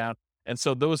 25% down. And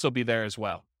so those will be there as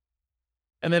well.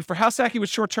 And then for house hacking with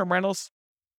short-term rentals,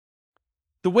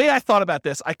 the way I thought about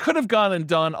this, I could have gone and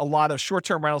done a lot of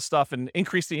short-term rental stuff and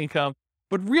increased the income.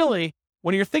 But really,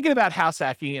 when you're thinking about house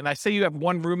hacking, and I say you have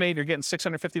one roommate, you're getting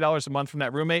 $650 a month from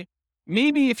that roommate,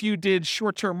 maybe if you did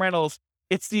short-term rentals,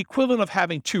 it's the equivalent of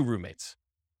having 2 roommates,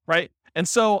 right? And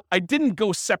so I didn't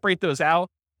go separate those out,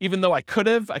 even though I could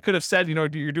have said, you're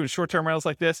doing short-term rentals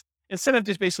like this. Instead of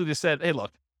just said, hey,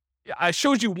 look, I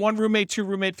showed you 1 roommate, 2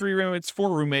 roommates, 3 roommates,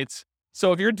 4 roommates.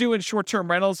 So if you're doing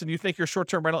short-term rentals and you think your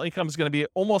short-term rental income is going to be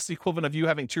almost the equivalent of you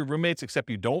having 2 roommates, except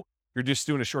you don't, you're just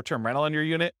doing a short-term rental in your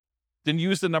unit, then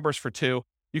use the numbers for 2.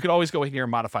 You can always go in here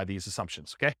and modify these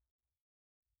assumptions, okay?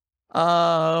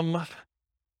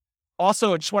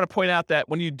 Also, I just want to point out that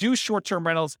when you do short-term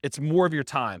rentals, it's more of your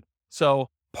time. So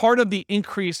part of the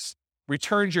increased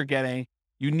returns you're getting,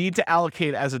 you need to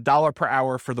allocate as $1 per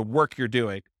hour for the work you're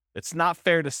doing. It's not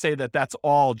fair to say that that's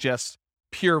all just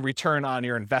pure return on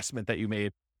your investment that you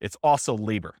made. It's also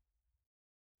labor.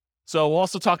 So we'll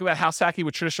also talk about house hacking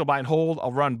with traditional buy and hold.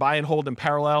 I'll run buy and hold in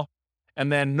parallel, and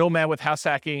then nomad with house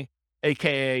hacking,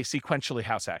 AKA sequentially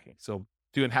house hacking. So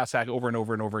doing house hack over and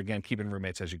over and over again, keeping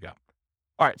roommates as you go.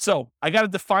 All right. So I got to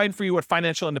define for you what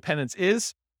financial independence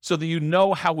is so that you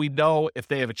know how we know if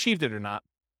they have achieved it or not.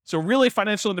 So really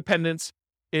financial independence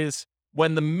is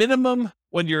when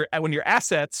your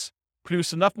assets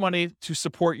produce enough money to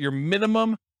support your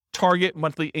minimum target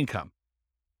monthly income.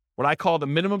 What I call the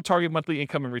minimum target monthly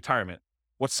income in retirement.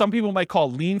 What some people might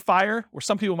call lean fire, or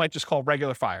some people might just call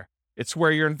regular fire. It's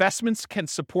where your investments can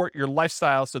support your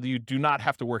lifestyle so that you do not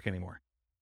have to work anymore.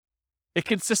 It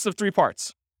consists of 3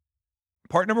 parts.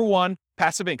 Part number 1,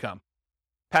 passive income.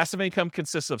 Passive income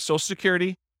consists of Social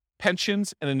Security,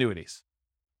 pensions, and annuities.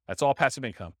 That's all passive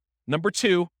income. Number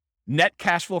 2, net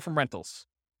cash flow from rentals.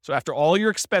 So after all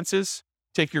your expenses,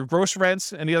 take your gross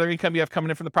rents, any other income you have coming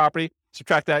in from the property,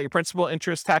 subtract that, your principal,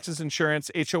 interest, taxes,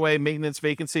 insurance, HOA, maintenance,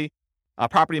 vacancy,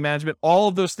 property management, all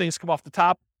of those things come off the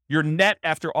top. Your net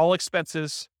after all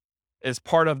expenses is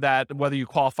part of that, whether you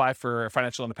qualify for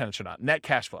financial independence or not, net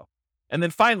cash flow. And then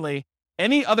finally,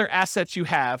 any other assets you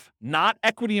have, not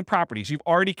equity in properties, you've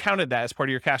already counted that as part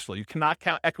of your cash flow. You cannot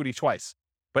count equity twice.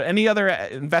 But any other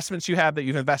investments you have that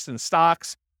you've invested in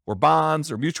stocks or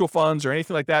bonds or mutual funds or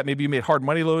anything like that, maybe you made hard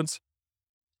money loans,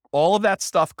 all of that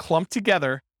stuff clumped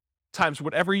together times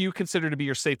whatever you consider to be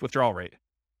your safe withdrawal rate.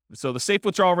 So the safe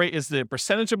withdrawal rate is the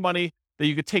percentage of money that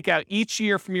you could take out each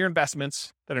year from your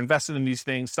investments that are invested in these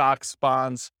things, stocks,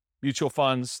 bonds, mutual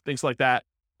funds, things like that,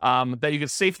 that you can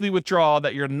safely withdraw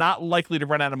that you're not likely to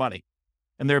run out of money.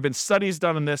 And there have been studies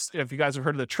done on this. If you guys have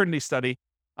heard of the Trinity study,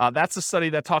 that's a study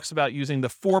that talks about using the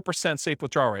 4% safe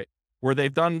withdrawal rate, where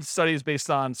they've done studies based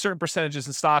on certain percentages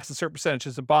in stocks and certain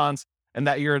percentages in bonds, and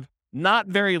that you're not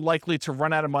very likely to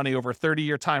run out of money over a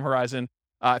 30-year time horizon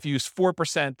if you use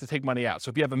 4% to take money out. So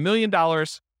if you have $1 million,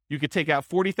 you could take out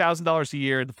 $40,000 a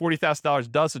year. The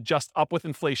 $40,000 does adjust up with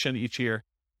inflation each year,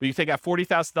 but you take out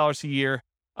 $40,000 a year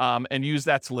and use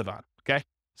that to live on, okay?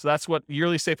 So that's what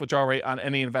yearly safe withdrawal rate on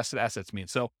any invested assets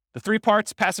means. So the 3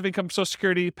 parts: passive income, Social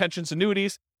Security, pensions,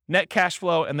 annuities, net cash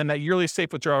flow, and then that yearly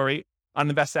safe withdrawal rate on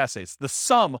invested assets. The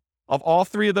sum of all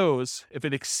 3 of those, if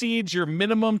it exceeds your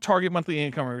minimum target monthly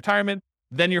income in retirement,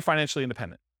 then you're financially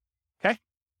independent. Okay?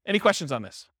 Any questions on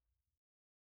this?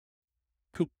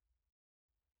 Cool.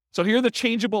 So here are the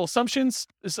changeable assumptions.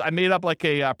 I made up like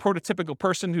a prototypical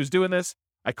person who's doing this.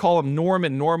 I call them Norm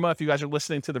and Norma if you guys are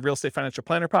listening to the Real Estate Financial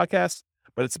Planner podcast,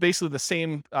 but it's basically the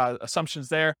same assumptions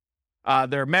there.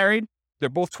 They're married. They're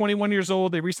both 21 years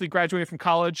old. They recently graduated from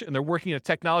college, and they're working in a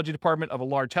technology department of a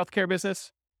large healthcare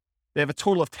business. They have a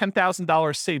total of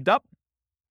 $10,000 saved up.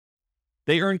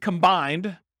 They earn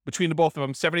combined between the both of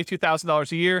them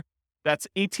 $72,000 a year. That's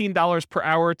 $18 per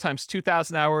hour times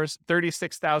 2,000 hours,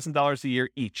 $36,000 a year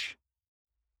each.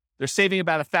 They're saving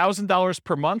about $1,000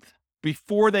 per month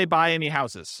before they buy any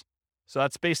houses. So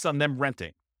that's based on them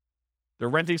renting. They're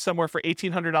renting somewhere for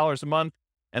 $1,800 a month,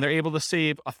 and they're able to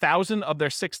save $1,000 of their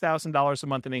 $6,000 a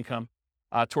month in income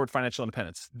toward financial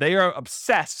independence. They are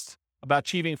obsessed about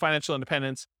achieving financial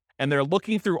independence, and they're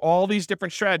looking through all these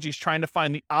different strategies, trying to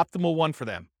find the optimal one for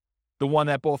them, the one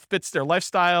that both fits their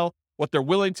lifestyle, what they're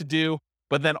willing to do,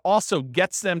 but then also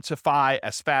gets them to FI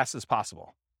as fast as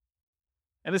possible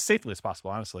and as safely as possible,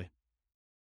 honestly.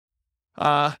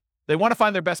 They want to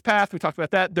find their best path. We talked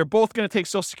about that. They're both going to take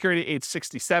Social Security at age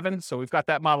 67. So we've got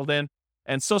that modeled in.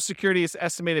 And Social Security is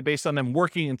estimated based on them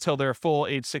working until they're full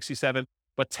age 67.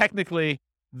 But technically,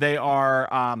 they are,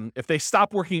 if they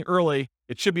stop working early,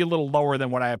 it should be a little lower than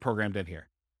what I have programmed in here.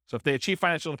 So if they achieve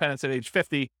financial independence at age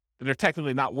 50, then they're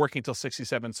technically not working until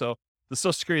 67. So the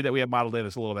Social Security that we have modeled in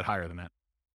is a little bit higher than that.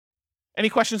 Any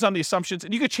questions on the assumptions?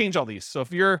 And you could change all these. So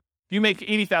if you make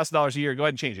 $80,000 a year, go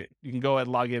ahead and change it. You can go ahead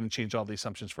and log in and change all the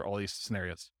assumptions for all these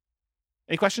scenarios.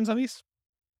 Any questions on these?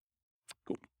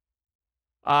 Cool.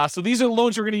 So these are the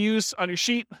loans we're going to use on your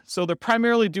sheet. So they're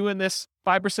primarily doing this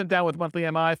 5% down with monthly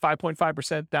MI,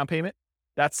 5.5% down payment.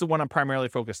 That's the one I'm primarily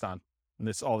focused on in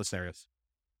all the scenarios.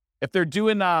 If they're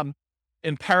doing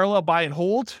in parallel buy and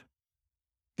hold,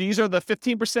 these are the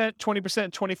 15%,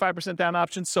 20%, 25% down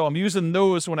options. So I'm using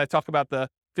those when I talk about the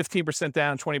 15%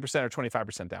 down, 20% or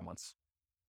 25% down ones.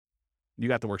 You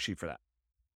got the worksheet for that.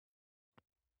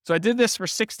 So I did this for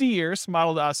 60 years,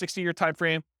 modeled 60-year time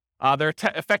frame. Their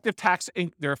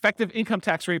effective income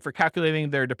tax rate for calculating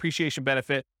their depreciation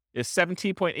benefit is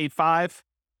 17.85.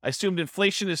 I assumed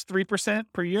inflation is 3%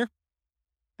 per year.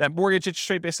 That mortgage interest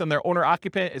rate based on their owner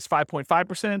occupant is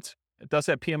 5.5%. It does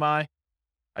have PMI.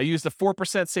 I used the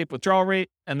 4% safe withdrawal rate,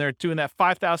 and they're doing that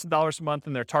 $5,000 a month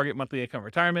in their target monthly income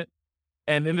retirement.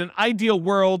 And in an ideal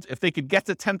world, if they could get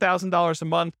to $10,000 a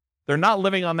month, they're not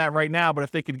living on that right now, but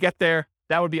if they could get there,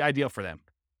 that would be ideal for them.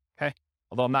 Okay.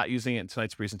 Although I'm not using it in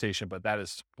tonight's presentation, but that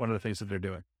is one of the things that they're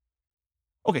doing.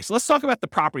 Okay. So let's talk about the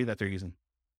property that they're using.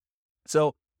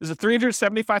 So this is a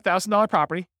 $375,000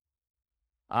 property.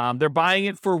 They're buying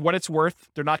it for what it's worth.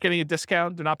 They're not getting a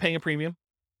discount. They're not paying a premium.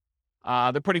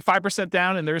 They're putting 5%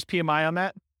 down, and there's PMI on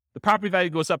that. The property value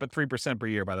goes up at 3% per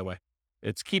year, by the way.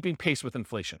 It's keeping pace with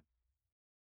inflation.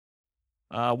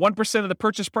 1% of the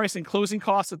purchase price and closing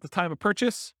costs at the time of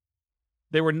purchase.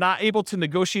 They were not able to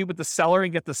negotiate with the seller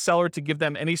and get the seller to give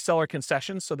them any seller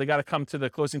concessions, so they got to come to the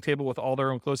closing table with all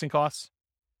their own closing costs.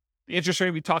 The interest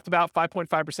rate we talked about,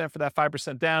 5.5% for that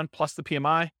 5% down, plus the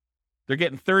PMI. They're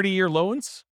getting 30-year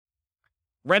loans.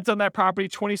 Rent on that property,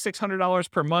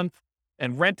 $2,600 per month,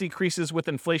 and rent increases with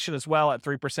inflation as well at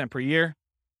 3% per year.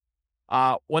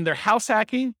 When they're house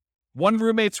hacking, one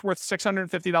roommate's worth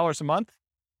 $650 a month.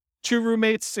 2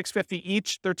 roommates, $650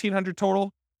 each, $1,300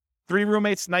 total. 3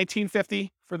 roommates, $1,950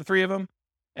 for the 3 of them.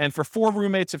 And for 4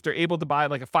 roommates, if they're able to buy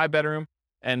like a 5-bedroom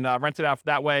and rent it out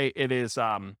that way, it is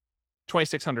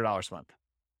 $2,600 a month.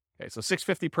 Okay, so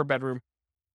 $650 per bedroom.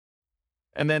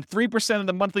 And then 3% of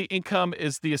the monthly income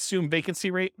is the assumed vacancy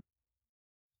rate.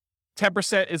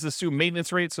 10% is the assumed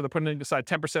maintenance rate, so they're putting aside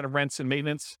 10% of rents and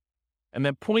maintenance. And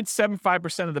then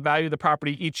 0.75% of the value of the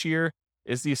property each year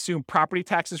is the assumed property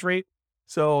taxes rate.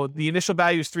 So the initial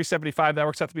value is $375. That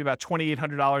works out to be about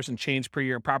 $2,800 and change per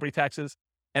year in property taxes.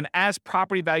 And as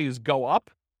property values go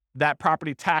up, that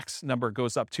property tax number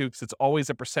goes up too, because it's always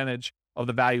a percentage of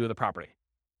the value of the property.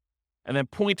 And then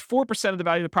 0.4% of the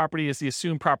value of the property is the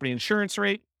assumed property insurance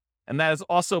rate. And that is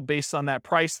also based on that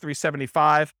price,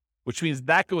 $375, which means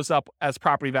that goes up as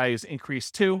property values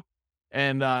increase too.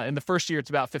 And in the first year, it's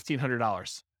about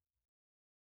 $1,500.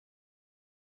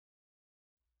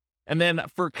 And then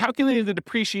for calculating the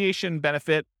depreciation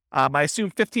benefit, I assume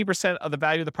 15% of the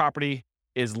value of the property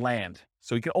is land.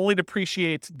 So you can only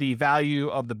depreciate the value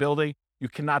of the building. You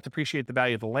cannot depreciate the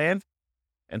value of the land.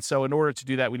 And so in order to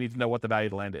do that, we need to know what the value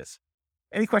of the land is.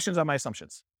 Any questions on my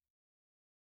assumptions?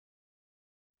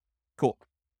 Cool.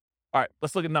 All right,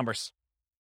 let's look at numbers.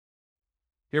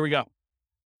 Here we go.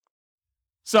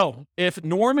 So if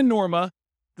Norm and Norma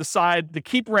decide to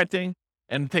keep renting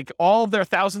and take all of their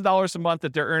 $1,000 a month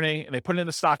that they're earning and they put it in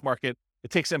the stock market, it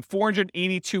takes them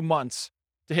 482 months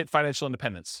to hit financial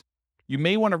independence. You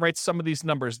may want to write some of these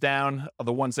numbers down, of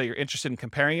the ones that you're interested in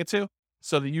comparing it to,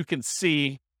 so that you can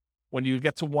see when you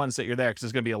get to ones that you're there, because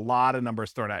there's going to be a lot of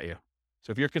numbers thrown at you.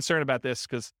 So if you're concerned about this,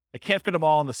 because I can't fit them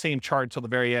all in the same chart until the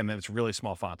very end, and it's really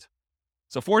small font.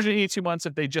 So 482 months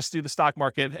if they just do the stock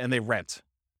market and they rent.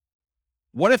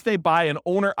 What if they buy an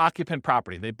owner-occupant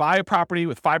property? They buy a property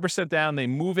with 5% down, they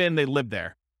move in, they live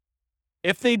there.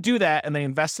 If they do that and they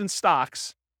invest in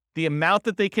stocks, the amount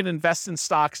that they can invest in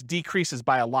stocks decreases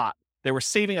by a lot. They were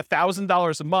saving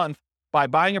 $1,000 a month by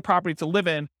buying a property to live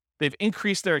in. They've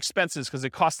increased their expenses because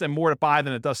it costs them more to buy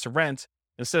than it does to rent.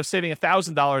 Instead of saving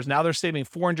 $1,000, now they're saving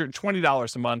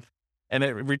 $420 a month. And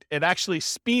it actually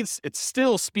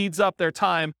still speeds up their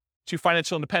time to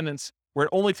financial independence, where it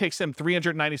only takes them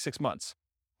 396 months.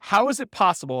 How is it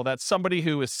possible that somebody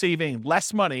who is saving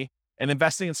less money and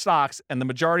investing in stocks, and the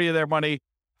majority of their money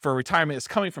for retirement is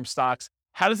coming from stocks,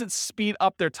 how does it speed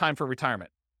up their time for retirement?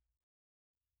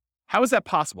 How is that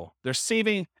possible? They're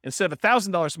saving, instead of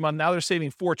 $1,000 a month, now they're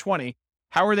saving $420.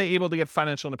 How are they able to get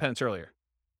financial independence earlier?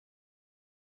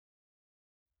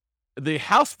 The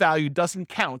house value doesn't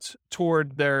count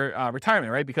toward their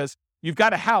retirement, right? Because you've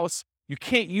got a house, you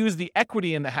can't use the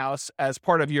equity in the house as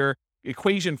part of your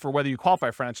equation for whether you qualify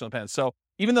for financial independence. So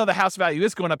even though the house value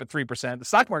is going up at 3%, the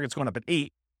stock market's going up at 8%,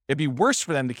 it'd be worse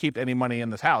for them to keep any money in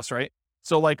this house, right?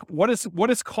 So like, what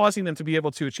is causing them to be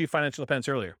able to achieve financial independence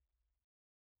earlier?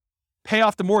 Pay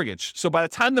off the mortgage. So by the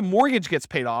time the mortgage gets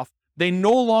paid off, they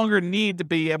no longer need to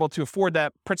be able to afford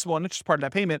that principal and interest part of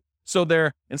that payment. So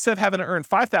they're, instead of having to earn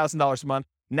 $5,000 a month,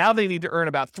 now they need to earn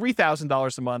about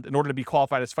 $3,000 a month in order to be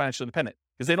qualified as financially independent,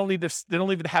 because they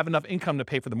don't even have enough income to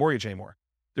pay for the mortgage anymore.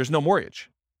 There's no mortgage,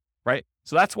 right?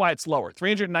 So that's why it's lower.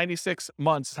 396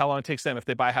 months is how long it takes them if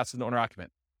they buy a house as an owner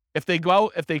occupant. If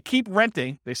they keep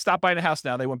renting, they stop buying a house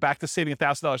now, they went back to saving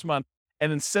 $1,000 a month,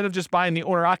 and instead of just buying the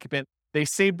owner occupant, they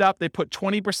saved up, they put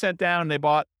 20% down, they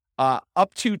bought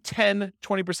up to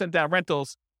 20% down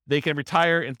rentals, they can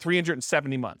retire in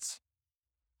 370 months.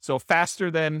 So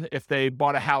faster than if they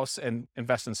bought a house and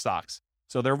invest in stocks.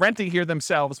 So they're renting here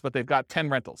themselves, but they've got 10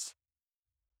 rentals,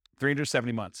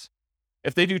 370 months.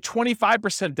 If they do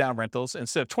 25% down rentals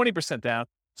instead of 20% down,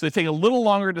 so they take a little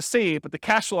longer to save, but the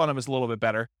cash flow on them is a little bit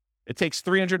better, it takes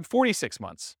 346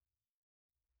 months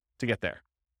to get there.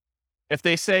 If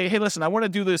they say, hey, listen, I want to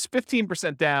do this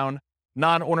 15% down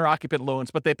non-owner occupant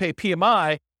loans, but they pay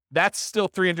PMI, that's still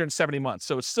 370 months.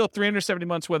 So it's still 370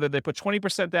 months whether they put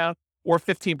 20% down or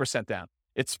 15% down.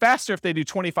 It's faster if they do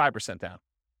 25% down.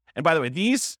 And by the way,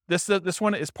 this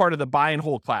one is part of the buy and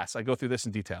hold class. I go through this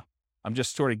in detail. I'm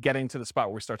just sort of getting to the spot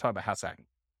where we start talking about house hacking.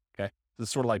 Okay. This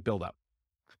is sort of like build up.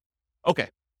 Okay.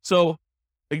 So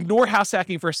ignore house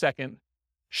hacking for a second.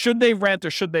 Should they rent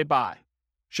or should they buy?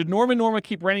 Should Norm and Norma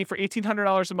keep renting for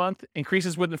 $1,800 a month,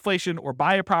 increases with inflation, or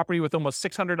buy a property with almost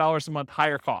 $600 a month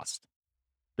higher cost?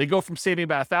 They go from saving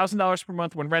about $1,000 per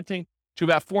month when renting to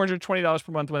about $420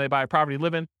 per month when they buy a property to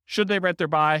live in. Should they rent or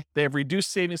buy? They have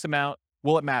reduced savings amount.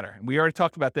 Will it matter? And we already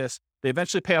talked about this. They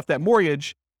eventually pay off that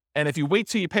mortgage. And if you wait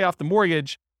till you pay off the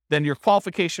mortgage, then your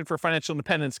qualification for financial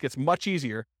independence gets much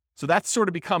easier. So that sort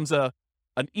of becomes an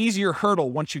easier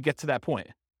hurdle once you get to that point.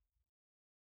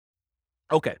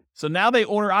 Okay, so now they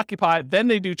owner occupy, then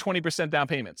they do 20% down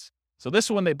payments. So this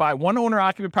one, they buy one owner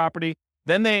occupant property,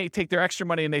 then they take their extra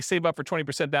money and they save up for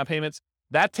 20% down payments.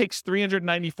 That takes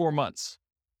 394 months.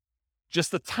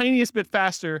 Just the tiniest bit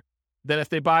faster than if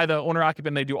they buy the owner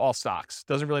occupant and they do all stocks.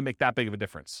 Doesn't really make that big of a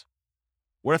difference.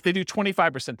 What if they do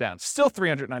 25% down? Still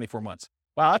 394 months.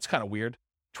 Wow, that's kind of weird.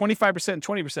 25% and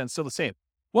 20% is still the same.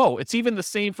 Whoa, it's even the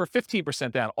same for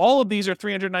 15% down. All of these are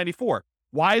 394.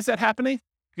 Why is that happening?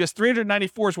 Because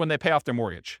 394 is when they pay off their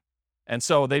mortgage. And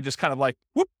so they just kind of like,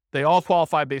 whoop, they all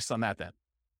qualify based on that then.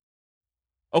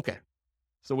 Okay,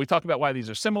 so we talked about why these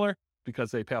are similar,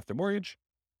 because they pay off their mortgage.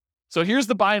 So here's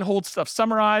the buy and hold stuff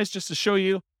summarized just to show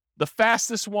you the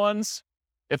fastest ones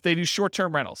if they do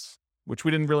short-term rentals, which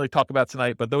we didn't really talk about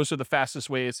tonight, but those are the fastest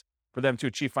ways for them to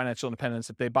achieve financial independence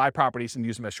if they buy properties and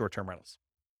use them as short-term rentals.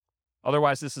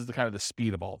 Otherwise, this is the kind of the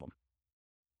speed of all of them.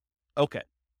 Okay,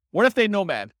 what if they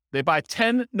nomad? They buy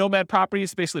 10 nomad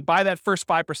properties, basically buy that first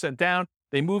 5% down.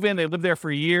 They move in, they live there for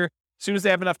a year. As soon as they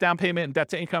have enough down payment and debt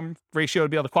to income ratio to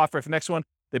be able to qualify for the next one,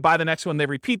 they buy the next one. They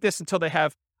repeat this until they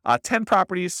have 10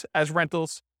 properties as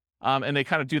rentals. And they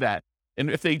kind of do that. And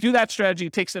if they do that strategy,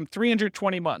 it takes them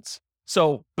 320 months.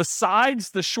 So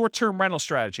besides the short-term rental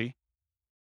strategy,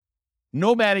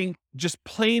 nomading, just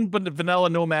plain vanilla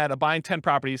nomad of buying 10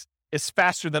 properties, is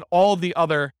faster than all the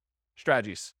other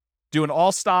strategies. Doing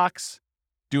all stocks,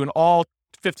 doing all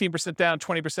 15% down,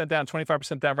 20% down,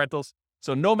 25% down rentals.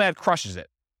 So nomad crushes it.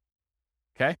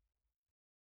 Okay?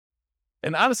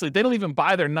 And honestly, they don't even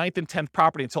buy their 9th and 10th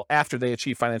property until after they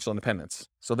achieve financial independence.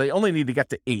 So they only need to get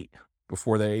to 8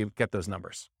 before they get those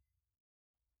numbers.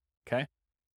 Okay?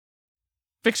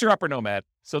 Fixer Upper Nomad.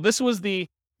 So this was the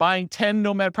buying 10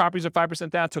 nomad properties at 5%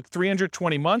 down, took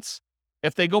 320 months.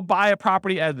 If they go buy a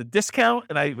property at the discount,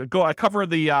 and I cover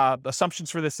the assumptions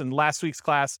for this in last week's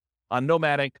class on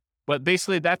nomading, but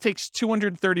basically that takes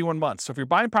 231 months. So if you're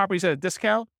buying properties at a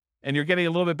discount and you're getting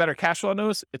a little bit better cash flow on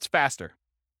those, it's faster.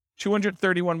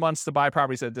 231 months to buy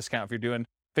properties at a discount if you're doing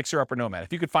Fixer Upper Nomad,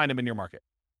 if you could find them in your market.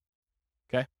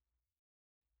 Okay.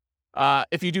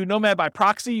 If you do nomad by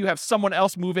proxy, you have someone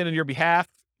else move in on your behalf,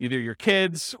 either your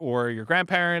kids or your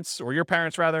grandparents, or your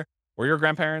parents rather, or your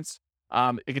grandparents.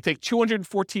 It could take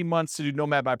 214 months to do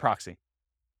nomad by proxy.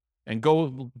 And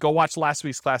go watch last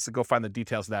week's class to go find the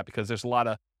details of that, because there's a lot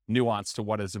of nuance to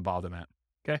what is involved in that.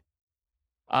 Okay.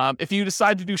 If you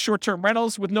decide to do short-term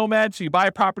rentals with nomad, so you buy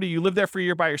a property, you live there for a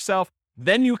year by yourself,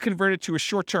 then you convert it to a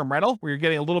short-term rental where you're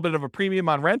getting a little bit of a premium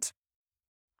on rent.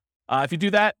 If you do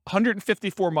that,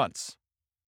 154 months.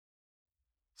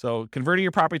 So converting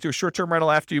your property to a short-term rental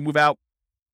after you move out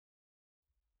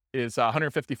is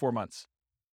 154 months.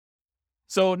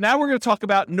 So now we're going to talk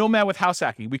about nomad with house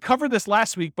hacking. We covered this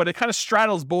last week, but it kind of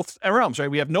straddles both realms, right?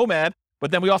 We have nomad,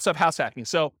 but then we also have house hacking.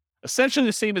 So essentially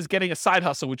the same as getting a side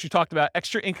hustle, which you talked about,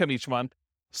 extra income each month.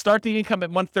 Start the income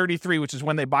at month 33, which is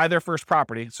when they buy their first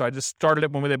property. So I just started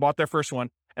it when they bought their first one,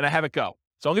 and I have it go.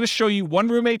 So I'm going to show you 1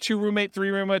 roommate, 2 roommate,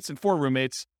 3 roommates, and 4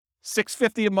 roommates,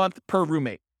 $650 a month per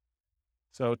roommate.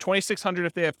 So $2,600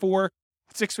 if they have 4,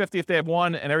 $650 if they have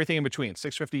 1, and everything in between,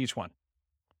 $650 each one.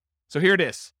 So here it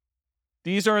is.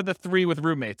 These are the 3 with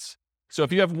roommates. So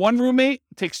if you have 1 roommate,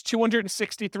 it takes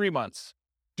 263 months.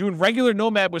 Doing regular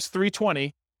nomad was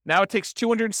 320. Now it takes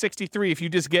 263 if you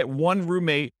just get 1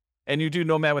 roommate and you do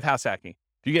nomad with house hacking.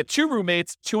 If you get 2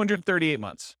 roommates, 238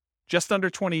 months, just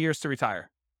under 20 years to retire.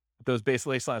 With those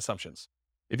baseline assumptions.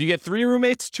 If you get 3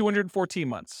 roommates, 214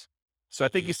 months. So I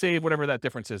think you save whatever that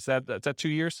difference is. That's 2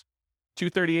 years?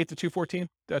 238 to 214,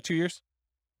 2 years.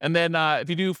 And then if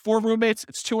you do 4 roommates,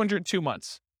 it's 202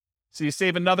 months. So you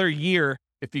save another year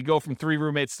if you go from 3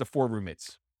 roommates to 4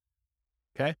 roommates.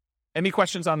 Okay? Any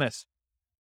questions on this?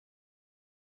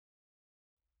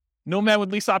 Nomad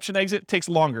with lease option exit takes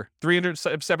longer,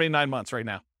 379 months right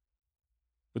now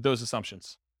with those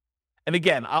assumptions. And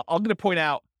again, I'm going to point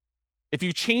out, if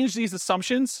you change these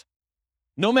assumptions,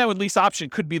 nomad with lease option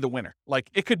could be the winner. Like,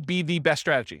 it could be the best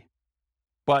strategy.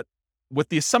 But with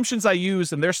the assumptions I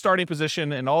use and their starting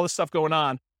position and all this stuff going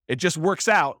on, it just works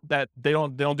out that they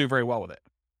don't do very well with it.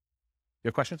 You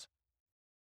have questions?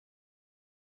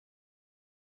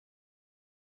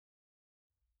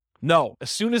 No. As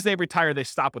soon as they retire, they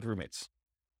stop with roommates.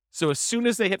 So as soon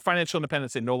as they hit financial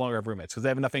independence, they no longer have roommates because they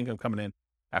have enough income coming in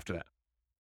after that.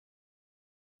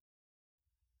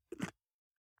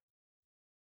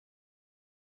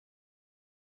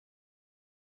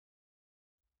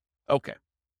 Okay.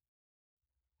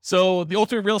 So the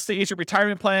ultimate real estate agent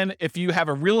retirement plan, if you have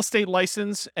a real estate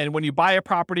license and when you buy a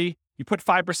property, you put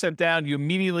 5% down, you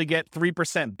immediately get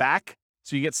 3% back.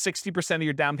 So you get 60% of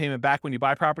your down payment back when you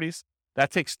buy properties.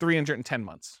 That takes 310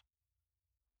 months.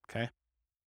 Okay.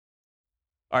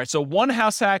 All right. So 1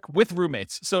 house hack with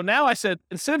roommates. So now I said,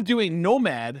 instead of doing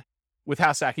nomad with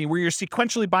house hacking, where you're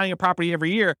sequentially buying a property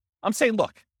every year, I'm saying,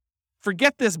 look,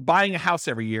 forget this buying a house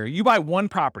every year. You buy 1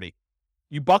 property.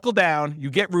 You buckle down, you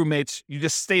get roommates, you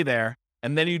just stay there,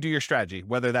 and then you do your strategy,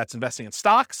 whether that's investing in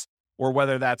stocks or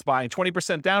whether that's buying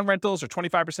 20% down rentals or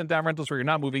 25% down rentals where you're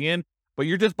not moving in, but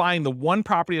you're just buying the 1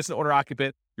 property as an owner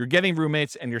occupant, you're getting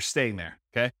roommates, and you're staying there,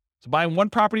 okay? So buying 1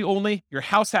 property only, you're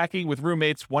house hacking with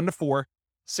roommates, 1 to 4,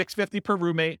 $650 per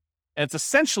roommate, and it's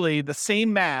essentially the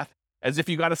same math as if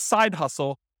you got a side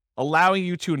hustle allowing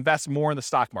you to invest more in the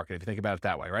stock market, if you think about it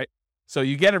that way, right? So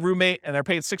you get a roommate and they're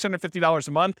paying $650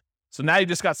 a month. So now you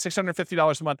just got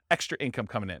 $650 a month extra income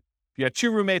coming in. If you have 2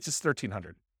 roommates, it's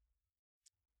 $1,300.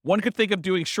 One could think of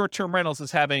doing short-term rentals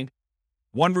as having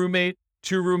 1 roommate,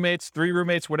 2 roommates, 3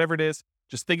 roommates, whatever it is.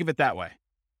 Just think of it that way.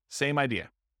 Same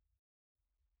idea.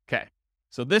 Okay.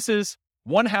 So this is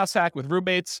 1 house hack with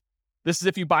roommates. This is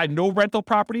if you buy no rental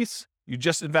properties, you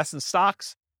just invest in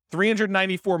stocks,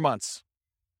 394 months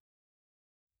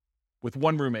with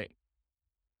 1 roommate.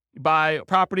 You buy a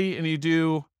property and you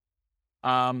do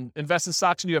Invest in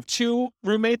stocks and you have 2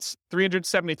 roommates,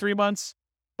 373 months.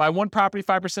 Buy one property,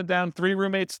 5% down, 3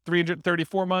 roommates,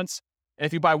 334 months. And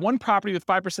if you buy one property with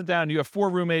 5% down, you have 4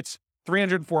 roommates,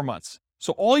 304 months.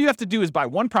 So all you have to do is buy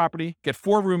one property, get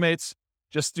 4 roommates,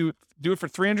 just do it for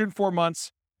 304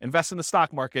 months, invest in the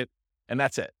stock market, and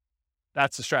that's it.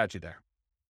 That's the strategy there.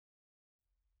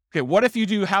 Okay, what if you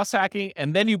do house hacking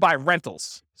and then you buy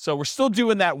rentals? So we're still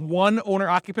doing that one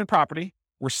owner-occupant property.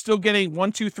 We're still getting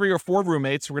 1, 2, 3, or 4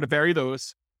 roommates. We're going to vary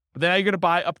those. But then you're going to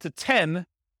buy up to 10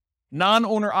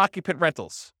 non-owner occupant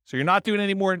rentals. So you're not doing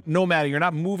any more nomading. You're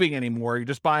not moving anymore. You're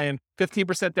just buying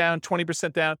 15% down,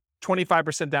 20% down,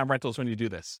 25% down rentals when you do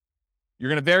this. You're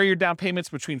going to vary your down payments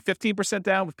between 15%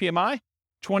 down with PMI,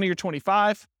 20 or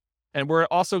 25. And we're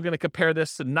also going to compare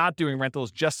this to not doing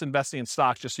rentals, just investing in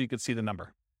stocks, just so you can see the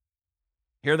number.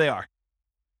 Here they are.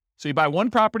 So you buy one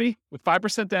property with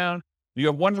 5% down, you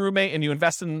have 1 roommate, and you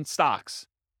invest in stocks,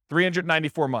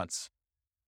 394 months.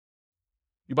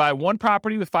 You buy one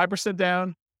property with 5%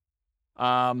 down,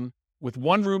 with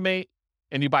 1 roommate,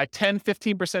 and you buy 10,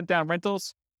 15% down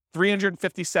rentals,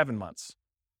 357 months.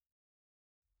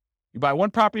 You buy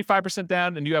one property, 5%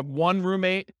 down, and you have 1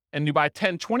 roommate, and you buy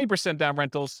 10, 20% down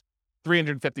rentals,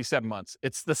 357 months.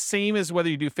 It's the same as whether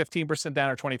you do 15% down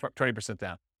or 20%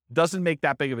 down. Doesn't make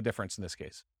that big of a difference in this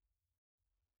case.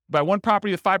 You buy one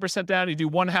property with 5% down, you do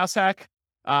one house hack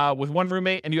with 1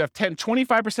 roommate, and you have 10,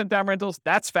 25% down rentals.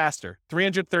 That's faster,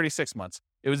 336 months.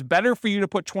 It was better for you to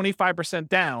put 25%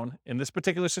 down in this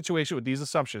particular situation with these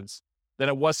assumptions than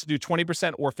it was to do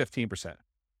 20% or 15%.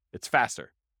 It's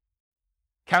faster.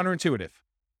 Counterintuitive.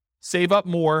 Save up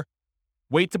more,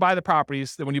 wait to buy the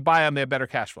properties, then when you buy them, they have better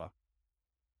cash flow.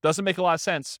 Doesn't make a lot of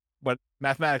sense, but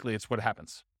mathematically, it's what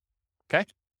happens. Okay?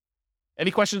 Any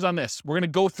questions on this? We're going to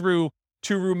go through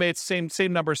 2 roommates, same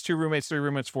numbers, 2 roommates, 3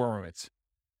 roommates, 4 roommates.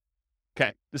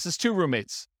 Okay, this is 2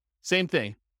 roommates. Same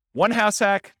thing. 1 house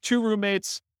hack, 2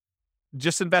 roommates,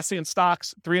 just investing in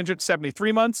stocks,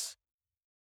 373 months.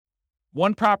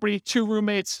 1 property, 2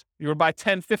 roommates, you're going to buy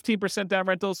 10, 15% down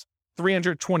rentals,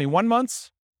 321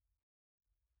 months.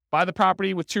 Buy the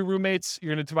property with 2 roommates,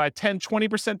 you're going to buy 10,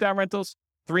 20% down rentals,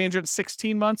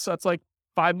 316 months. So that's like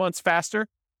 5 months faster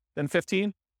than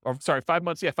 15. Or sorry, 5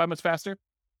 months. Yeah, 5 months faster.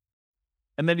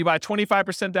 And then you buy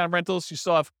 25% down rentals. You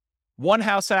still have 1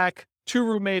 house hack, 2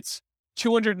 roommates,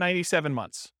 297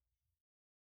 months.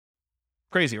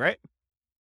 Crazy, right?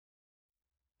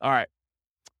 All right.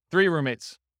 3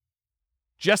 roommates.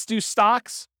 Just do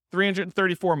stocks,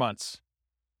 334 months.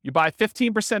 You buy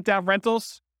 15% down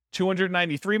rentals,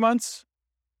 293 months.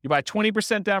 You buy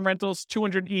 20% down rentals,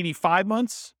 285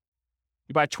 months.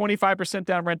 You buy 25%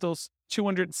 down rentals,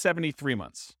 273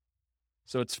 months.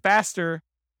 So it's faster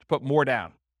to put more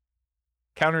down.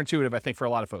 Counterintuitive, I think, for a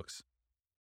lot of folks.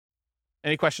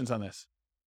 Any questions on this?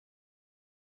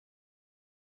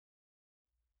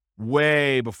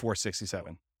 Way before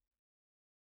 67.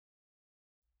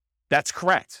 That's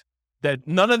correct. That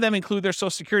none of them include their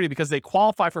Social Security because they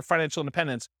qualify for financial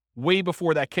independence way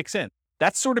before that kicks in.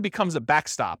 That sort of becomes a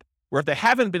backstop, where if they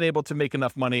haven't been able to make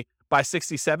enough money by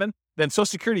 67, then Social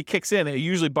Security kicks in and it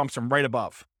usually bumps them right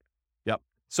above. Yep.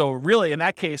 So really, in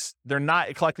that case, they're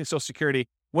not collecting Social Security.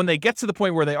 When they get to the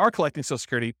point where they are collecting Social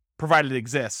Security, provided it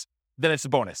exists, then it's a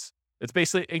bonus. It's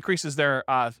basically increases their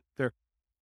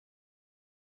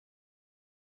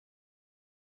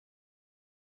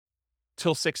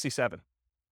till 67.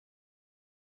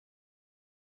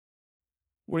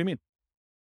 What do you mean?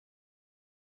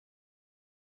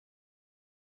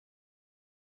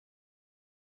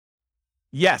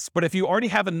 Yes, but if you already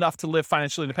have enough to live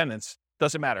financial independence,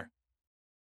 doesn't matter.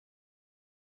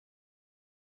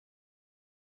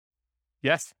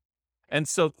 Yes. And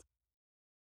so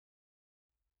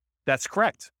that's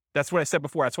correct. That's what I said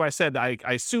before. That's why I said I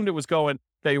assumed it was going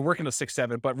that you're working to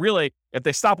 6-7, but really, if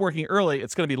they stop working early,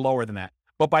 it's going to be lower than that.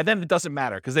 But by then, it doesn't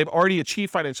matter because they've already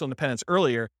achieved financial independence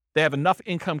earlier. They have enough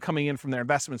income coming in from their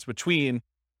investments between,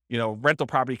 rental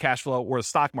property cash flow or the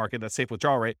stock market, that safe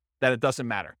withdrawal rate, that it doesn't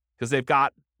matter because they've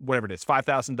got whatever it is,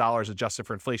 $5,000 adjusted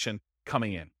for inflation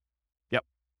coming in. Yep.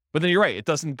 But then you're right. It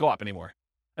doesn't go up anymore.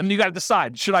 And then you got to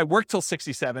decide, should I work till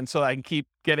 67 so that I can keep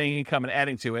getting income and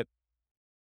adding to it?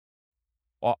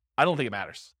 Well, I don't think it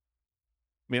matters.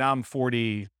 I mean, I'm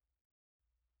 47.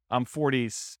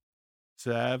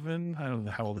 I don't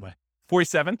know. How old am I?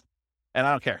 47. And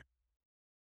I don't care.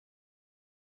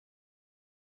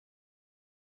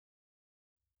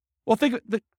 Well,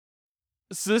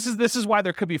 so this is why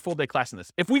there could be a full day class in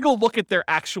this. If we go look at their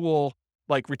actual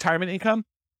retirement income,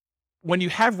 when you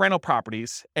have rental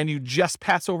properties and you just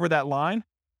pass over that line,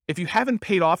 if you haven't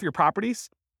paid off your properties,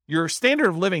 your standard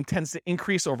of living tends to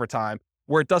increase over time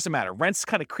where it doesn't matter. Rents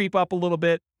kind of creep up a little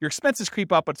bit. Your expenses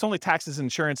creep up, but it's only taxes,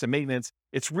 insurance, and maintenance.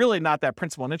 It's really not that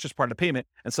principal and interest part of the payment.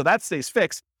 And so that stays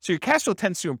fixed. So your cash flow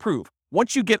tends to improve.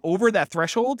 Once you get over that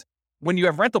threshold, when you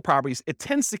have rental properties, it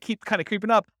tends to keep kind of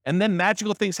creeping up. And then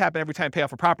magical things happen every time you pay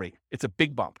off a property. It's a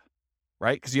big bump,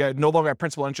 right? Because you no longer have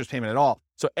principal and interest payment at all.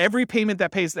 So every payment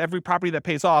that pays, every property that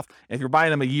pays off, if you're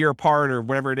buying them a year apart or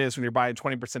whatever it is, when you're buying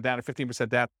 20% down or 15%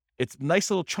 down, it's nice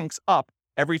little chunks up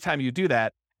every time you do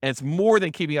that. And it's more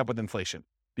than keeping up with inflation.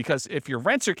 Because if your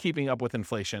rents are keeping up with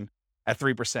inflation at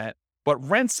 3%, but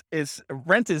rent is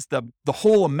the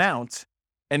whole amount,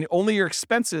 and only your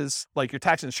expenses, like your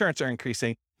tax and insurance, are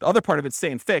increasing, the other part of it's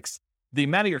staying fixed, the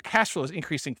amount of your cash flow is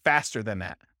increasing faster than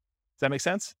that. Does that make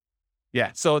sense? Yeah.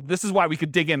 So this is why we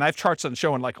could dig in. I have charts on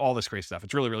showing like all this great stuff.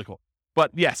 It's really, really cool. But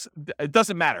yes, it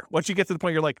doesn't matter. Once you get to the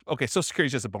point, you're like, okay, Social Security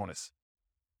is just a bonus.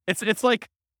 It's like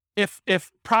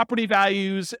if property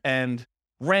values and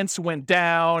rents went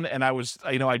down and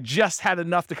I just had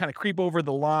enough to kind of creep over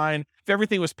the line. If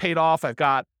everything was paid off, I've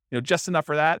got, just enough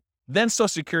for that. Then Social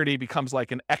Security becomes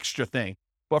like an extra thing.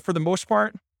 But for the most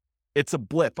part, it's a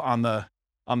blip on the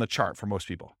chart for most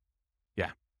people.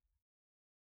 Yeah.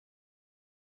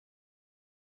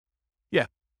 Yeah.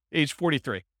 Age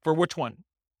 43. For which one?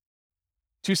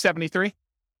 273?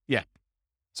 Yeah.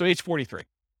 So age 43.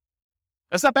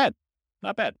 That's not bad.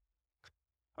 Not bad.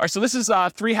 All right. So this is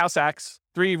 3 house hacks,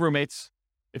 3 roommates.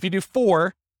 If you do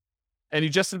 4 and you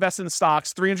just invest in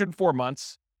stocks, 304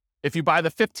 months. If you buy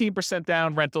the 15%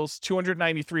 down rentals,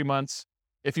 293 months.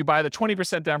 If you buy the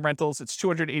 20% down rentals, it's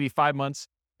 285 months.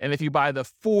 And if you buy the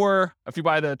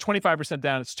 25%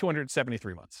 down, it's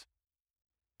 273 months.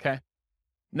 Okay.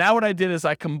 Now what I did is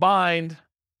I combined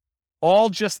all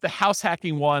just the house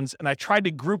hacking ones, and I tried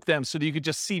to group them so that you could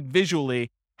just see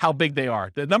visually how big they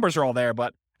are. The numbers are all there,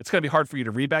 but it's going to be hard for you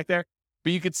to read back there.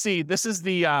 But you could see this is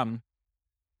the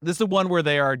one where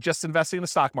they are just investing in the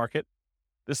stock market.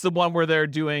 This is the one where they're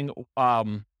doing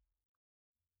one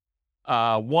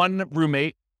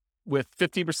roommate with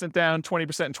 15% down,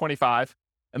 20% and 25.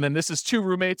 And then this is 2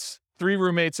 roommates, 3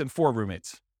 roommates, and 4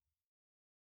 roommates.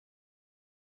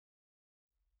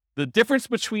 The difference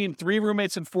between 3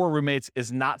 roommates and 4 roommates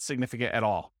is not significant at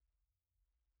all.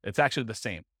 It's actually the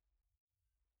same.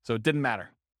 So it didn't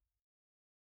matter.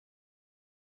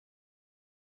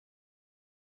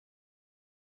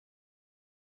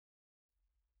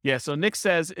 Yeah, so Nick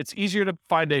says it's easier to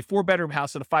find a 4-bedroom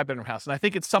house than a 5-bedroom house. And I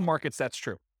think in some markets that's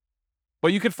true.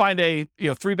 But you could find a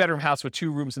 3-bedroom house with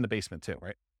 2 rooms in the basement too,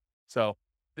 right? So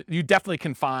you definitely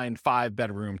can find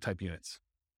 5-bedroom type units.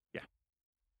 Yeah.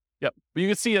 Yep. But you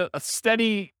can see a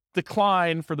steady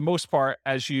decline for the most part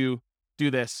as you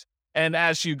do this. And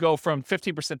as you go from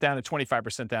 15% down to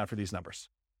 25% down for these numbers.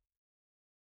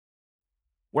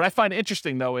 What I find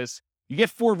interesting though is you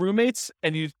get 4 roommates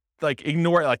and you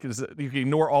ignore you can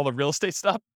ignore all the real estate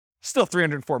stuff, still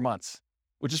 304 months,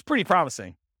 which is pretty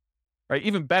promising, right?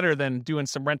 Even better than doing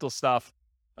some rental stuff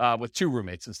with 2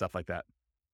 roommates and stuff like that.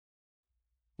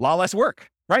 A lot less work,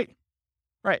 right?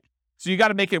 Right. So you got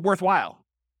to make it worthwhile.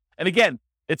 And again,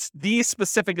 it's these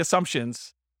specific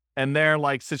assumptions and their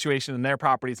situation and their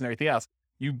properties and everything else.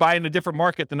 You buy in a different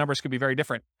market, the numbers could be very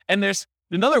different. And there's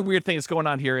another weird thing that's going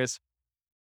on here is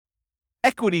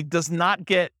equity does not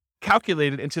get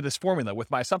calculated into this formula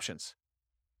with my assumptions.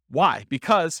 Why?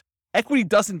 Because equity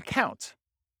doesn't count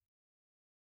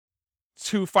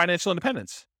to financial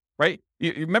independence, right?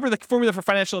 You remember the formula for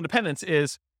financial independence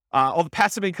is all the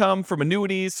passive income from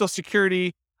annuities, Social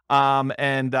Security,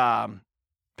 and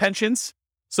pensions.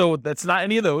 So that's not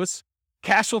any of those.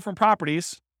 Cash flow from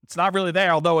properties, it's not really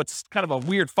there, although it's kind of a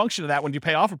weird function of that when you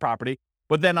pay off a property.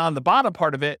 But then on the bottom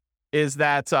part of it is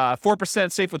that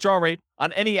 4% safe withdrawal rate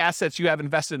on any assets you have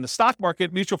invested in the stock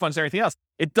market, mutual funds, and everything else.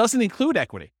 It doesn't include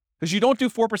equity because you don't do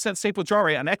 4% safe withdrawal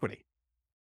rate on equity.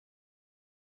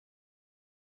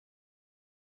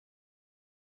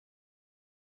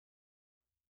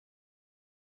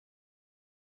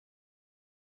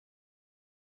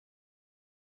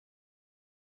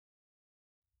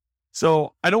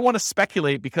 So I don't want to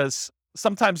speculate because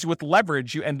sometimes with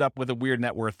leverage, you end up with a weird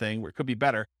net worth thing where it could be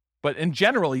better. But in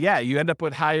general, yeah, you end up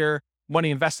with higher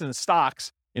money invested in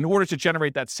stocks in order to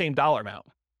generate that same dollar amount.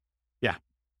 Yeah.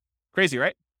 Crazy,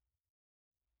 right?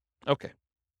 Okay.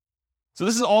 So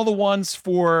this is all the ones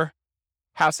for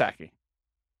house hacking.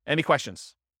 Any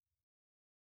questions?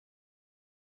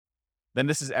 Then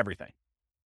this is everything.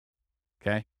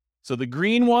 Okay. So the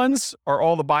green ones are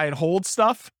all the buy and hold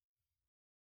stuff.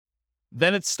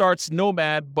 Then it starts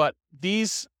Nomad, but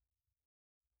these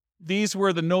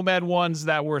were the Nomad ones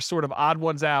that were sort of odd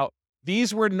ones out.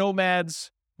 These were Nomads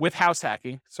with house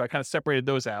hacking. So I kind of separated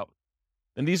those out.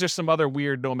 And these are some other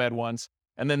weird Nomad ones.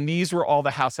 And then these were all the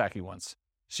house hacking ones.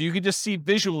 So you could just see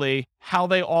visually how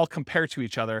they all compare to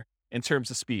each other in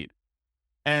terms of speed.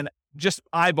 And just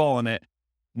eyeballing it,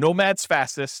 Nomad's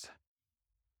fastest,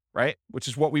 right? Which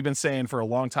is what we've been saying for a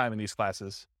long time in these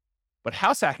classes. But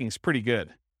house hacking is pretty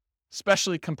good,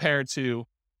 especially compared to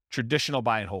traditional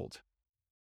buy and hold,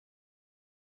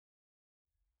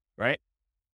 right?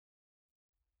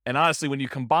 And honestly, when you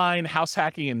combine house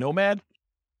hacking and Nomad,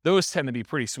 those tend to be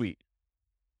pretty sweet.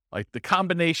 Like the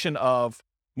combination of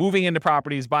moving into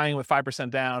properties, buying with 5%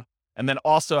 down, and then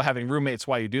also having roommates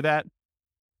while you do that,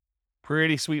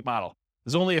 pretty sweet model.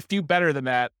 There's only a few better than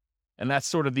that, and that's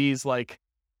sort of these like,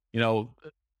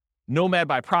 Nomad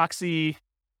by proxy,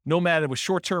 Nomad with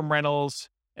short-term rentals,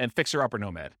 and fixer-upper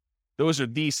Nomad. Those are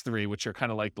these three, which are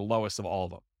kind of like the lowest of all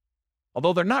of them.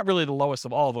 Although they're not really the lowest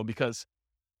of all of them because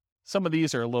some of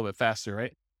these are a little bit faster,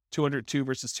 right? 202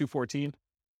 versus 214.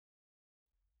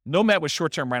 Nomad with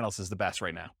short-term rentals is the best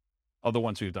right now of the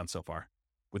ones we've done so far.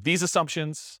 With these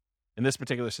assumptions in this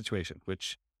particular situation,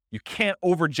 which you can't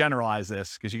overgeneralize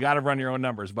this because you got to run your own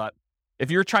numbers. But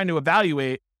if you're trying to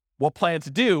evaluate what plan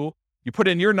to do, you put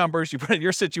in your numbers, you put in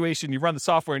your situation, you run the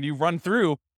software, and you run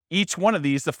through each one of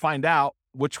these to find out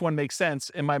which one makes sense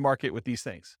in my market with these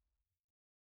things.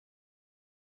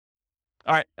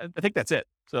 All right, I think that's it.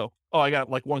 So, I got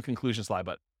like one conclusion slide,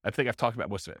 but I think I've talked about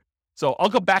most of it. So I'll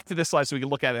go back to this slide so we can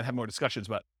look at it and have more discussions.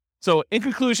 But so in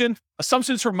conclusion,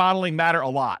 assumptions for modeling matter a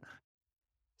lot.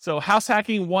 So house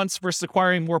hacking once versus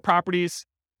acquiring more properties,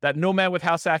 that Nomad with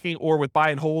house hacking or with buy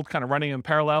and hold kind of running in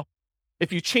parallel.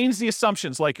 If you change the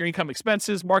assumptions like your income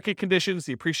expenses, market conditions,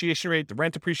 the appreciation rate, the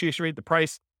rent appreciation rate, the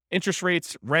price, interest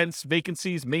rates, rents,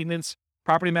 vacancies, maintenance,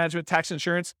 property management, tax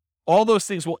insurance, all those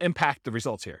things will impact the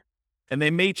results here. And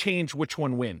they may change which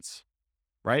one wins,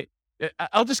 right?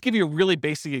 I'll just give you a really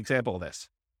basic example of this.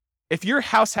 If you're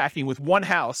house hacking with one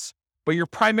house, but you're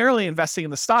primarily investing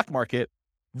in the stock market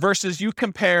versus you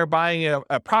compare buying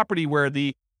a property where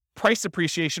the price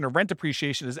appreciation or rent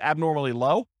appreciation is abnormally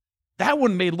low, that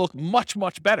one may look much,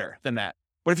 much better than that.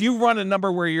 But if you run a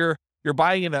number where you're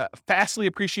buying in a fastly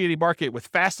appreciating market with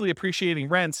fastly appreciating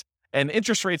rents and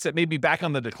interest rates that may be back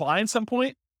on the decline some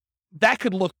point, that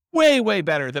could look way, way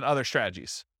better than other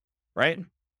strategies, right?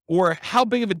 Or how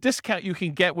big of a discount you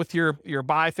can get with your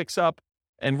buy, fix up,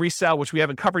 and resell, which we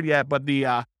haven't covered yet, but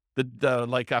the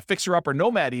fixer up or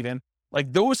Nomad even,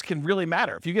 like those can really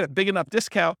matter. If you get a big enough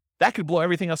discount, that could blow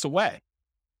everything else away.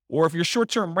 Or if your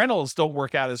short-term rentals don't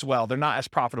work out as well, they're not as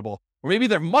profitable, or maybe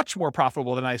they're much more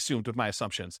profitable than I assumed with my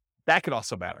assumptions, that could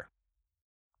also matter.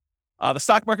 The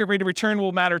stock market rate of return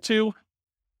will matter too.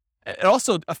 It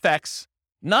also affects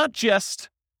not just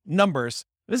numbers.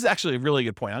 This is actually a really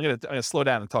good point. I'm going to slow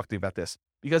down and talk to you about this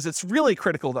because it's really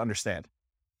critical to understand.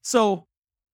 So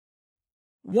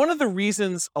one of the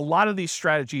reasons a lot of these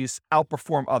strategies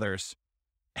outperform others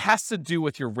has to do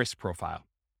with your risk profile.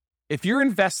 If you're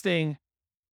investing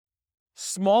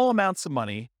small amounts of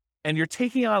money and you're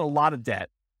taking on a lot of debt,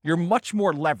 you're much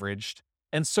more leveraged.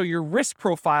 And so your risk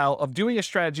profile of doing a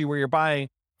strategy where you're buying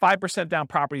 5% down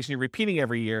properties and you're repeating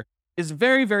every year is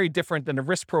very, very different than the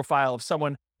risk profile of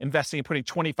someone investing and putting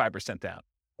 25% down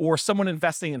or someone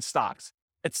investing in stocks.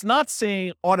 It's not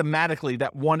saying automatically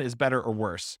that one is better or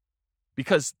worse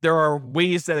because there are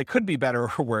ways that it could be better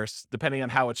or worse depending on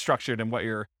how it's structured and what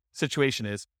your situation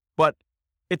is, but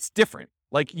it's different.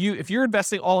 Like if you're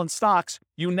investing all in stocks,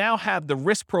 you now have the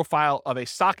risk profile of a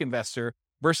stock investor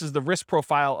versus the risk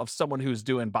profile of someone who's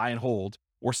doing buy and hold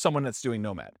or someone that's doing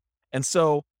Nomad. And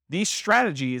so these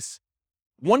strategies,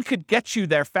 one could get you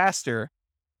there faster,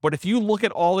 but if you look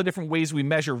at all the different ways we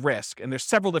measure risk, and there's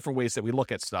several different ways that we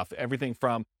look at stuff, everything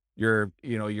from your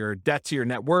debt to your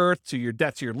net worth, to your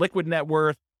debt to your liquid net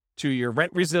worth, to your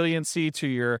rent resiliency, to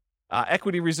your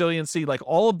equity resiliency, like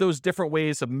all of those different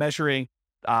ways of measuring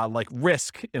like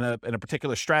risk in a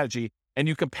particular strategy, and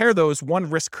you compare those one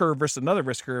risk curve versus another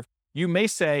risk curve, you may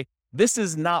say, this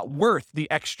is not worth the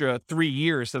extra 3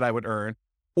 years that I would earn.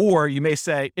 Or you may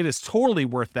say, it is totally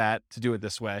worth that to do it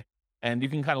this way. And you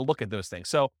can kind of look at those things.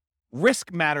 So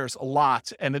risk matters a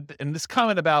lot. And this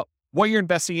comment about what you're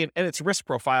investing in and its risk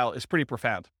profile is pretty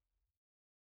profound.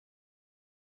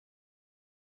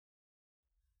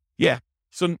 Yeah.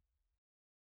 So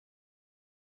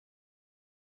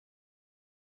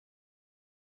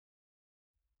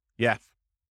yeah.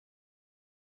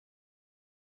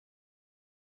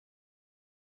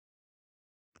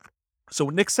 So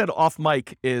what Nick said off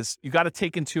mic is you got to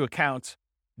take into account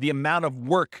the amount of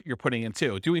work you're putting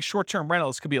into. Doing short-term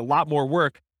rentals could be a lot more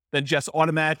work than just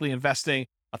automatically investing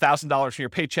 $1,000 from your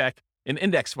paycheck in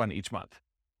index fund each month.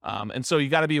 And so you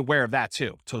got to be aware of that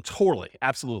too. So totally,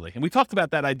 absolutely. And we talked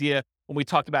about that idea when we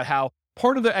talked about how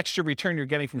part of the extra return you're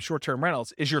getting from short-term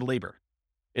rentals is your labor.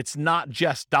 It's not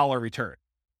just dollar return.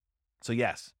 So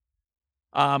yes.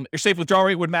 Your safe withdrawal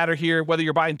rate would matter here. Whether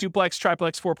you're buying duplex,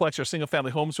 triplex, fourplex, or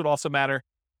single-family homes would also matter.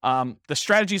 The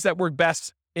strategies that work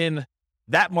best in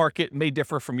that market may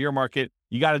differ from your market.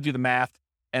 You got to do the math.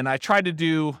 And I tried to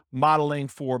do modeling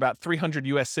for about 300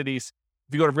 U.S. cities.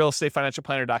 If you go to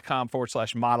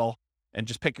realestatefinancialplanner.com/model and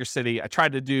just pick your city, I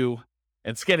tried to do,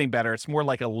 and it's getting better. It's more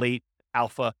like a late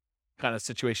alpha kind of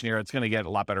situation here. It's going to get a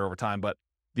lot better over time. But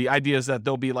the idea is that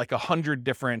there'll be like 100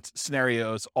 different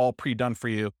scenarios all pre-done for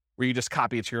you where you just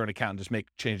copy it to your own account and just make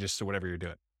changes to whatever you're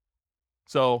doing.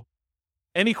 So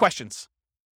any questions?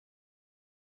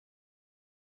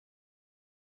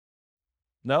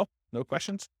 No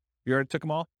questions? You already took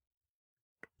them all?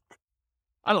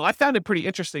 I don't know. I found it pretty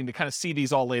interesting to kind of see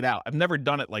these all laid out. I've never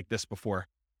done it like this before,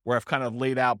 where I've kind of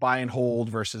laid out buy and hold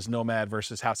versus nomad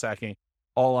versus house hacking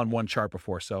all on one chart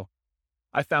before. So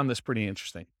I found this pretty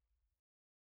interesting.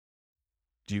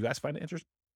 Do you guys find it interesting?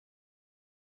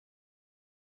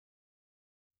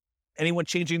 Anyone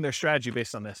changing their strategy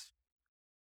based on this?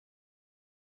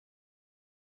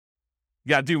 You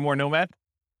got to do more nomad?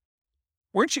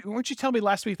 Weren't you telling me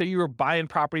last week that you were buying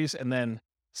properties and then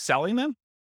selling them?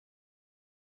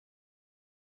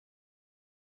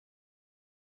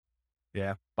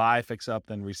 Yeah. Buy, fix up,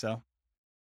 then resell.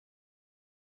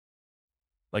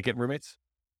 Like get roommates?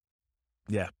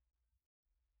 Yeah.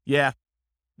 Yeah.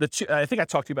 I think I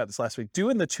talked to you about this last week.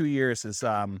 Doing the 2 years is,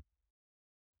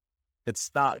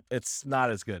 it's not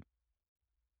as good,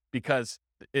 because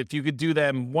if you could do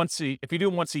them if you do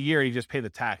them once a year, you just pay the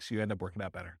tax, you end up working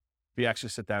out better. If you actually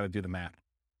sit down and do the math.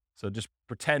 So just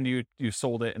pretend you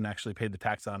sold it and actually paid the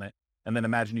tax on it. And then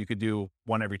imagine you could do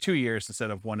one every 2 years instead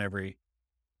of one every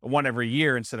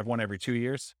year instead of one every 2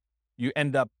 years. You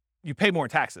pay more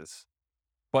taxes,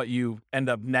 but you end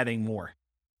up netting more.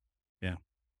 Yeah.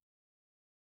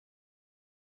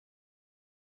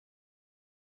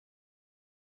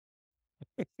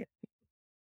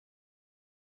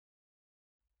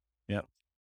 Yeah.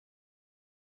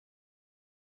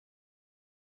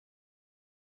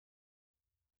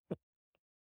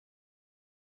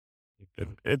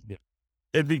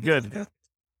 It'd be good.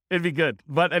 It'd be good.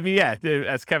 But I mean, yeah,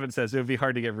 as Kevin says, it would be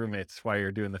hard to get roommates while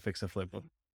you're doing the fix and flip.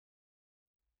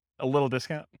 A little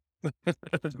discount.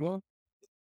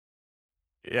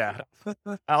 Yeah.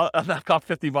 I'll knock off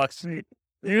 $50.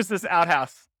 Use this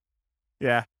outhouse.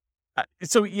 Yeah.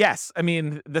 So yes, I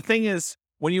mean, the thing is,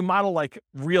 when you model like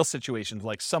real situations,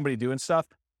 like somebody doing stuff,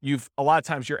 a lot of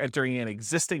times you're entering in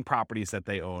existing properties that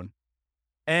they own.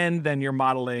 And then you're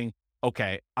modeling,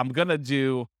 okay,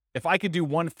 if I could do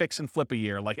one fix and flip a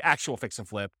year, like actual fix and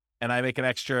flip, and I make an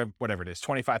extra, whatever it is,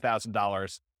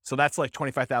 $25,000. So that's like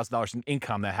 $25,000 in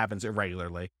income that happens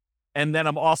irregularly. And then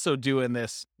I'm also doing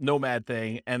this nomad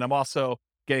thing, and I'm also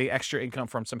getting extra income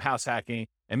from some house hacking,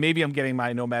 and maybe I'm getting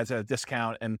my nomads at a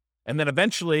discount. And then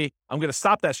eventually I'm going to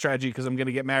stop that strategy because I'm going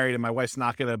to get married and my wife's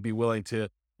not going to be willing to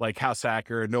like house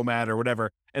hack or nomad or whatever.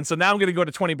 And so now I'm going to go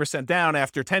to 20% down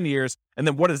after 10 years. And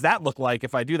then what does that look like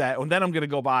if I do that? And then I'm going to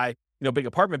go buy, big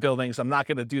apartment buildings. I'm not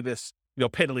going to do this,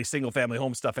 piddly single family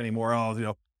home stuff anymore.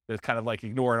 It's kind of like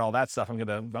ignoring all that stuff. I'm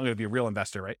going to be a real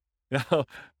investor, right?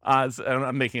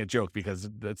 I'm making a joke because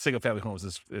the single family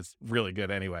homes is really good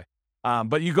anyway.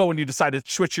 But you go and you decide to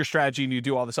switch your strategy and you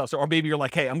do all this stuff. Or maybe you're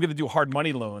like, hey, I'm going to do hard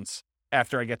money loans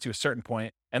after I get to a certain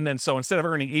point. And then so instead of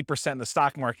earning 8% in the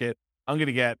stock market, I'm going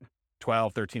to get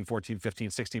 12, 13, 14, 15,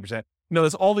 16%.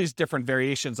 There's all these different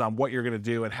variations on what you're going to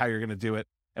do and how you're going to do it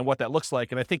and what that looks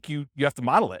like. And I think you have to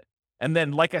model it. And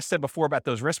then, like I said before about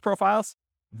those risk profiles,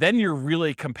 then you're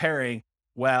really comparing,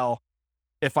 well,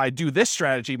 if I do this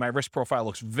strategy, my risk profile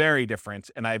looks very different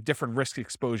and I have different risk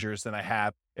exposures than I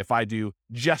have if I do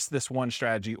just this one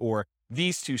strategy or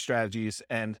these two strategies,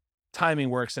 and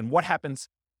timing works. And what happens,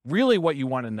 really what you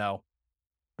want to know,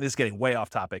 this is getting way off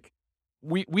topic.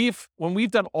 When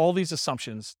we've done all these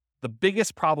assumptions, the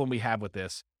biggest problem we have with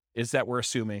this is that we're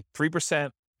assuming 3%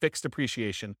 fixed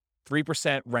appreciation,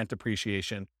 3% rent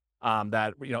appreciation,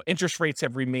 that, interest rates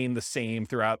have remained the same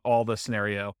throughout all the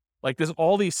scenario. Like there's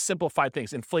all these simplified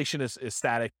things. Inflation is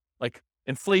static, like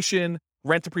inflation,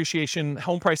 rent appreciation,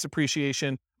 home price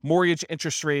appreciation, mortgage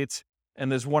interest rates,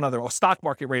 and there's one other, stock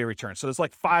market rate of return. So there's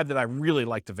like 5 that I really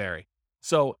like to vary.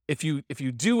 So if you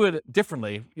do it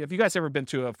differently, have you guys ever been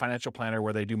to a financial planner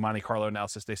where they do Monte Carlo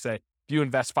analysis? They say, if you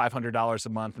invest $500 a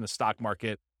month in the stock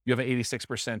market, you have an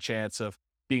 86% chance of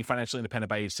being financially independent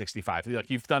by age 65. Like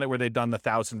you've done it where they've done the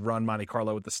 1,000 run Monte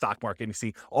Carlo with the stock market, and you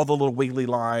see all the little wiggly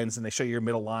lines, and they show you your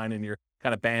middle line and your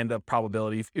kind of band of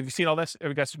probability. Have you seen all this? Have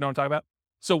you guys know what I'm talking about?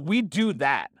 So we do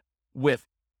that with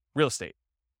real estate.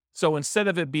 So instead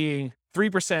of it being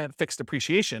 3% fixed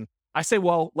appreciation, I say,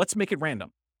 well, let's make it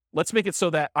random. Let's make it so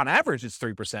that on average it's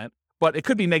 3%, but it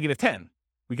could be negative 10.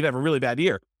 We could have a really bad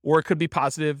year, or it could be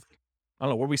positive. I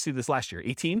don't know, where we see this last year,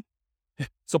 18?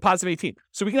 So positive 18.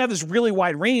 So we can have this really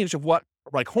wide range of what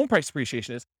like home price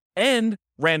appreciation is, and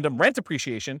random rent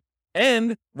appreciation,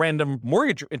 and random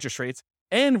mortgage interest rates,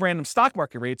 and random stock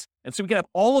market rates. And so we can have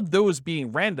all of those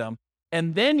being random.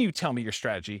 And then you tell me your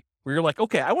strategy where you're like,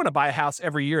 okay, I want to buy a house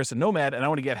every year as a nomad, and I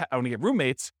want to get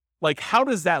roommates. Like, how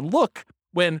does that look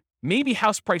when maybe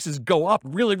house prices go up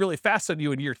really, really fast on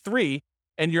you in year 3,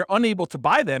 and you're unable to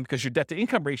buy them because your debt to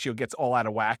income ratio gets all out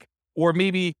of whack? Or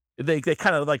maybe they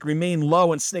kind of like remain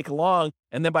low and snake along,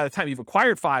 and then by the time you've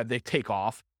acquired 5, they take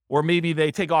off. Or maybe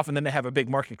they take off and then they have a big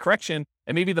market correction,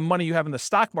 and maybe the money you have in the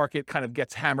stock market kind of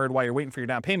gets hammered while you're waiting for your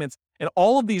down payments. And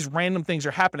all of these random things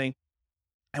are happening,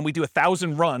 and we do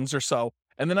 1,000 runs or so,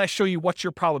 and then I show you what's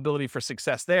your probability for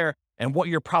success there and what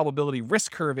your probability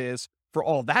risk curve is for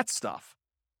all that stuff.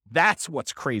 That's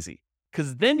what's crazy,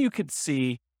 because then you could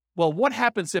see, well, what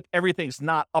happens if everything's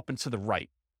not up and to the right?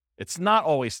 It's not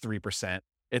always 3%.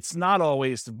 It's not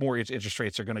always the mortgage interest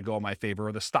rates are going to go in my favor,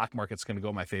 or the stock market's going to go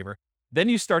in my favor. Then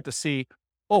you start to see,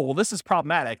 oh, well, this is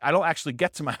problematic. I don't actually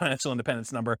get to my financial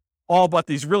independence number all but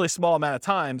these really small amount of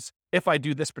times if I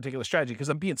do this particular strategy, because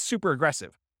I'm being super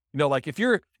aggressive. You know, like if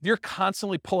you're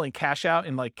constantly pulling cash out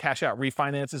and like cash out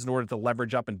refinances in order to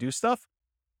leverage up and do stuff,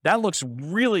 that looks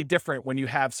really different when you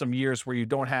have some years where you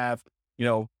don't have, you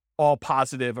know, all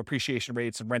positive appreciation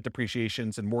rates and rent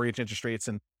appreciations and mortgage interest rates.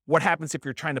 And what happens if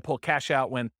you're trying to pull cash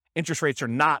out when interest rates are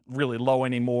not really low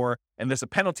anymore, and there's a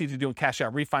penalty to doing cash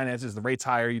out refinances, the rate's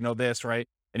higher, you know this, right?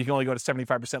 And you can only go to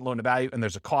 75% loan to value, and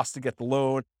there's a cost to get the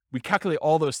loan. We calculate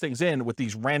all those things in with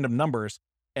these random numbers,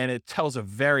 and it tells a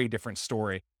very different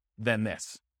story than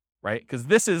this, right? Because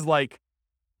this is like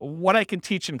what I can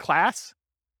teach in class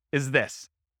is this.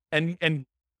 And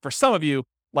for some of you,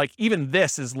 like even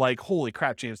this is like, holy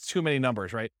crap, James, too many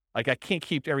numbers, right? Like I can't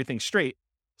keep everything straight.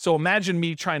 So imagine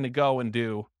me trying to go and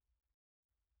do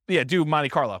Monte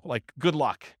Carlo, like good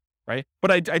luck, right?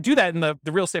 But I do that in the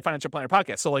Real Estate Financial Planner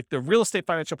podcast. So like the Real Estate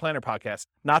Financial Planner podcast,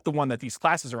 not the one that these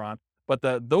classes are on, but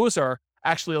those are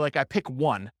actually like I pick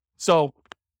one. So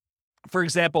for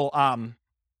example,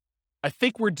 I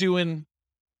think we're doing,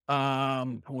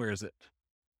 where is it?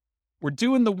 We're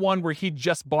doing the one where he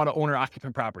just bought an owner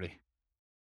occupant property.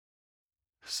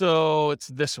 So it's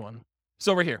this one.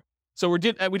 So we're here. So we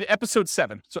did episode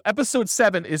 7. So episode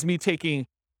 7 is me taking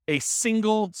a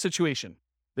single situation.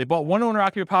 They bought one owner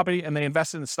occupant property and they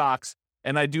invested in stocks.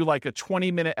 And I do like a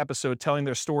 20-minute episode telling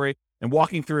their story and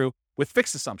walking through with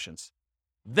fixed assumptions.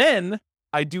 Then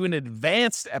I do an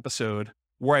advanced episode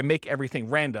where I make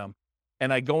everything random.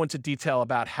 And I go into detail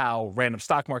about how random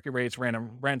stock market rates,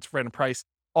 random rent, random price,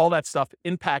 all that stuff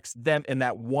impacts them in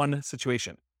that one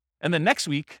situation. And then next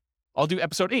week, I'll do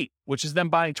episode 8, which is them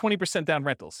buying 20% down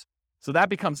rentals. So that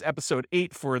becomes episode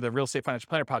 8 for the Real Estate Financial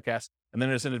Planner podcast. And then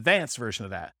there's an advanced version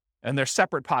of that. And they're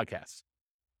separate podcasts.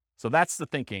 So that's the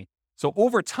thinking. So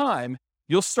over time,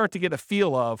 you'll start to get a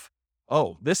feel of,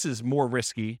 oh, this is more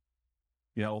risky,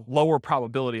 you know, lower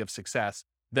probability of success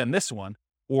than this one.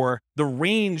 Or the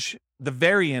range, the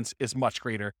variance is much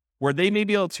greater, where they may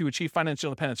be able to achieve financial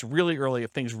independence really early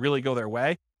if things really go their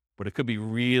way, but it could be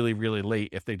really, really late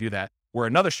if they do that. Where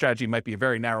another strategy might be a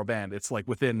very narrow band. It's like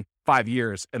within 5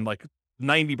 years, and like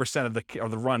 90%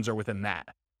 of the runs are within that,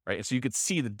 right? And so you could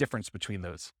see the difference between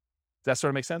those. Does that sort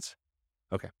of make sense?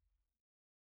 Okay.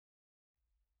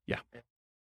 Yeah.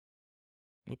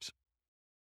 Oops.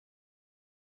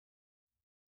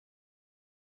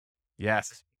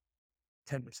 Yes.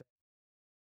 10%.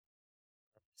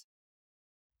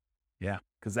 Yeah,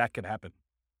 because that could happen.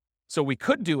 So we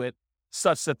could do it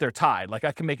such that they're tied. Like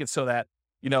I can make it so that,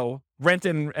 you know, rent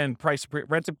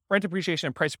appreciation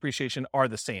and price appreciation are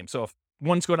the same. So if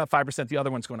one's going up 5%, the other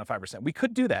one's going up 5%. We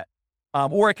could do that.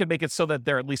 Or I could make it so that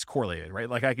they're at least correlated, right?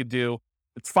 Like I could do,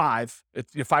 it's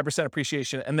 5%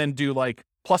 appreciation, and then do like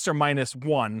plus or minus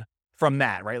 1 from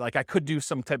that, right? Like I could do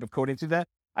some type of coding to that.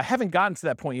 I haven't gotten to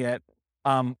that point yet,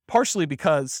 partially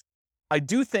because I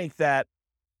do think that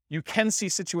you can see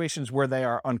situations where they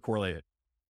are uncorrelated.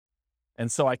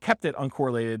 And so I kept it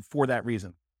uncorrelated for that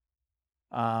reason.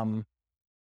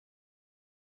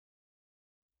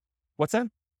 What's that?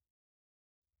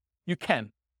 You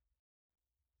can.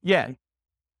 Yeah.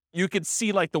 You could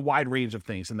see like the wide range of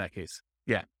things in that case.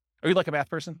 Yeah. Are you like a math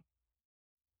person?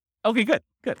 Okay, good.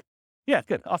 Yeah,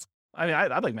 good. Awesome. I mean,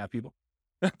 I like math people.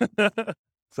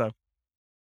 So,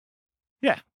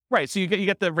 yeah, right. So you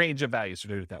get the range of values to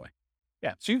do it that way.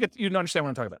 Yeah. So you understand what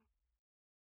I'm talking about.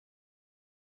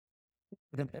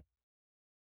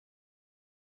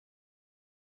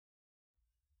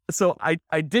 So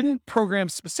I didn't program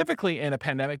specifically in a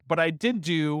pandemic, but I did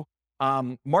do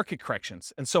market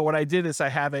corrections. And so what I did is I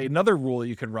have another rule that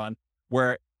you can run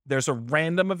where there's a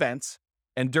random event,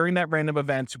 and during that random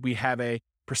event, we have a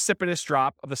precipitous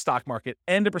drop of the stock market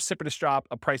and a precipitous drop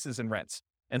of prices and rents.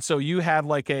 And so you have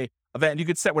like a event, you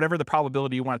could set whatever the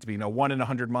probability you want it to be, 1 in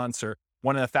 100 months or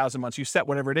 1 in 1,000 months, you set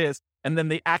whatever it is, and then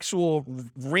the actual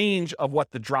range of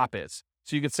what the drop is.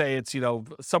 So you could say it's,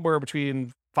 somewhere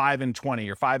between 5 and 20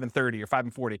 or 5 and 30 or 5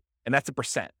 and 40, and that's a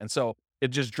percent. And so it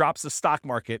just drops the stock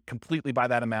market completely by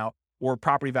that amount, or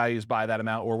property values by that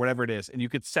amount, or whatever it is. And you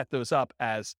could set those up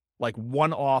as like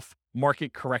one-off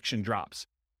market correction drops.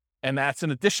 And that's an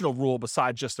additional rule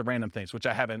besides just the random things, which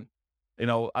I haven't,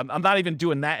 I'm not even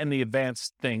doing that in the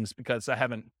advanced things because I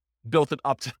haven't built it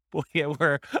up to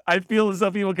where I feel as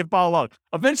though people can follow along.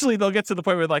 Eventually they'll get to the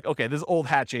point where like, okay, this is old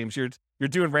hat, James, you're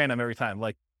doing random every time.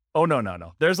 Like, oh,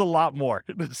 no. There's a lot more.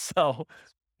 So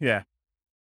yeah.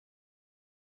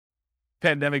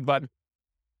 Pandemic button.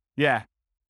 Yeah.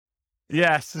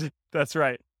 Yes, that's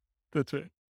right. That's right.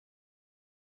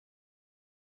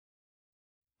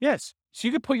 Yes. So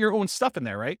you could put your own stuff in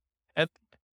there, right? And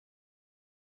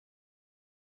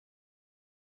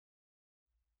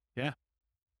yeah.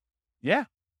 Yeah.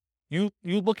 You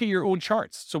look at your own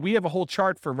charts. So we have a whole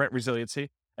chart for rent resiliency,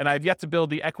 and I've yet to build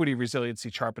the equity resiliency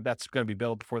chart, but that's going to be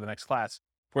built before the next class,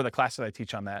 for the class that I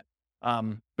teach on that.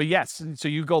 But yes, so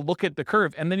you go look at the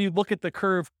curve, and then you look at the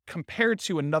curve compared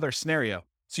to another scenario.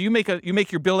 So you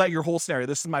build out your whole scenario.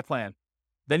 This is my plan.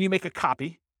 Then you make a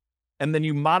copy, and then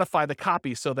you modify the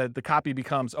copy so that the copy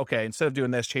becomes, okay, instead of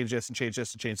doing this, change this and change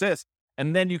this and change this.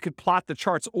 And then you could plot the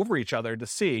charts over each other to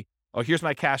see, oh, here's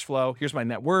my cash flow, here's my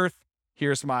net worth,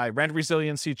 here's my rent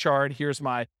resiliency chart, here's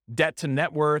my debt to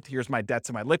net worth, here's my debt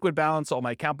to my liquid balance, all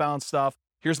my account balance stuff,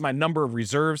 here's my number of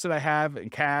reserves that I have in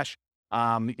cash.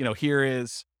 Here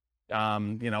is,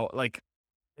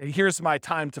 here's my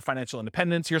time to financial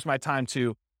independence, here's my time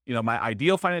to, my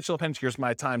ideal financial independence, here's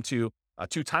my time to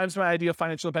 2 times my ideal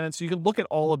financial independence. So you can look at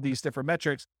all of these different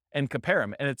metrics and compare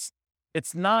them. And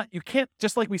it's not, you can't,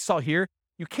 just like we saw here,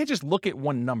 you can't just look at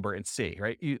one number and see,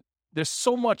 right? There's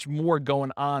so much more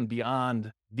going on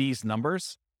beyond these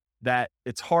numbers that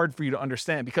it's hard for you to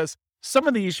understand, because some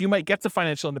of these you might get to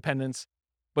financial independence,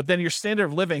 but then your standard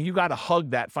of living, you got to hug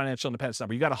that financial independence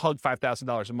number. You got to hug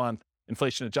 $5,000 a month,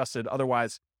 inflation adjusted.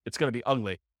 Otherwise, it's going to be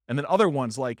ugly. And then other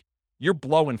ones, like you're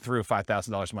blowing through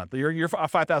 $5,000 a month. You're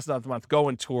 $5,000 a month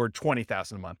going toward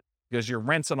 $20,000 a month, because your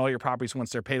rents on all your properties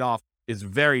once they're paid off is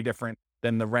very different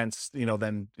than the rents,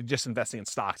 than just investing in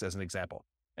stocks as an example.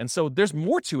 And so there's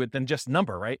more to it than just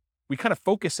number, right? We kind of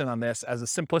focus in on this as a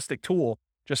simplistic tool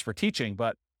just for teaching,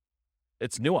 but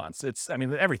it's nuance.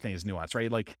 Everything is nuance,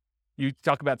 right? Like you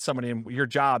talk about somebody in your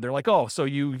job, they're like, oh, so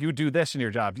you do this in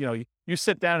your job. You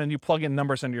sit down and you plug in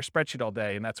numbers on your spreadsheet all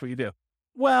day and that's what you do.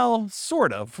 Well,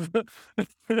 sort of.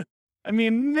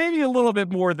 Maybe a little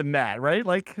bit more than that, right?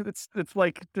 Like it's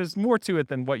like there's more to it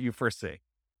than what you first see.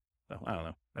 So I don't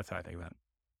know. That's how I think about it.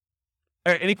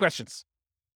 All right. Any questions?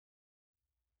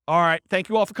 All right. Thank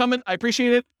you all for coming. I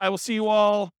appreciate it. I will see you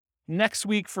all next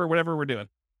week for whatever we're doing.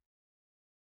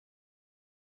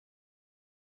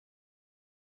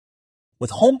 With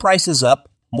home prices up,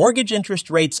 mortgage interest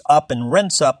rates up, and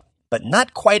rents up, but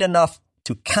not quite enough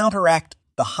to counteract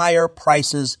the higher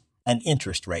prices and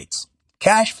interest rates.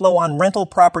 Cash flow on rental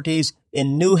properties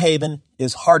in New Haven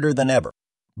is harder than ever.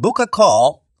 Book a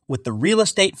call with the Real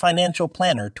Estate Financial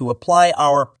Planner to apply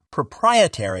our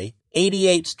proprietary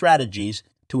 88 strategies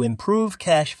to improve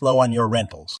cash flow on your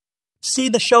rentals. See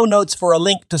the show notes for a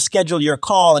link to schedule your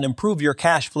call and improve your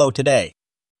cash flow today.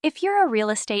 If you're a real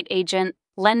estate agent,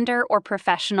 lender, or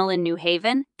professional in New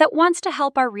Haven that wants to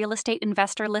help our real estate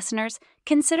investor listeners,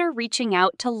 consider reaching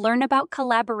out to learn about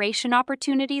collaboration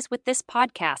opportunities with this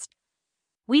podcast.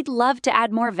 We'd love to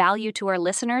add more value to our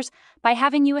listeners by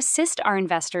having you assist our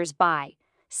investors buy,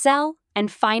 sell,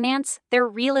 and finance their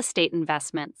real estate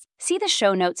investments. See the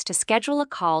show notes to schedule a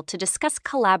call to discuss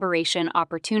collaboration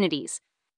opportunities.